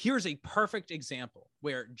 Here's a perfect example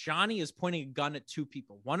where Johnny is pointing a gun at 2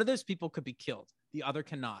 people. One of those people could be killed, the other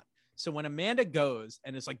cannot. So when Amanda goes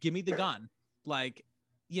and is like, give me the gun, like,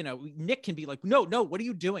 you know, Nick can be like, no, what are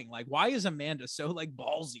you doing? Like, why is Amanda so like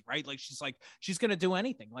ballsy, right? Like, she's going to do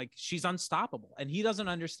anything. Like, she's unstoppable. And he doesn't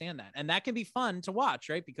understand that. And that can be fun to watch,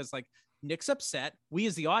 right? Because like Nick's upset. We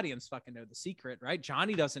as the audience fucking know the secret, right?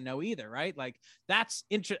 Johnny doesn't know either, right? Like, that's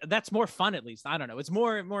more fun, at least. I don't know. It's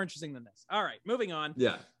more interesting than this. All right, moving on.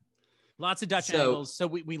 Yeah. Lots of Dutch angles. So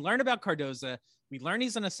we learn about Cardoza. We learn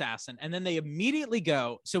he's an assassin. And then they immediately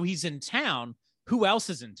go, so he's in town. who else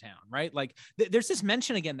is in town, right? Like there's this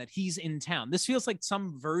mention again that he's in town. This feels like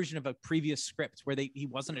some version of a previous script where he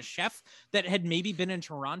wasn't a chef that had maybe been in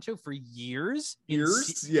Toronto for years.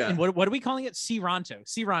 Yeah. And what are we calling it? Ciranto.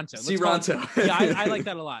 Ciranto. Yeah, I like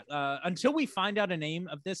that a lot. Until we find out a name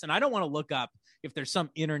of this, and I don't want to look up if there's some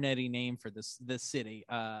internet-y name for this city.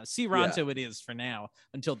 Ciranto it is for now,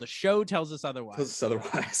 until the show tells us otherwise.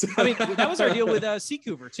 I mean, that was our deal with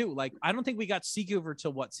Seacouver too. Like, I don't think we got Seacouver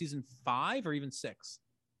till what, season 5 or even 6?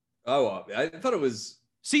 Oh, I thought it was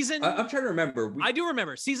season. I'm trying to remember. I do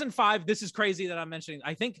remember season 5. This is crazy that I'm mentioning.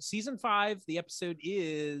 I think season 5, the episode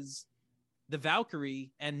is the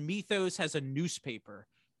Valkyrie, and Mythos has a newspaper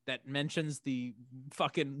that mentions the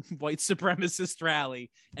fucking white supremacist rally,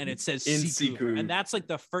 and it says Seacouver. And that's like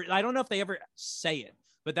the first. I don't know if they ever say it,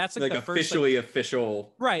 but that's like the officially first,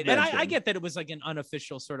 official, right? Mention. And I get that it was like an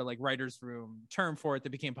unofficial sort of like writer's room term for it that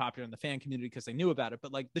became popular in the fan community because they knew about it,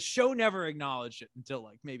 but like the show never acknowledged it until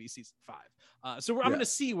like maybe season 5. So I'm going to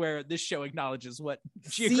see where this show acknowledges what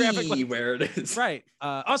geographically where it is. Right.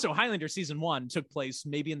 Also, Highlander season 1 took place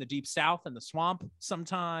maybe in the deep south, in the swamp,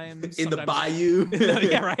 sometimes in the bayou.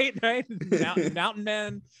 Yeah, right. Mountain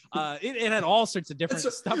Men. It had all sorts of different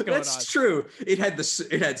stuff going on. That's true. It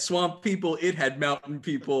had swamp people. It had mountain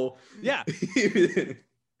people. Yeah.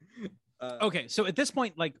 Okay, so at this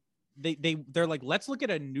point, like they're like, let's look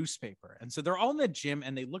at a newspaper, and so they're all in the gym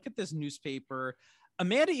and they look at this newspaper.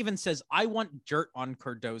 Amanda even says, I want dirt on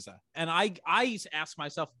Cardoza. And I ask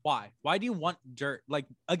myself, why? Why do you want dirt? Like,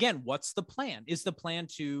 again, what's the plan? Is the plan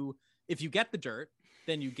to, if you get the dirt,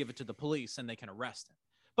 then you give it to the police and they can arrest him?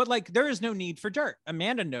 But like, there is no need for dirt.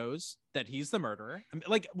 Amanda knows that he's the murderer.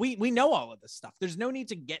 Like, we know all of this stuff. There's no need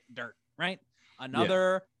to get dirt, right?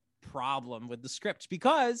 Another problem with the script,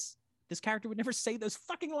 because this character would never say those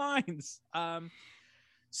fucking lines.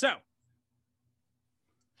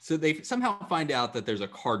 So they somehow find out that there's a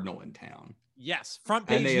cardinal in town. Yes, front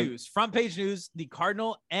page news. Front page news. The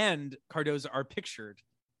cardinal and Cardoza are pictured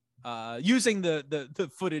using the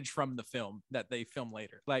footage from the film that they film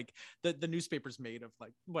later. Like the newspaper's made of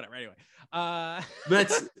like whatever. Anyway,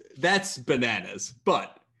 that's bananas.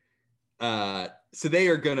 But so they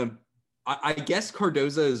are gonna. I guess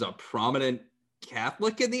Cardoza is a prominent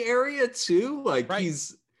Catholic in the area too. Like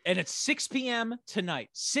he's, and it's 6 p.m. tonight.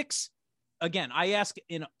 6. Again, I ask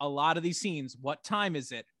in a lot of these scenes, what time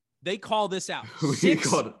is it? They call this out.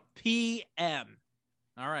 6 p.m.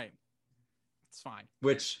 All right. It's fine.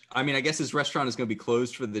 Which, I mean, I guess his restaurant is going to be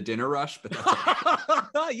closed for the dinner rush, but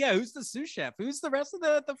that's yeah, who's the sous chef? Who's the rest of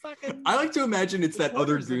the fucking... I like to imagine it's that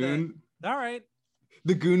other goon. All right.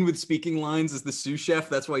 The goon with speaking lines is the sous chef.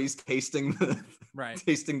 That's why he's tasting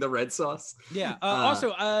the red sauce. Yeah.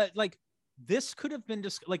 Also, like, this could have been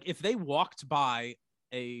just... Like, if they walked by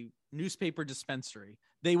a newspaper dispensary,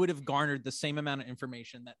 they would have garnered the same amount of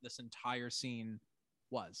information that this entire scene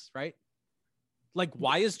was, right? Like,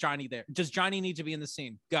 why is Johnny there? Does Johnny need to be in the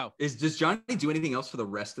scene? Go. Does Johnny do anything else for the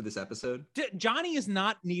rest of this episode? Johnny is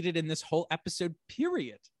not needed in this whole episode,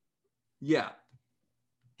 period. Yeah.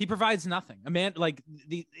 He provides nothing. A man, like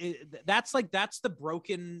that's the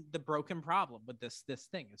broken problem with this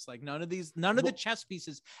thing. It's like none of the chess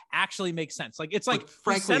pieces actually make sense. Like, it's like,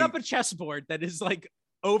 frankly, set up a chessboard that is like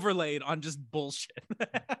overlaid on just bullshit.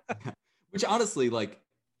 Which honestly, like,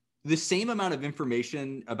 the same amount of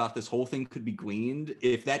information about this whole thing could be gleaned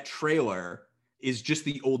if that trailer is just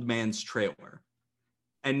the old man's trailer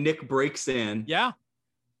and Nick breaks in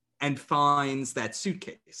and finds that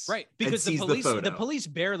suitcase, right? Because the police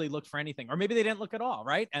barely looked for anything, or maybe they didn't look at all,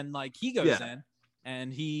 right? And like, he goes in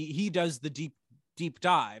and he does the deep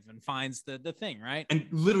dive and finds the thing, right? And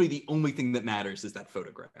literally the only thing that matters is that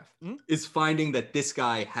photograph, is finding that this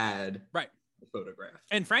guy had the photograph.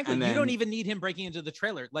 And frankly, you don't even need him breaking into the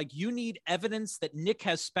trailer. Like, you need evidence that Nick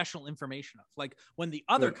has special information of. Like, when the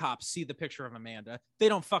other cops see the picture of Amanda, they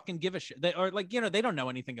don't fucking give a shit. They don't know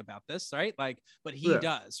anything about this, right? Like, but he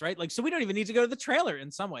does, right? Like, so we don't even need to go to the trailer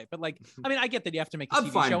in some way. But like, I mean, I get that you have to make a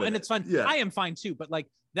TV show, and it's fun. Yeah. I am fine too. But like,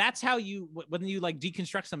 that's how when you like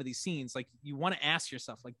deconstruct some of these scenes, like, you want to ask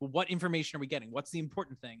yourself, like, well, what information are we getting? What's the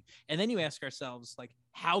important thing? And then you ask ourselves, like,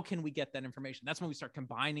 how can we get that information? That's when we start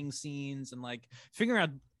combining scenes and like figuring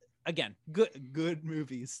out, again, good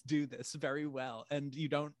movies do this very well, and you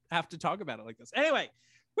don't have to talk about it like this. Anyway,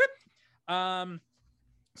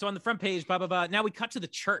 so on the front page, blah blah blah. Now we cut to the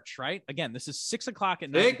church, right? Again, this is 6 o'clock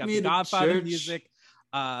at night. Take me to Godfather church. Music.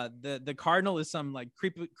 The cardinal is some like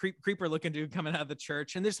creeper looking dude coming out of the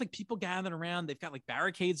church, and there's like people gathering around. They've got like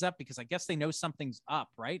barricades up because I guess they know something's up,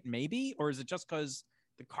 right? Maybe, or is it just because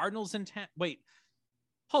the cardinal's in town? Wait,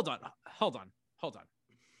 hold on.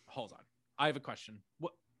 I have a question.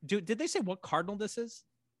 did they say what cardinal this is?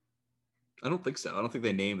 I don't think so. I don't think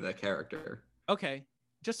they named that character. Okay.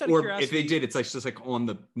 Just out of curiosity. If they did, it's like just like on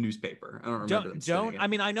the newspaper. I don't remember them saying it. I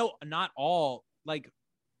mean, I know not all, like,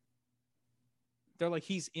 they're like,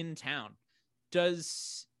 he's in town.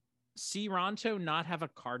 Does Siranto not have a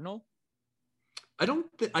cardinal?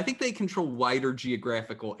 I think they control wider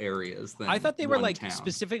geographical areas than I thought they were like town.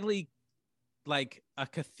 Specifically like a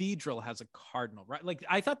cathedral has a cardinal, right? Like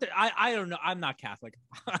I thought that I don't know. I'm not Catholic,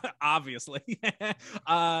 obviously.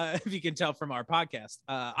 If you can tell from our podcast,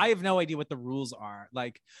 I have no idea what the rules are.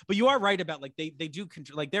 Like, but you are right about like they do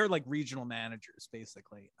control, like they're like regional managers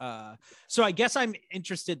basically. So I guess I'm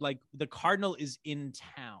interested. Like the cardinal is in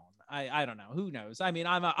town. I don't know. Who knows? I mean,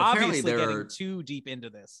 I'm obviously getting too deep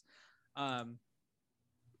into this.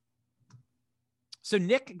 So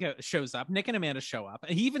Nick shows up. Nick and Amanda show up.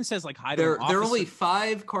 And he even says like, hi to there are only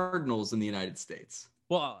 5 cardinals in the United States.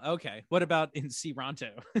 Well, okay. What about in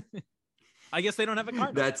Siranto? I guess they don't have a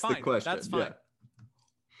cardinal. That's fine. The question. That's fine. Yeah.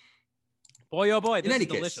 Boy, oh boy, this is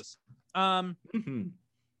delicious.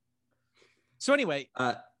 So anyway,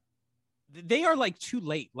 they are like too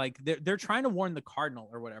late. Like they're trying to warn the cardinal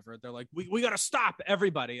or whatever. They're like, we got to stop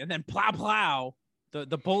everybody. And then plow, plow, the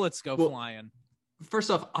bullets go flying.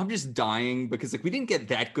 First off, I'm just dying because like we didn't get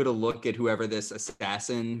that good a look at whoever this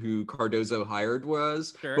assassin who Cardozo hired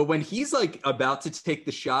was. Sure. But when he's like about to take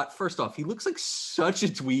the shot, first off, he looks like such a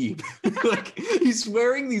dweeb. Like he's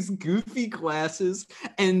wearing these goofy glasses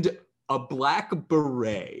and a black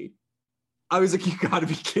beret. I was like, you gotta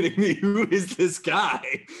be kidding me. Who is this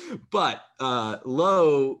guy? But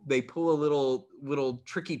they pull a little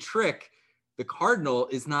tricky trick. The cardinal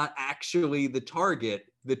is not actually the target.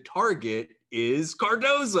 The target is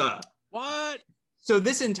Cardoza. What? So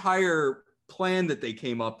this entire plan that they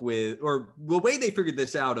came up with, or the way they figured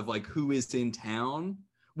this out of like who is in town,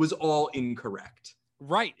 was all incorrect.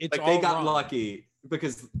 Right. It's like all they got wrong. lucky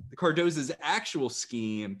because Cardoza's actual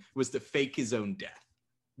scheme was to fake his own death,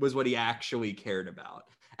 was what he actually cared about,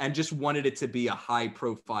 and just wanted it to be a high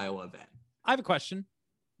profile event. I have a question.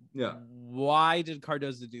 Yeah. Why did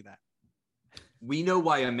Cardoza do that? We know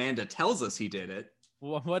why Amanda tells us he did it.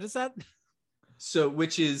 What is that? So,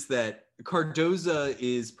 which is that Cardoza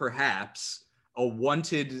is perhaps a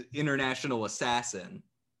wanted international assassin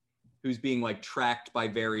who's being like tracked by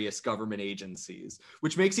various government agencies,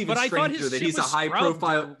 which makes even stranger that he's a high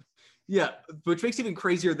profile. Yeah, which makes even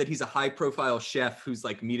crazier that he's a high profile chef who's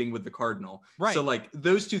like meeting with the cardinal. Right. So like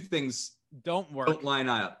those two things don't work. Don't line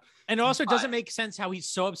up. And it also doesn't make sense how he's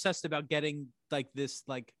so obsessed about getting like this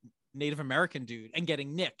like Native American dude and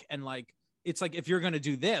getting Nick, and like it's like, if you're going to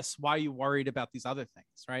do this, why are you worried about these other things?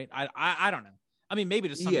 Right. I don't know. I mean, maybe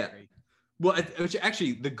to some degree. Well, which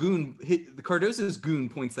actually the Cardozo's goon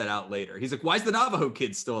points that out later. He's like, why is the Navajo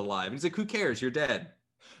kid still alive? And he's like, who cares? You're dead.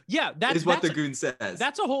 Yeah. That's what the goon says.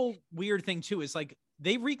 That's a whole weird thing too, is like,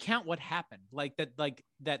 they recount what happened. Like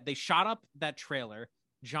that they shot up that trailer.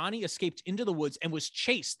 Johnny escaped into the woods and was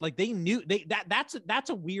chased. Like they knew that's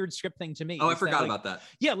a weird script thing to me. Oh, I forgot about that.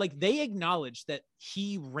 Yeah, like they acknowledged that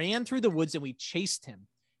he ran through the woods and we chased him.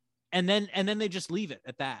 And then they just leave it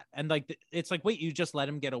at that. And like it's like, wait, you just let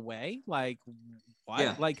him get away? Like why?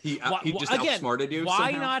 Yeah. Like he just outsmarted you.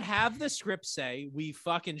 Why somehow? not have the script say we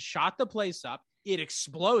fucking shot the place up? It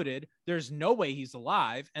exploded. There's no way he's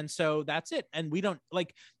alive. And so that's it. And we don't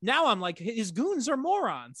like, now I'm like, his goons are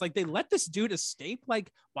morons. Like they let this dude escape.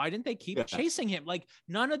 Like, why didn't they keep chasing him? Like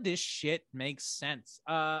none of this shit makes sense.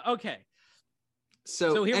 Okay.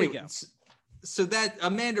 So here we go. So that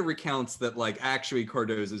Amanda recounts that like actually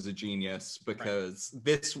Cardoza is a genius because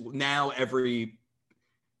this now every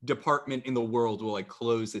department in the world will like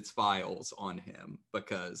close its files on him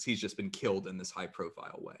because he's just been killed in this high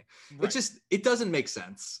profile way. Right. It doesn't make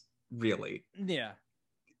sense really. Yeah.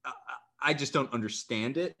 I just don't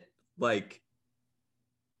understand it. Like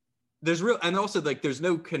there's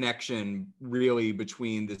no connection really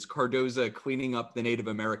between this Cardoza cleaning up the Native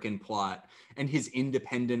American plot and his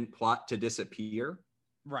independent plot to disappear.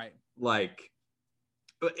 Right. Like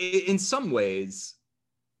in some ways,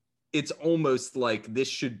 it's almost like this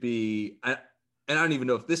should be, and I don't even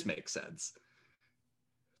know if this makes sense.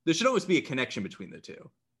 There should always be a connection between the two,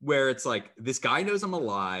 where it's like, this guy knows I'm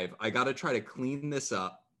alive. I got to try to clean this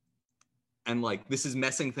up. And like, this is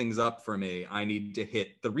messing things up for me. I need to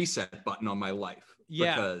hit the reset button on my life.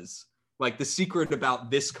 Yeah. Because like the secret about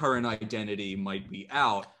this current identity might be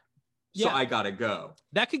out. So I got to go.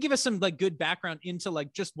 That could give us some like good background into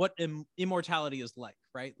like just what immortality is like,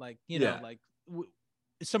 right? Like, you know, like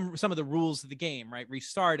some of the rules of the game, right?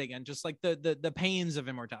 Restarting and just like the pains of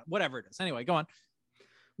immortality, whatever it is. Anyway, go on.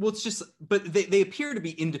 Well, it's just, but they appear to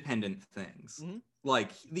be independent things. Mm-hmm.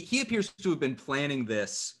 like he appears to have been planning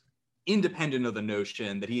this independent of the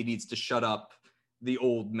notion that he needs to shut up the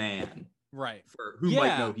old man, right? For who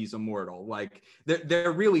might know he's immortal. Like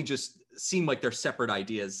they're really just seem like they're separate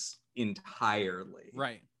ideas entirely,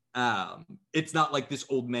 right? It's not like this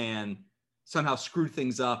old man somehow screwed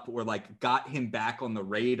things up or like got him back on the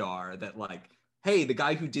radar, that like, hey, the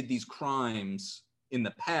guy who did these crimes in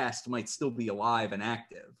the past might still be alive and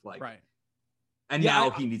active, like, right. And now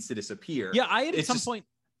he needs to disappear. Yeah, I had at some point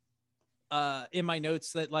in my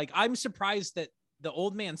notes that like, I'm surprised that the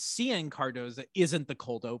old man seeing Cardoza isn't the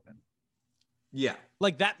cold open. Yeah,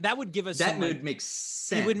 like that would give us that would make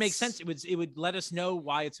sense. It would make sense. It would let us know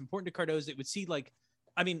why it's important to Cardoza. It would see like,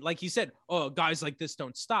 I mean, like you said, oh, guys like this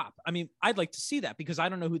don't stop. I mean, I'd like to see that because I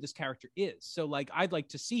don't know who this character is. So like, I'd like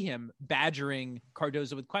to see him badgering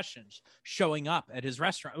Cardoza with questions, showing up at his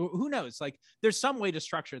restaurant. Who knows? Like, there's some way to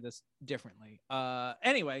structure this differently.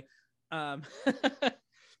 Anyway,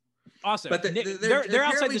 also, but they're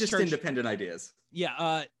outside this just church. Independent ideas.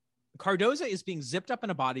 Yeah. Cardoza is being zipped up in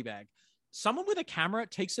a body bag. Someone with a camera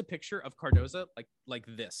takes a picture of Cardoza like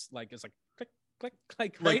this, like it's like click.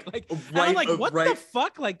 Like, I'm like, what the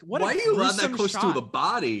fuck? Like, what? Why are you allowed that close to the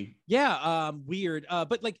body? Yeah, weird.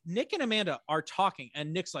 But like Nick and Amanda are talking,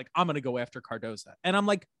 and Nick's like, "I'm gonna go after Cardoza," and I'm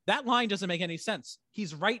like, that line doesn't make any sense.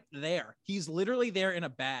 He's right there. He's literally there in a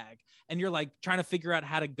bag, and you're like trying to figure out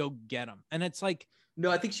how to go get him, and it's like, no,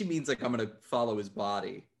 I think she means like I'm gonna follow his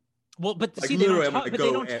body. Well, but like, see, they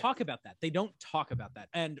don't talk about that. They don't talk about that.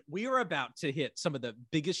 And we are about to hit some of the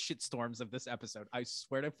biggest shitstorms of this episode. I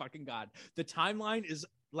swear to fucking God. The timeline is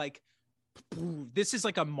like, this is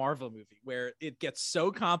like a Marvel movie where it gets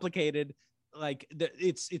so complicated. Like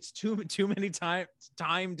it's too many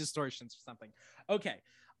time distortions or something. Okay.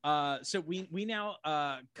 So we now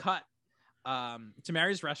cut to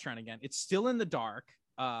Mary's restaurant again. It's still in the dark.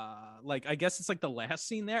 Like I guess it's like the last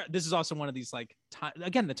scene there. This is also one of these like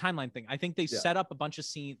again the timeline thing. I think they set up a bunch of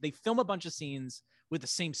scenes. They film a bunch of scenes with the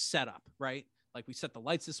same setup, right? Like we set the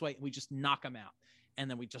lights this way, we just knock them out, and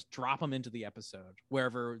then we just drop them into the episode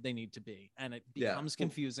wherever they need to be, and it becomes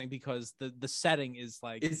confusing because the setting is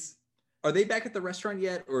like. Are they back at the restaurant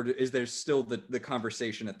yet, or is there still the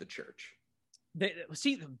conversation at the church?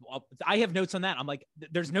 I have notes on that. I'm like,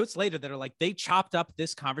 there's notes later that are like, they chopped up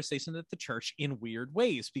this conversation at the church in weird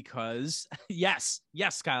ways because yes,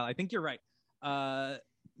 Kyle, I think you're right. When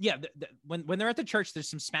they're at the church, there's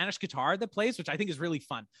some Spanish guitar that plays, which I think is really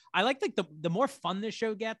fun. I like the more fun this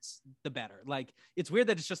show gets, the better. Like, it's weird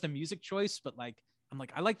that it's just a music choice, but like, I'm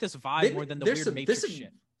like, I like this vibe more than the weird Matrix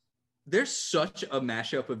shit. There's such a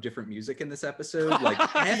mashup of different music in this episode. Like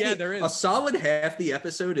there is. A solid half the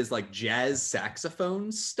episode is like jazz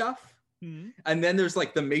saxophone stuff. Mm-hmm. And then there's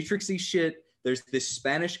like the Matrixy shit. There's this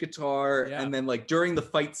Spanish guitar. Yeah. And then like during the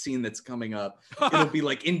fight scene that's coming up, it'll be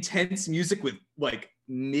like intense music with like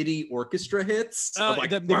MIDI orchestra hits. Like,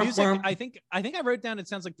 the music, I think I wrote down, it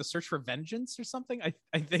sounds like The Search for Vengeance or something.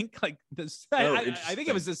 I think like this. I think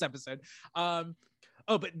it was this episode.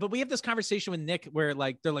 But we have this conversation with Nick where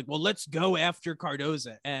like they're like, well, let's go after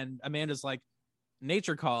Cardoza, and Amanda's like,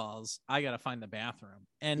 nature calls, I gotta find the bathroom,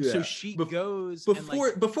 and so she goes.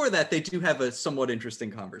 Before that, they do have a somewhat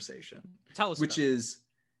interesting conversation. Tell us, which is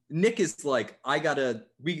Nick is like,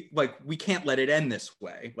 we can't let it end this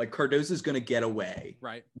way. Like Cardoza's gonna get away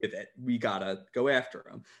with it. We gotta go after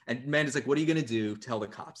him. And Amanda's like, what are you gonna do? Tell the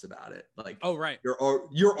cops about it. Like, oh right,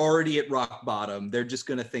 you're already at rock bottom. They're just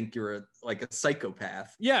gonna think you're a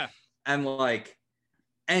psychopath. Yeah. And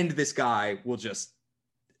this guy will just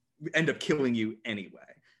end up killing you anyway.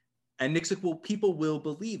 And Nick's like, well, people will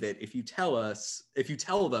believe it if you tell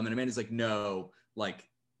them. And Amanda's like, no, like,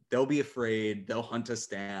 they'll be afraid, they'll hunt us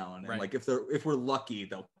down, and like if we're lucky,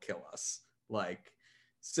 they'll kill us. Like,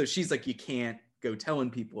 so she's like, you can't go telling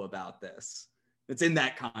people about this. It's in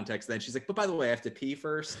that context. Then she's like, but by the way, I have to pee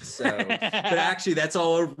first. So but actually that's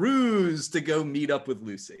all a ruse to go meet up with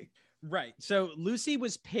Lucy. Right. So Lucy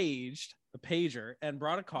was a pager, and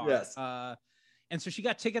brought a car. Yes. And so she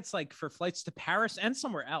got tickets like for flights to Paris and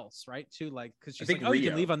somewhere else, right? Too, like, because she's like, oh, Rio. you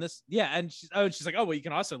can leave on this. Yeah. And she's like, oh, well, you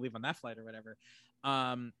can also leave on that flight or whatever.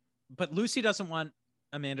 But Lucy doesn't want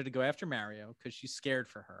Amanda to go after Mario because she's scared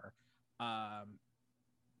for her.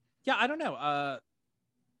 Yeah, I don't know.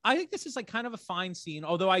 I think this is like kind of a fine scene,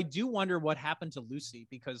 although I do wonder what happened to Lucy,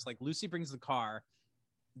 because like Lucy brings the car,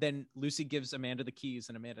 then Lucy gives Amanda the keys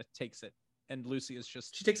and Amanda takes it. And Lucy is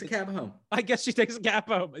just... She takes a cab home. I guess she takes a cab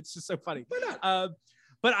home. It's just so funny. Why not?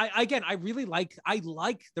 But I really like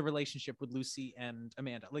the relationship with Lucy and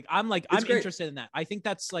Amanda. Like, I'm great. Interested in that. I think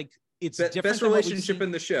that's like, it's different. Best relationship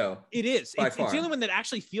in the show. It is. It's the only one that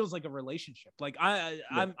actually feels like a relationship. Like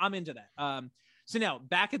I'm into that. So now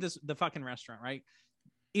back at the fucking restaurant, right?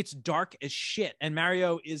 It's dark as shit. And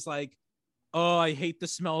Mario is like, oh, I hate the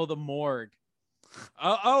smell of the morgue.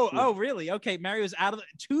 Oh, really? Okay. Mario's out of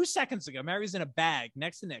 2 seconds ago. Mario's in a bag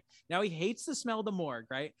next to Nick. Now he hates the smell of the morgue,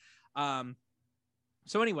 right?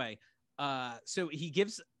 So anyway, so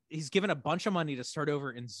he's given a bunch of money to start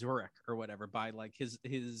over in Zurich or whatever by like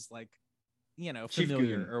his like, you know,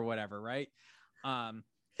 familiar or whatever, right?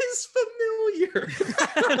 His familiar.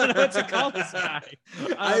 I don't know what to call this guy.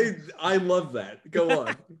 I love that. Go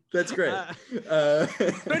on. That's great.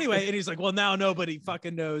 But anyway, and he's like, well, now nobody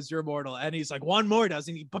fucking knows you're mortal. And he's like, one more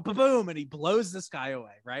doesn't he? Boom, and he blows this guy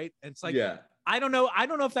away, right? And it's like, yeah. I don't know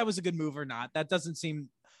if that was a good move or not. That doesn't seem.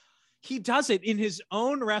 He does it in his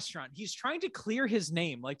own restaurant. He's trying to clear his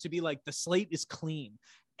name, like to be like the slate is clean.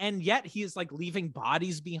 And yet he is like leaving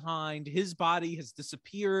bodies behind. His body has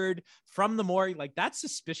disappeared from the morgue. Like that's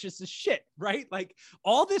suspicious as shit, right? Like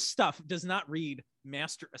all this stuff does not read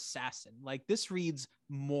master assassin. Like this reads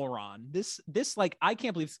moron. This like, I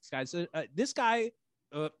can't believe this guy,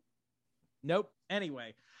 nope.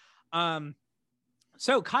 Anyway.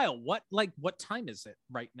 So Kyle, what time is it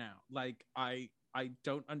right now? Like, I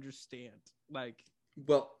don't understand. Like,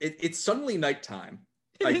 well, it's suddenly nighttime.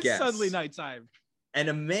 I guess. Suddenly nighttime. And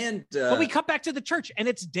Amanda. But we cut back to the church and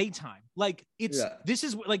it's daytime. Like this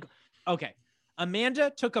is like, okay.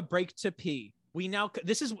 Amanda took a break to pee.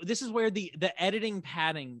 This is where the editing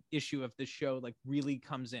padding issue of the show like really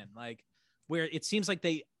comes in. Like where it seems like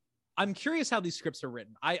I'm curious how these scripts are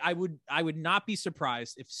written. I would not be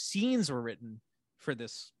surprised if scenes were written for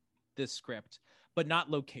this script, but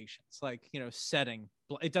not locations, like, you know, setting,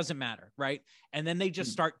 it doesn't matter. Right. And then they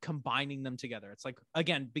just start combining them together. It's like,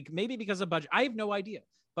 again, maybe because of budget, I have no idea,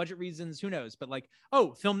 budget reasons, who knows, but like,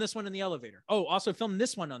 oh, film this one in the elevator. Oh, also film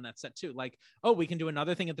this one on that set too. Like, oh, we can do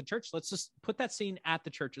another thing at the church. Let's just put that scene at the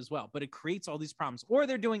church as well. But it creates all these problems, or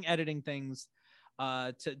they're doing editing things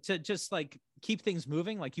to just like keep things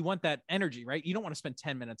moving. Like you want that energy, right? You don't want to spend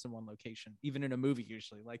 10 minutes in one location, even in a movie.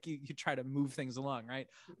 Usually like you try to move things along, right?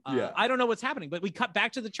 I don't know what's happening, but we cut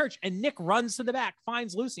back to the church and Nick runs to the back,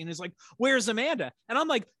 finds Lucy, and is like, where's Amanda? And I'm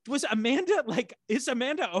like, is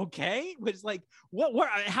Amanda okay? Was like,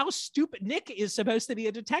 how stupid. Nick is supposed to be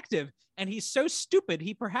a detective and he's so stupid.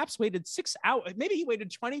 He perhaps waited 6 hours, maybe he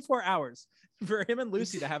waited 24 hours for him and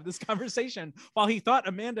Lucy to have this conversation while he thought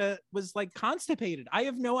Amanda was like constipated. I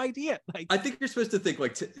have no idea. Like, I think you're supposed to think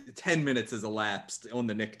like 10 minutes has elapsed on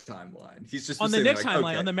the Nick timeline. He's just on the Nick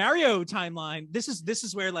timeline, okay. On the Mario timeline. This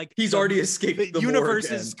is where like he's already escaped the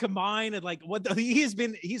universes combined, and like he's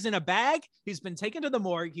in a bag. He's been taken to the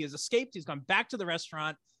morgue. He has escaped. He's gone back to the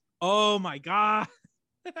restaurant. Oh my God.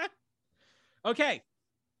 Okay.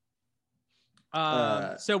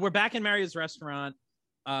 So we're back in Mario's restaurant.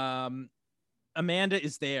 Amanda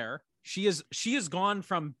is there. She is gone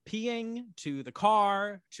from peeing to the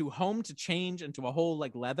car to home to change into a whole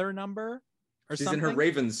like leather number or She's something. in her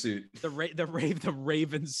raven suit. The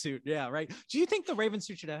raven suit. Yeah, right. Do you think the raven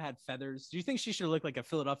suit should have had feathers? Do you think she should look like a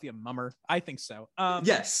Philadelphia mummer? I think so.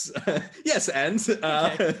 Yes. Yes, and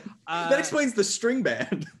that explains the string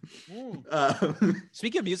band.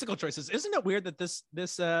 Speaking of musical choices, isn't it weird that this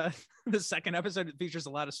second episode features a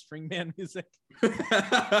lot of string band music?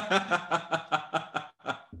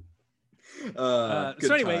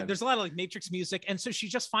 So anyway, time. There's a lot of like Matrix music, and so she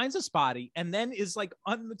just finds this body and then is like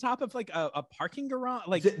on the top of like a parking garage.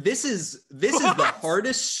 Like this is the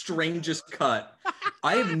hardest, strangest cut.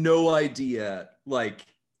 I have no idea, like,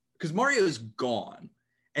 because Mario's gone,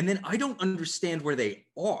 and then I don't understand where they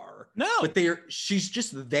are. No, but she's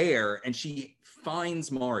just there, and she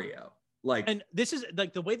finds Mario. Like, and this is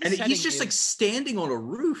like the way and he's just like standing on a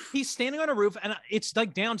roof. He's standing on a roof, and it's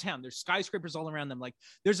like downtown. There's skyscrapers all around them. Like,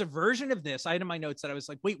 there's a version of this. I had in my notes that I was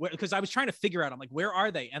like, wait, because I was trying to figure out. I'm like, where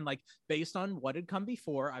are they? And like, based on what had come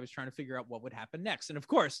before, I was trying to figure out what would happen next. And of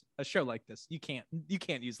course, a show like this, you can't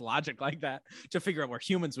use logic like that to figure out where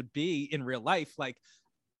humans would be in real life. Like,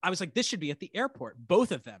 I was like, this should be at the airport.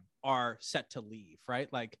 Both of them are set to leave,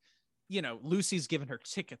 right? Like, you know, Lucy's given her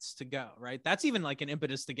tickets to go, right? That's even like an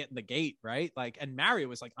impetus to get in the gate, right? Like, and Mario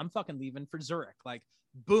was like, I'm fucking leaving for Zurich. Like,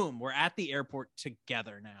 boom, we're at the airport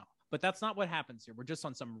together now. But that's not what happens here. We're just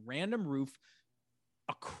on some random roof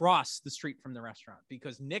across the street from the restaurant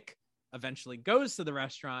because Nick eventually goes to the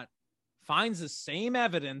restaurant, finds the same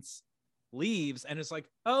evidence, leaves, and is like,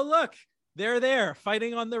 oh, look, they're there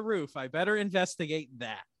fighting on the roof. I better investigate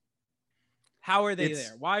that. How are they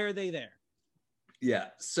there? Why are they there? Yeah.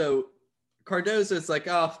 So Cardozo's like,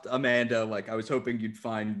 oh, Amanda, like, I was hoping you'd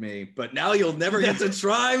find me, but now you'll never get to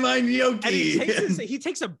try my gnocchi. And he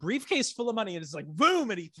takes a briefcase full of money and it's like, boom,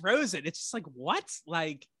 and he throws it. It's just like, what?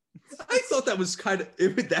 Like, I thought that was kind of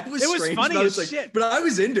that was It was strange. funny I was as like, shit. but I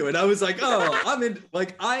was into it. I was like, oh, I'm in.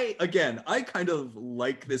 Like I kind of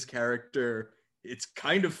like this character. It's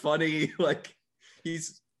kind of funny. Like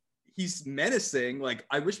he's menacing. Like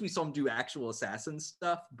I wish we saw him do actual assassin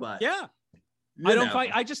stuff, but Yeah. I don't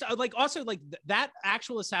fight. I just like also like that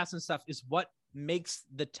actual assassin stuff is what makes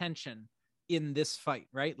the tension in this fight,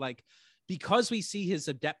 right? Like because we see his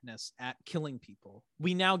adeptness at killing people,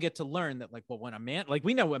 we now get to learn that like, well, when Amanda, like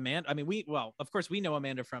we know Amanda, I mean, of course we know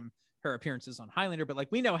Amanda from her appearances on Highlander, but like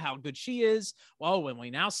we know how good she is. Well, when we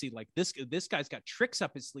now see like this guy's got tricks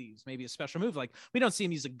up his sleeves, maybe a special move. Like we don't see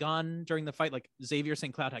him use a gun during the fight. Like Xavier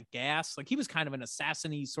St. Cloud had gas. Like he was kind of an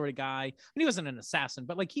assassin-y sort of guy. And he wasn't an assassin,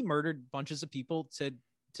 but like he murdered bunches of people to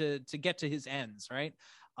get to his ends, right?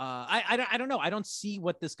 I don't know. I don't see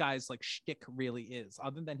what this guy's like shtick really is,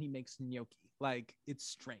 other than he makes gnocchi. Like it's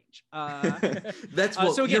strange. That's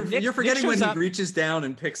what so again, you're forgetting when he up, reaches down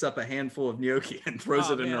and picks up a handful of gnocchi and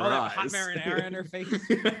throws it in her eyes. Hot marinara in her face.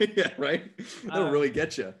 Yeah, right. That'll really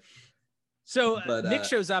get you. So Nick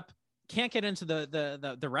shows up, can't get into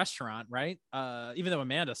the restaurant, right? Even though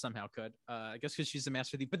Amanda somehow could, I guess because she's the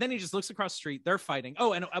master thief. But then he just looks across the street. They're fighting.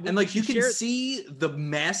 Oh, and like you can see the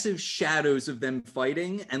massive shadows of them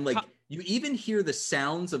fighting, and like you even hear the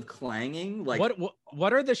sounds of clanging. Like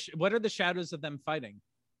what are the shadows of them fighting?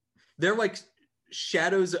 They're like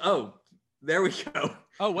shadows. Oh, there we go.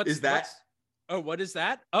 Oh, what is that? What is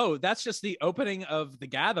that? Oh, that's just the opening of The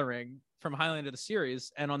Gathering from Highlander the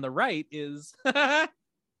series, and on the right is.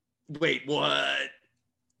 Wait, what?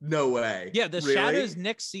 No way. Yeah, the shadows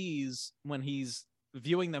Nick sees when he's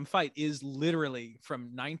viewing them fight is literally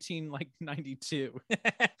from 1992,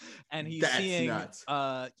 and he's seeing nuts.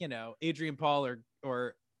 Adrian Paul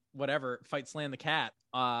or whatever fight Slan the Cat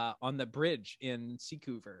on the bridge in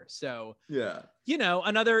Seacouver. So yeah,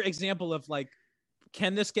 another example of like,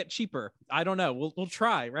 can this get cheaper? I don't know. We'll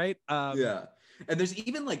try, right? Yeah. And there's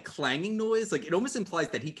even like clanging noise. Like it almost implies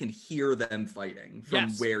that he can hear them fighting from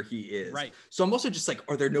where he is. Right. So I'm also just like,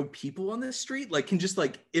 are there no people on this street? Like, can just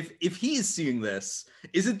like, if he is seeing this,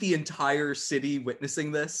 isn't the entire city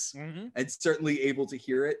witnessing this and certainly able to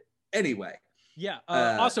hear it? Anyway. Yeah.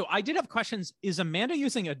 Also, I did have questions. Is Amanda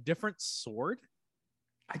using a different sword?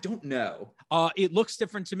 I don't know. It looks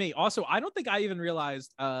different to me. Also, I don't think I even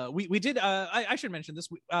realized we did. I should mention this.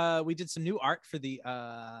 We did some new art for the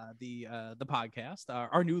podcast.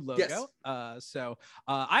 Our new logo. Yes. So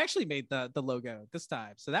I actually made the logo this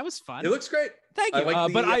time. So that was fun. It looks great. Thank you.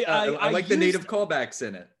 I like the native callbacks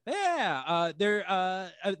in it. Yeah.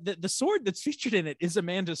 The sword that's featured in it is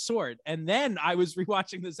Amanda's sword. And then I was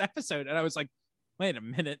rewatching this episode and I was like, wait a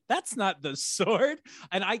minute, that's not the sword.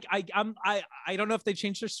 And I don't know if they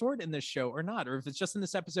changed their sword in this show or not, or if it's just in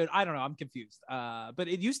this episode. I don't know. I'm confused. But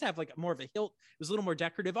it used to have like more of a hilt. It was a little more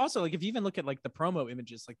decorative. Also, like if you even look at like the promo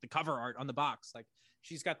images, like the cover art on the box, like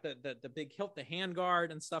she's got the big hilt, the hand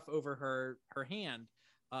guard and stuff over her hand.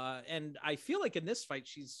 And I feel like in this fight,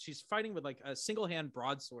 she's fighting with like a single hand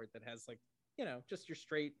broadsword that has like, just your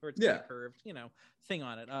straight or it's curved, thing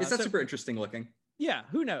on it. It's not super interesting looking. Yeah.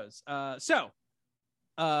 Who knows?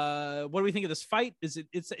 What do we think of this fight?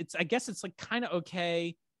 It's I guess it's like kind of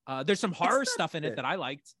okay. There's some horror stuff in it that I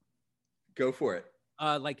liked. Go for it.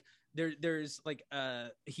 Like there's like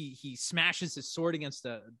he smashes his sword against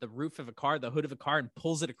the roof of a car, the hood of a car, and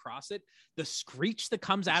pulls it across it. The screech that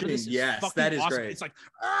comes out of this is fucking that is awesome. Great. It's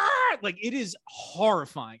like it is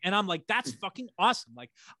horrifying, and I'm like, that's fucking awesome.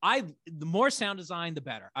 Like the more sound design, the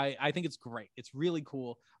better. I think it's great. It's really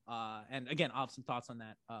cool. And again, I'll have some thoughts on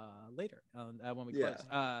that later when we close.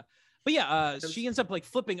 But yeah, she ends up like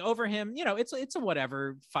flipping over him. It's a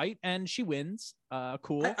whatever fight, and she wins.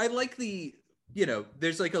 Cool. I like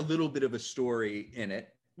there's like a little bit of a story in it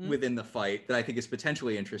within the fight that I think is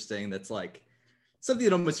potentially interesting. That's like something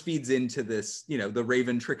that almost feeds into this, the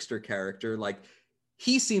Raven trickster character. Like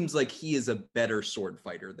he seems like he is a better sword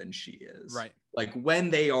fighter than she is. Right. Like when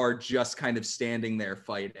they are just kind of standing there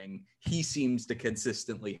fighting, he seems to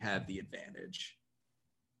consistently have the advantage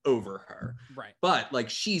over her. Right. But like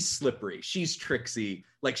she's slippery, she's tricksy.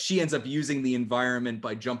 Like she ends up using the environment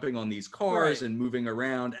by jumping on these cars and moving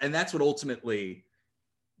around. And that's what ultimately,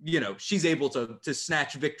 she's able to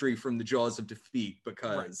snatch victory from the jaws of defeat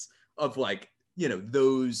because of like,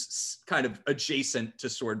 those kind of adjacent to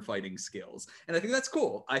sword fighting skills. And I think that's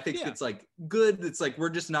cool. I think it's like good. It's like, we're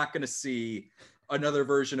just not going to see another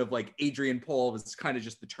version of like Adrian Paul was kind of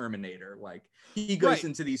just the Terminator. Like he goes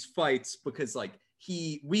into these fights because like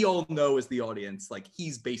we all know as the audience, like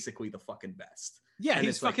he's basically the fucking best. Yeah, and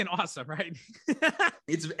he's fucking awesome, right?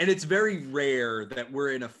 It's very rare that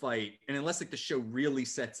we're in a fight, and unless like the show really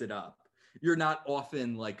sets it up, you're not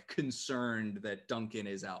often like concerned that Duncan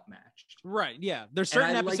is outmatched. Right. Yeah. There's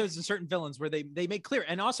certain episodes and certain villains where they make clear,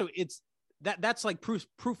 and also it's that's like proof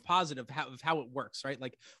positive of how it works, right?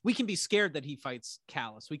 Like we can be scared that he fights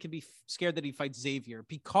Callus. We can be scared that he fights Xavier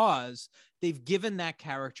because they've given that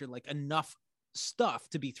character like enough stuff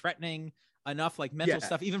to be threatening, enough like mental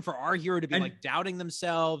stuff, even for our hero to be like doubting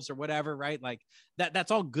themselves or whatever, right? Like that's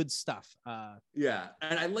all good stuff. Yeah.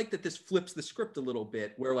 And I like that this flips the script a little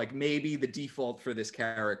bit where like maybe the default for this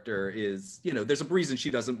character is, you know, there's a reason she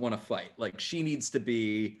doesn't want to fight. Like she needs to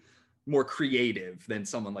be more creative than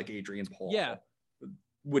someone like Adrian Paul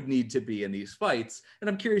would need to be in these fights. And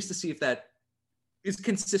I'm curious to see if that is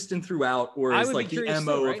consistent throughout, or is like the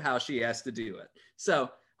MO of how she has to do it. So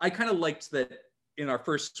I kind of liked that in our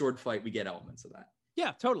first sword fight, we get elements of that.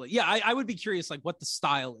 Yeah, totally. Yeah, I would be curious, like what the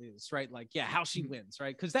style is, right? Like, yeah, how she wins,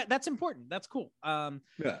 right? Because that's important. That's cool.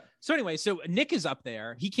 So anyway, so Nick is up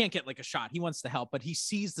there. He can't get like a shot. He wants to help, but he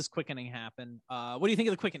sees this quickening happen. What do you think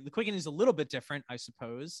of the quickening? The quickening is a little bit different, I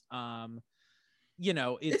suppose. You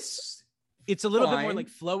know, it's a little bit more like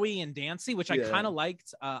flowy and dancey, which I kind of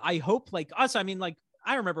liked. I hope like us. I mean, like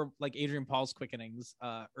I remember like Adrian Paul's quickenings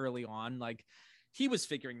early on, like. He was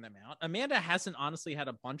figuring them out. Amanda hasn't honestly had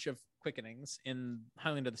a bunch of quickenings in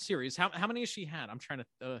Highlander the series. How many has she had? I'm trying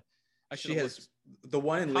to. She has the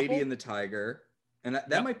one in Lady and the Tiger, and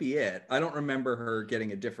that might be it. I don't remember her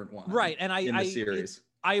getting a different one. Right, and in the series.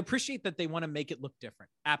 I appreciate that they want to make it look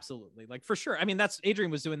different. Absolutely, like for sure. I mean, that's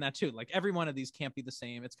Adrian was doing that too. Like every one of these can't be the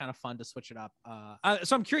same. It's kind of fun to switch it up.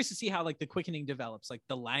 So I'm curious to see how like the quickening develops, like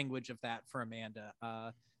the language of that for Amanda.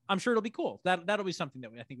 I'm sure it'll be cool. That'll be something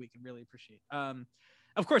that I think we can really appreciate.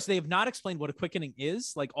 Of course, they have not explained what a quickening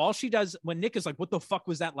is. Like all she does when Nick is like, "What the fuck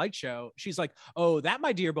was that light show?" She's like, "Oh, that,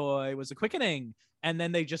 my dear boy, was a quickening." And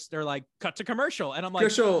then they're like, cut to commercial, and I'm like,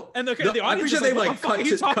 and the audience is like, what the fuck are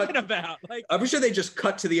you talking about? Like, I'm sure they just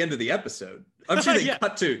cut to the end of the episode. I'm sure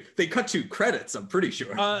they cut to credits. I'm pretty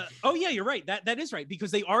sure. Oh yeah, you're right. That is right,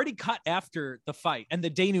 because they already cut after the fight, and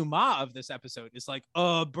the denouement of this episode is like,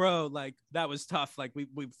 oh bro, like that was tough. Like we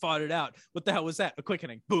fought it out. What the hell was that? A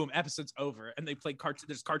quickening. Boom. Episode's over, and they play cartoon.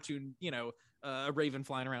 There's cartoon, you know. A raven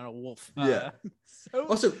flying around a wolf.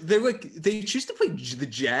 Also, they choose to play the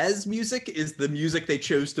jazz music is the music they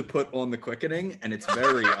chose to put on the quickening, and it's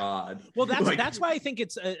very odd. Well, that's why I think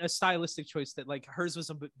it's a stylistic choice, that like hers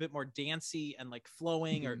was a bit more dancey and like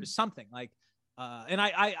flowing or something like. And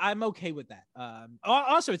I'm okay with that.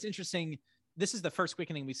 Also, it's interesting. This is the first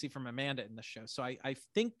quickening we see from Amanda in the show, so I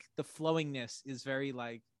think the flowingness is very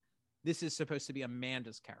like. This is supposed to be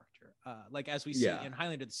Amanda's character. Like as we see in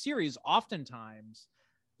Highlander the series, oftentimes,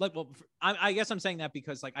 like, well, I guess I'm saying that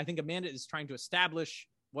because like, I think Amanda is trying to establish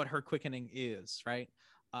what her quickening is, right?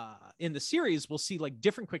 In the series, we'll see like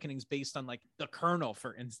different quickenings based on like the Colonel,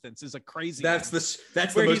 for instance, is a crazy. That's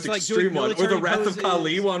the most extreme one, or the Wrath of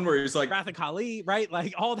Kali one, where he's like Wrath of Kali, right?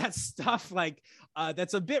 Like all that stuff, like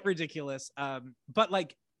that's a bit ridiculous. But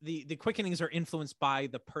like the quickenings are influenced by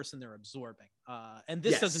the person they're absorbing. And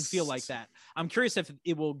this doesn't feel like that. I'm curious if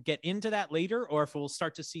it will get into that later, or if we'll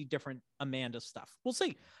start to see different Amanda stuff. We'll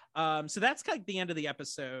see. So that's kind of the end of the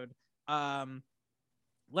episode.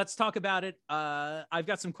 Let's talk about it. I've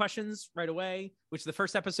got some questions right away, which the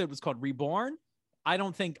first episode was called Reborn. I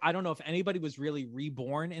don't know if anybody was really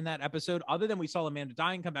reborn in that episode, other than we saw Amanda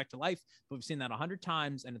die and come back to life, but we've seen that 100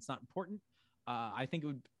 times and it's not important. I think it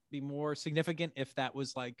would be more significant if that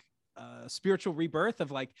was like spiritual rebirth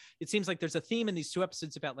of like, it seems like there's a theme in these two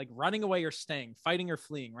episodes about like running away or staying, fighting or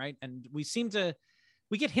fleeing, right? And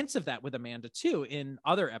we get hints of that with Amanda too in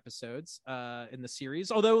other episodes in the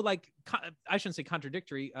series, although like I shouldn't say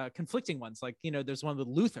contradictory, conflicting ones. Like, you know, there's one with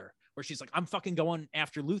Luther where she's like, I'm fucking going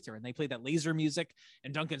after Luther, and they play that laser music,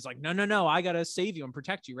 and Duncan's like, no, I gotta save you and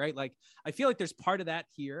protect you, right? Like I feel like there's part of that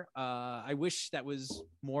here. I wish that was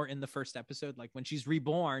more in the first episode. Like when she's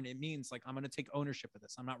reborn, it means like, I'm gonna take ownership of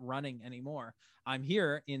this. I'm not running anymore. I'm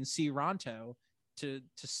here in C-Ronto to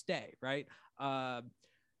stay, right?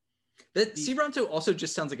 That C-Ronto also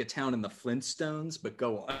just sounds like a town in the Flintstones, but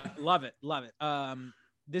go on. Love it.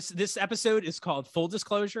 This episode is called Full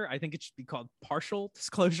Disclosure. I think it should be called Partial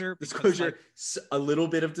Disclosure. Disclosure, like, a little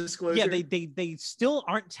bit of disclosure. Yeah, they still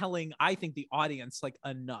aren't telling, I think, the audience like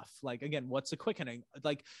enough. Like again, what's a quickening?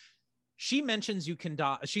 Like she mentions you can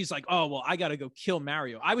die. She's like, oh, well, I got to go kill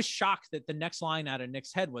Mario. I was shocked that the next line out of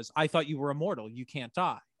Nick's head was, I thought you were immortal. You can't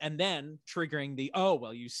die. And then triggering the, oh,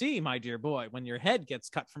 well, you see, my dear boy, when your head gets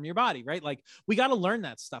cut from your body, right? Like we got to learn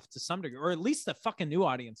that stuff to some degree, or at least the fucking new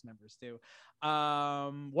audience members do.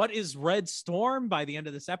 What is Red Storm by the end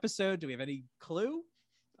of this episode? Do we have any clue?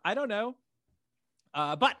 I don't know.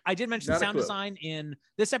 But I did mention Not a sound clue. design in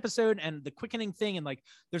this episode and the quickening thing, and like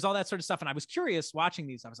there's all that sort of stuff. And I was curious watching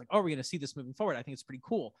these. I was like, oh, we're going to see this moving forward. I think it's pretty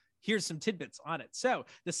cool. Here's some tidbits on it. So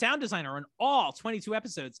the sound designer on all 22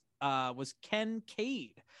 episodes was Ken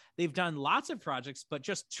Cade. They've done lots of projects, but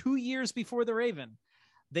just 2 years before The Raven,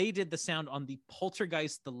 they did the sound on the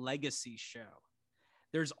Poltergeist: The Legacy show.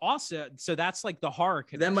 There's also, so that's like the horror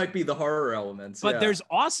connection. That might be the horror elements. But yeah. there's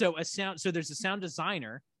also a sound. So there's a sound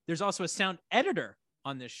designer. There's also a sound editor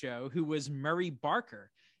on this show who was Murray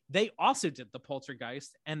Barker. They also did the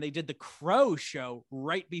Poltergeist, and they did the Crow show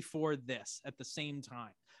right before this at the same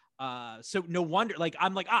time. So no wonder, like,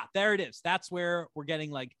 I'm like, there it is. That's where we're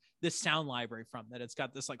getting like this sound library from, that it's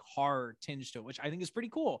got this like horror tinge to it, which I think is pretty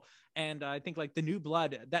cool. And I think like the New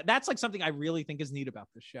Blood, that's like something I really think is neat about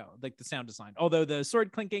this show, like the sound design. Although the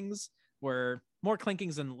sword clinkings were more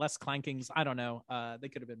clinkings and less clankings. I don't know. They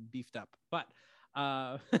could have been beefed up, but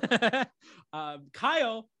Kyle,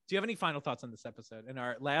 do you have any final thoughts on this episode in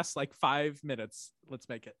our last like 5 minutes? Let's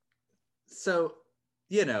make it. So,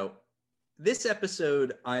 this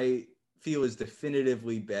episode I feel is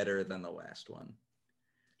definitively better than the last one.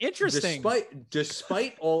 Interesting.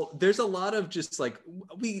 Despite all, there's a lot of just like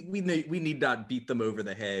we need not beat them over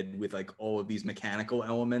the head with like all of these mechanical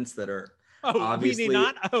elements that are obviously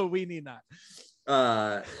we need not.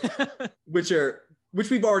 Which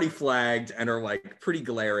we've already flagged and are like pretty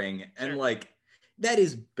glaring, and like that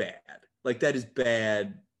is bad. Like that is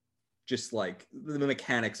bad, just like the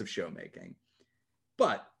mechanics of show making.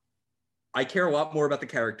 But I care a lot more about the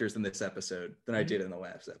characters in this episode than I did in the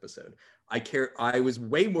last episode. I was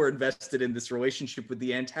way more invested in this relationship with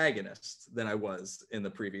the antagonist than I was in the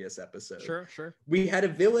previous episode. Sure. We had a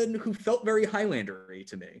villain who felt very Highlander-y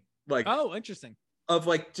to me. Like, oh, interesting. Of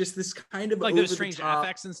like just this kind of like those strange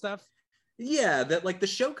affects and stuff. Yeah, that like the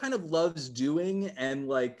show kind of loves doing, and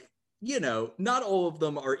like, not all of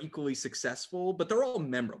them are equally successful, but they're all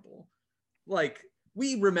memorable. Like,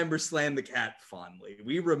 we remember Slam the Cat fondly.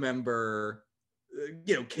 We remember,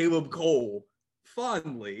 Caleb Cole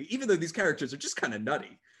fondly, even though these characters are just kind of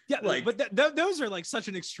nutty. Yeah, like, but those are like such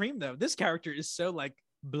an extreme though. This character is so like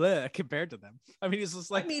bleh compared to them. I mean, he's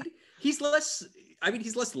just like, he's less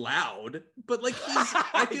loud, but like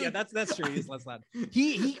yeah, that's true. He's less loud.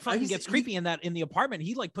 He fucking gets creepy in the apartment.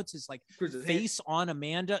 He like puts his like face on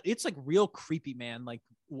Amanda. It's like real creepy, man. Like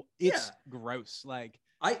it's gross. Like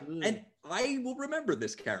I will remember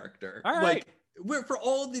this character. All right. Like for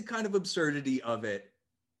all the kind of absurdity of it,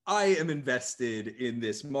 I am invested in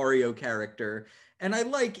this Mario character. And I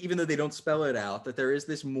like, even though they don't spell it out, that there is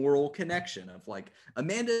this moral connection of like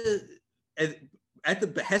Amanda at the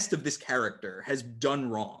behest of this character has done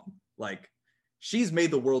wrong. Like she's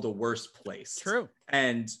made the world a worse place. True.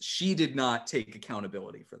 And she did not take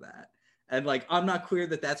accountability for that. And like, I'm not clear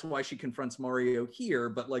that that's why she confronts Mario here,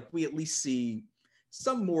 but like we at least see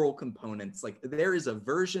some moral components. Like there is a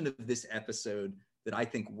version of this episode that I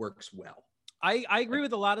think works well. I agree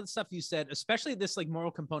with a lot of the stuff you said, especially this like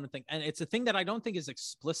moral component thing. And it's a thing that I don't think is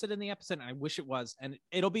explicit in the episode, and I wish it was. And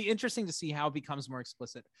it'll be interesting to see how it becomes more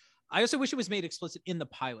explicit. I also wish it was made explicit in the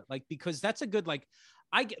pilot, like, because that's a good, like,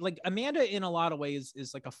 I get like Amanda in a lot of ways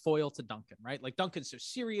is like a foil to Duncan, right? Like Duncan's so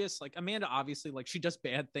serious. Like Amanda, obviously, like she does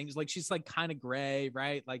bad things. Like she's like kind of gray,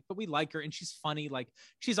 right? Like, but we like her and she's funny. Like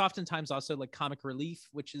she's oftentimes also like comic relief,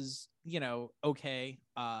 which is, okay.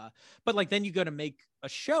 But like then you go to make a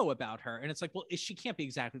show about her and it's like, well, she can't be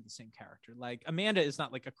exactly the same character. Like Amanda is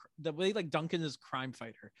not like the way like Duncan is a crime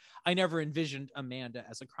fighter. I never envisioned Amanda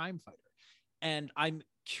as a crime fighter. And I'm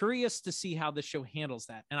curious to see how the show handles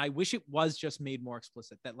that. And I wish it was just made more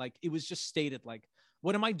explicit, that like it was just stated like,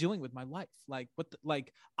 what am I doing with my life? Like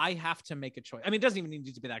like I have to make a choice. I mean, it doesn't even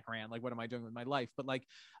need to be that grand. Like, what am I doing with my life? But like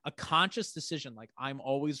a conscious decision, like I'm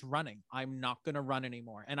always running. I'm not going to run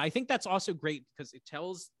anymore. And I think that's also great because it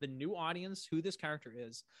tells the new audience who this character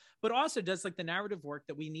is, but also does like the narrative work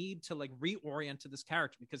that we need to like reorient to this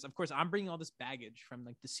character. Because of course I'm bringing all this baggage from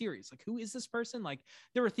like the series. Like, who is this person? Like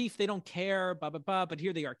they're a thief. They don't care, blah, blah, blah. But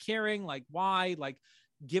here they are caring. Like, why? Like,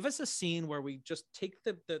 give us a scene where we just take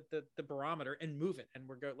the barometer and move it, and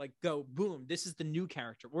go boom, this is the new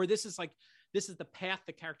character, or this is the path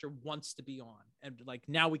the character wants to be on, and like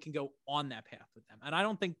now we can go on that path with them. And I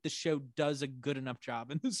don't think the show does a good enough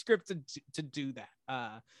job in the script to do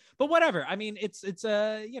that. But whatever. I mean, it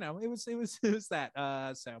was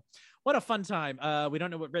that. So what a fun time. We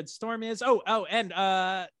don't know what Red Storm is. And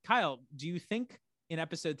Kyle, do you think in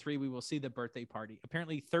episode 3, we will see the birthday party?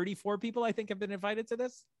 Apparently 34 people, I think, have been invited to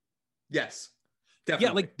this. Yes. Definitely.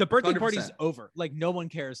 Yeah, like the birthday 100%. party's over. Like no one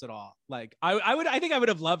cares at all. Like I think I would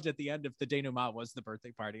have loved at the end if the denouement was the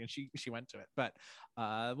birthday party and she went to it. But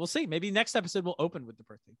we'll see. Maybe next episode will open with the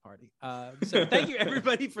birthday party. So thank you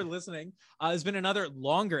everybody for listening. It's been another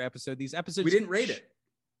longer episode. These episodes We didn't rate it.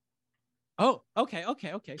 Oh, okay.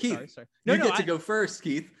 Keith, Sorry. You get to go first,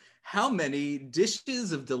 Keith. How many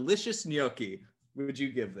dishes of delicious gnocchi would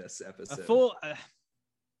you give this episode? A full.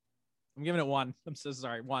 I'm giving it 1. I'm so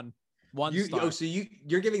sorry. 1 star. So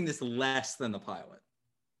you're giving this less than the pilot.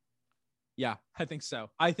 Yeah, I think so.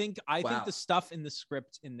 I think Wow. the stuff in the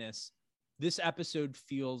script in this episode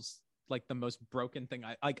feels like the most broken thing.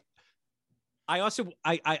 I also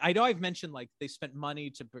know I've mentioned like they spent money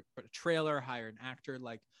to put a trailer, hire an actor,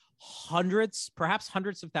 like perhaps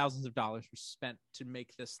hundreds of thousands of dollars were spent to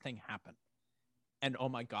make this thing happen. And oh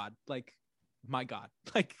my God, like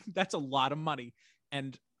that's a lot of money.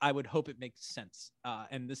 And I would hope it makes sense.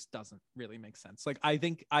 And this doesn't really make sense. Like I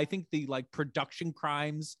think the like production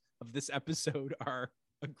crimes of this episode are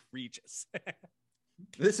egregious.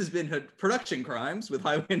 This has been Production Crimes with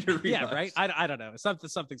Highlander Redux. Yeah, right. I don't know.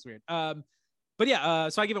 Something's weird. But yeah.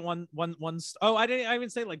 So I give it one. Oh, I didn't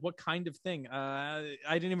say like what kind of thing. I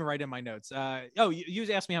didn't even write in my notes. You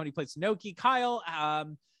asked me how many plates gnocchi, Kyle.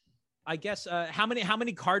 I guess how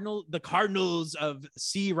many Cardinals of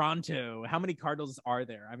C. Ronto? How many Cardinals are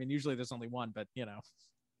there? I mean, usually there's only one, but you know.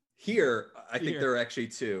 Here, I think there are actually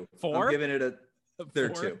 2. 4? I'm giving it there are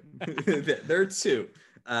 2. There are 2.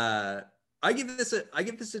 I give this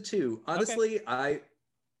a 2. Honestly, okay.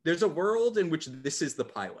 There's a world in which this is the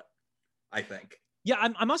pilot, I think. Yeah,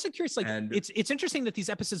 I'm also curious. Like, it's interesting that these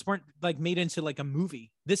episodes weren't like made into like a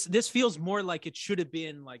movie. This feels more like it should have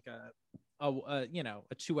been like a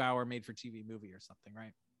 2-hour made for TV movie or something,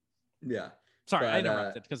 right? Yeah. Sorry, I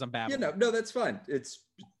interrupted because I'm babbling. No, that's fine.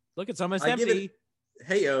 Look, it's almost empty.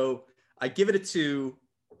 I give it a 2.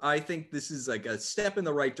 I think this is like a step in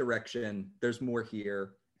the right direction. There's more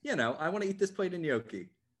here. I want to eat this plate of gnocchi.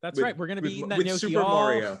 That's right. We're going to be eating that gnocchi Super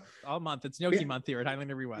Mario all month. It's gnocchi month here at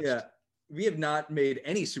Highlander Rewatched. Yeah. We have not made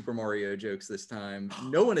any Super Mario jokes this time.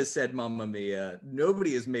 No one has said Mamma Mia.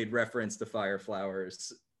 Nobody has made reference to Fire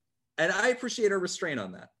Flowers. And I appreciate our restraint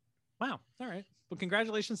on that. Wow. All right. Well,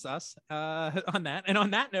 congratulations to us on that. And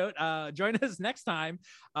on that note, join us next time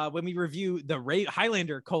when we review the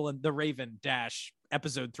Highlander : The Raven -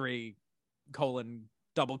 episode 3 :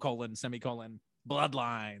 semicolon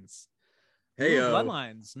Bloodlines. Hey,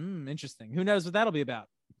 Bloodlines. Interesting. Who knows what that'll be about?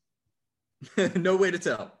 No way to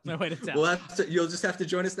tell. You'll just have to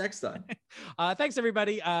join us next time. Thanks,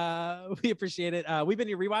 everybody. We appreciate it. We've been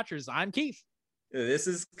your rewatchers. I'm Keith. This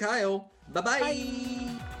is Kyle. Bye-bye. Bye.